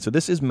 So, all right. So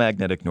this is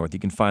Magnetic North. You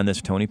can find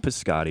this Tony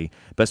Piscotti.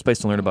 Best place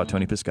to learn about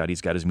Tony Piscotti.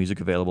 He's got his music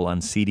available on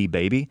CD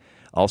Baby.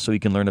 Also, you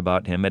can learn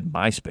about him at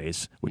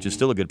MySpace, which is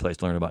still a good place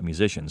to learn about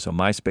musicians. So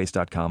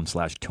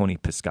myspace.com/Tony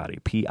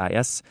Piscotti.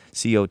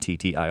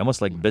 Piscotti.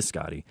 Almost like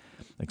Biscotti,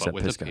 except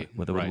Piscotti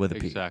with a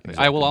P. Exactly.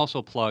 I will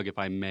also plug, if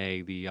I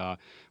may,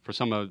 for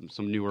some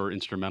newer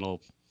instrumental,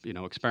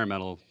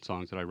 experimental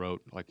songs that I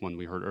wrote, like one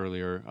we heard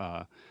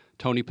earlier,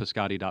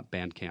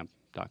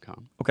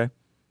 tonypiscotti.bandcamp.com. Okay.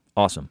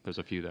 Awesome. There's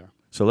a few there.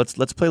 So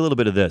let's play a little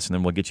bit of this, and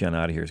then we'll get you on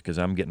out of here because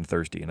I'm getting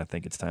thirsty, and I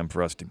think it's time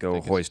for us to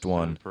go hoist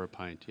one. For a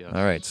pint, yes.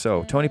 All right,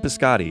 so Tony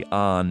Piscotti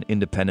on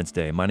Independence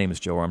Day. My name is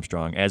Joe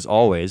Armstrong. As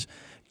always,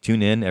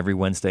 tune in every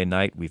Wednesday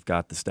night. We've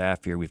got the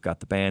staff here. We've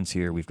got the bands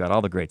here. We've got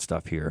all the great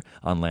stuff here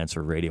on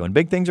Lancer Radio. And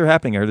big things are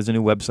happening. I heard there's a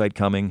new website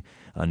coming,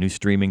 a new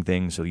streaming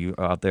thing, so you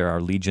out there,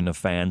 our legion of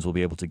fans, will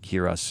be able to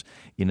hear us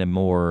in a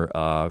more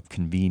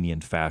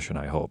convenient fashion,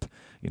 I hope.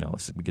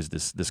 Because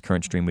this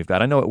current stream we've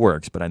got, I know it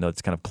works, but I know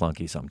it's kind of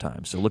clunky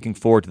sometimes. So looking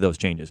forward to those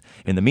changes.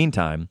 In the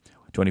meantime,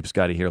 Tony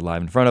Piscotti here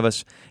live in front of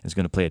us is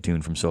going to play a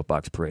tune from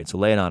Soapbox Parade. So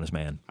lay it on us,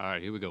 man. All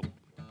right, here we go.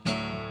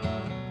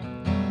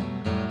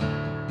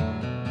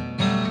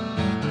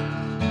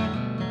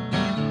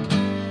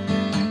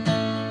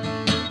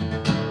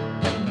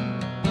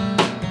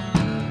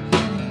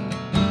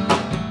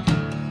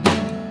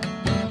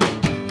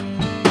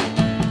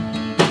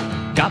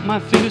 my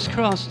fingers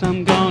crossed.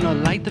 I'm gonna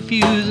light the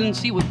fuse and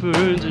see what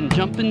burns and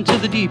jump into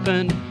the deep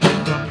end.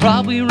 I'll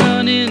probably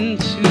run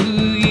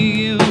into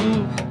you.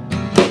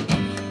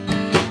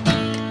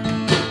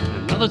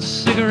 Another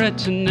cigarette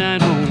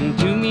tonight won't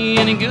do me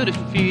any good. It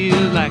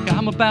feels like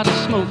I'm about to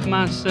smoke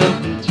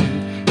myself into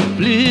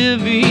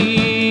oblivion.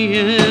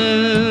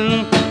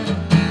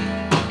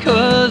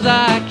 'Cause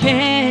I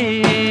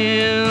can.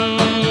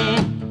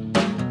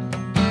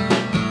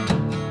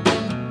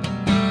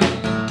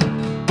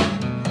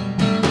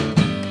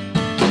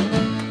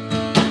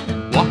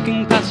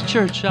 Walking past the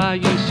church I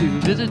used to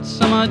visit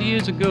some odd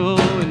years ago,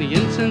 and the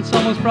incense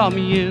almost brought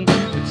me in,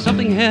 but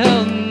something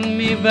held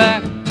me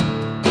back.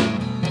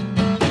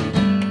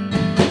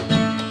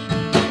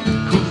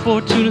 Cool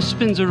Fortuna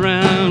spins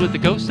around with the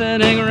ghosts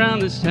that hang around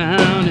this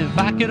town. If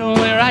I could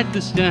only write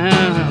this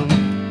down,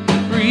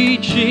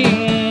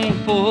 reaching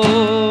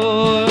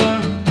for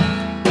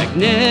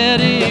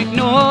magnetic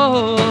north,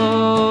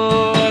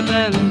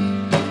 and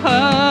I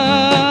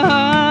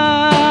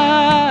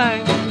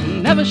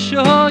never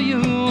show you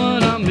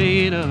what I'm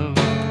made of.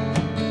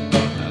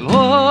 I've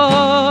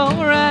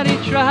already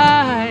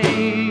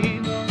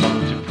tried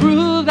to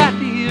prove that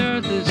the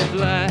earth is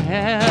flat.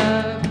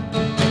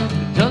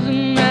 It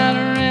doesn't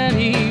matter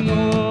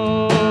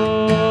anymore.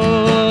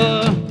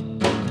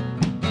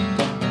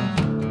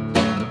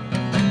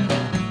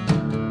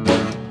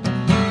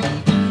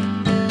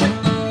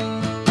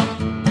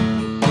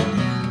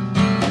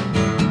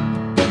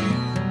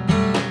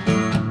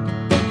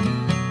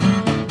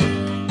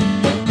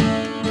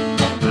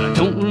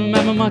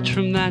 Much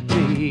from that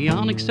day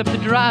on except the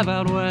drive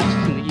out west,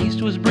 and the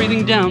east was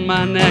breathing down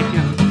my neck.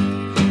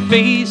 I'm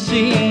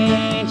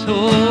facing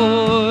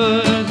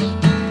towards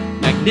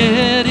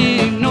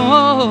magnetic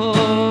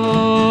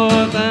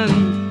north,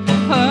 and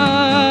I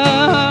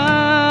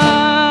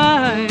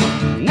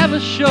never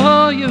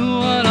show you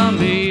what I'm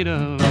made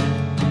of.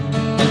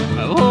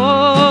 I've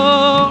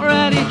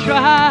already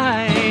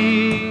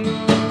tried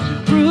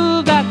to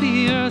prove that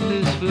the earth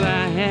is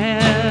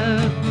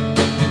flat.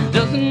 It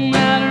doesn't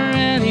matter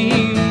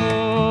anymore.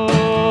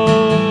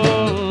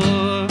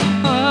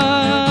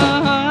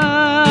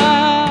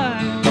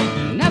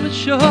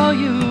 Show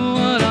you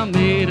what I'm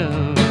made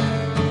of.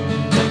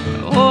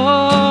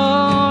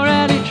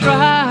 Already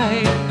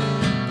tried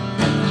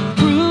to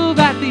prove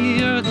that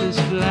the earth is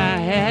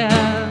flat.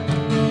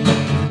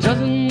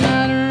 Doesn't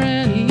matter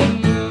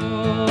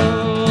anymore.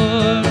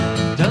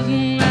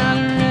 Doesn't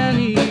matter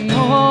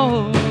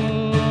anymore.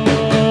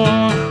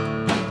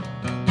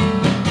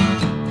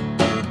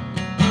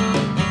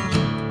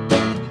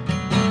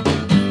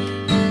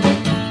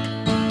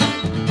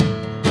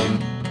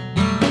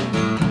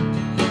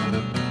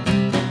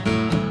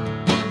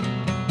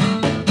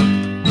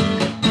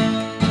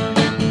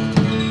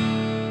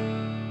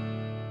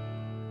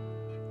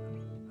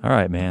 All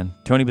right, man.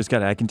 Tony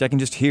Piscotti, I can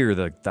just hear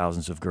the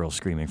thousands of girls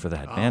screaming for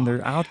that, man.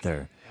 They're out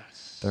there.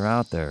 Yes. They're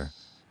out there.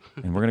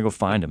 And we're going to go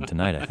find them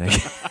tonight, I think.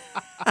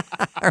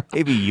 Or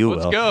maybe you will.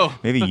 Let's go.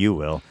 Maybe you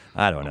will.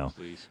 I don't know.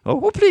 Please.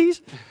 Oh,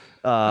 please.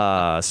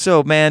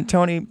 So, man,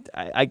 Tony,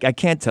 I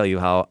can't tell you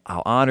how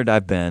honored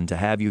I've been to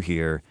have you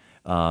here.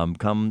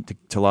 Come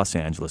to Los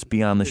Angeles,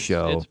 be on the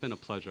show. It's been a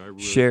pleasure. I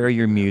really share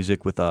your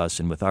music with us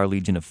and with our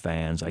legion of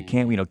fans. I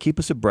can't, keep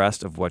us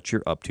abreast of what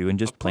you're up to, and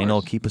just plain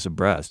old keep us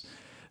abreast.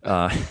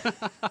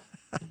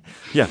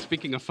 Yeah.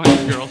 Speaking of funny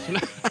girls,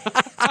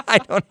 I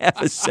don't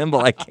have a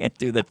cymbal. I can't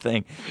do the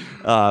thing.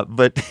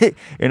 But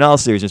in all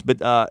seriousness,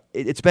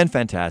 it's been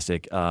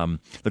fantastic.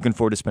 Looking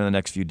forward to spending the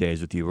next few days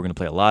with you. We're going to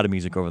play a lot of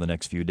music over the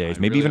next few days.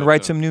 Maybe really even hope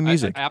write so. some new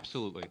music.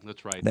 Absolutely.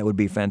 That's right. That would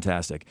be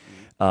fantastic.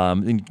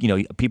 And,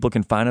 people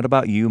can find out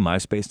about you,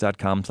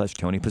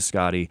 myspace.com/Tony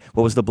Piscotti.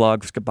 What was the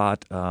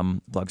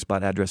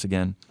blogspot address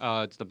again?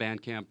 It's the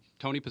Bandcamp,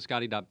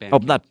 tonypiscotti.bandcamp. Oh,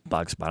 not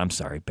Blogspot. I'm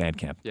sorry,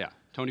 Bandcamp. Yeah,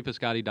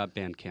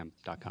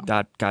 tonypiscotti.bandcamp.com.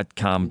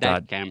 .com.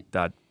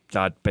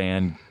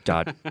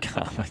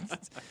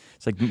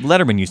 It's like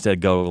Letterman used to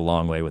go a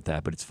long way with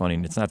that, but it's funny.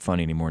 It's not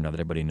funny anymore now that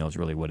everybody knows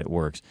really what it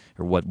works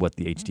or what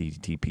the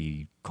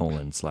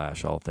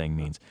HTTP:/all thing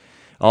means.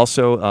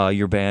 Also,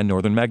 your band,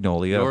 Northern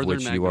Magnolia, of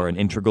which you are an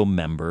integral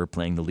member,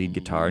 playing the lead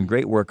guitar, and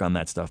great work on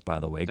that stuff, by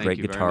the way. Thank great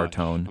you guitar very much.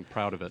 tone. I'm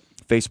proud of it.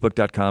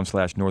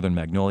 Facebook.com/Northern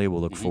Magnolia.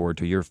 We'll look forward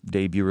to your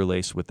debut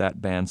release with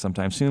that band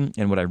sometime soon.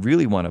 And what I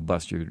really want to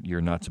bust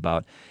your nuts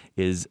about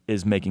is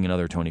making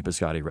another Tony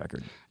Piscotti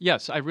record.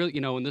 Yes, I really,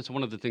 and this is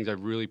one of the things I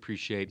really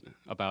appreciate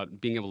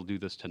about being able to do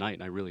this tonight,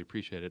 and I really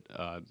appreciate it.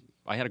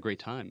 I had a great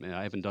time, and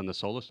I haven't done the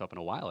solo stuff in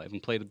a while. I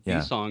haven't played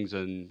these songs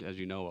in, as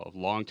you know, a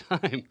long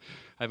time.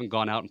 I haven't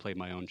gone out and played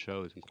my own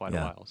shows in quite a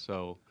while,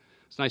 so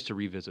it's nice to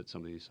revisit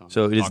some of these songs.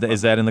 So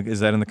is that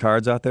in the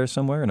cards out there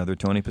somewhere? Another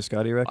Tony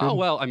Piscotti record? Oh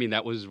well, I mean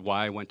that was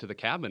why I went to the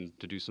Cabin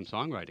to do some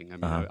songwriting. I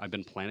mean I've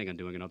been planning on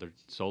doing another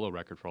solo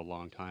record for a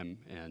long time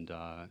and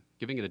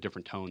giving it a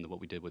different tone than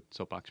what we did with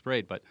Soapbox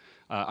Parade. But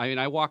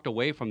I walked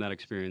away from that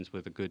experience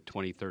with a good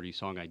 20, 30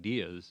 song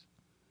ideas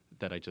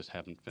that I just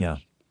haven't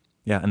finished.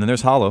 Yeah, and then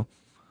there's Hollow.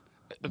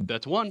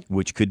 That's one.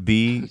 Which could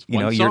be,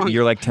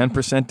 you're like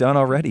 10% done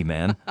already,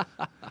 man.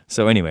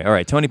 So anyway, all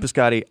right, Tony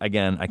Piscotti,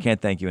 again, I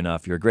can't thank you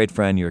enough. You're a great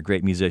friend. You're a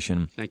great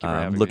musician. Thank you for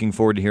having me. Looking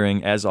forward to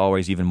hearing, as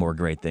always, even more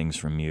great things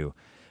from you.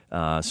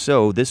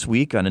 So this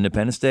week on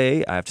Independence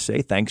Day, I have to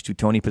say thanks to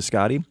Tony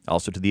Piscotti,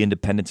 also to the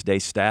Independence Day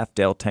staff,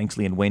 Dale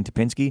Tanksley and Wayne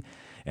Topinski,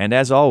 and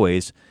as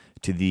always,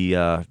 to the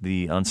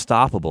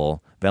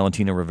unstoppable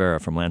Valentino Rivera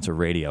from Lancer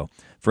Radio.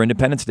 For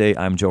Independence Day,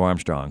 I'm Joe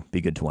Armstrong. Be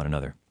good to one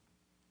another.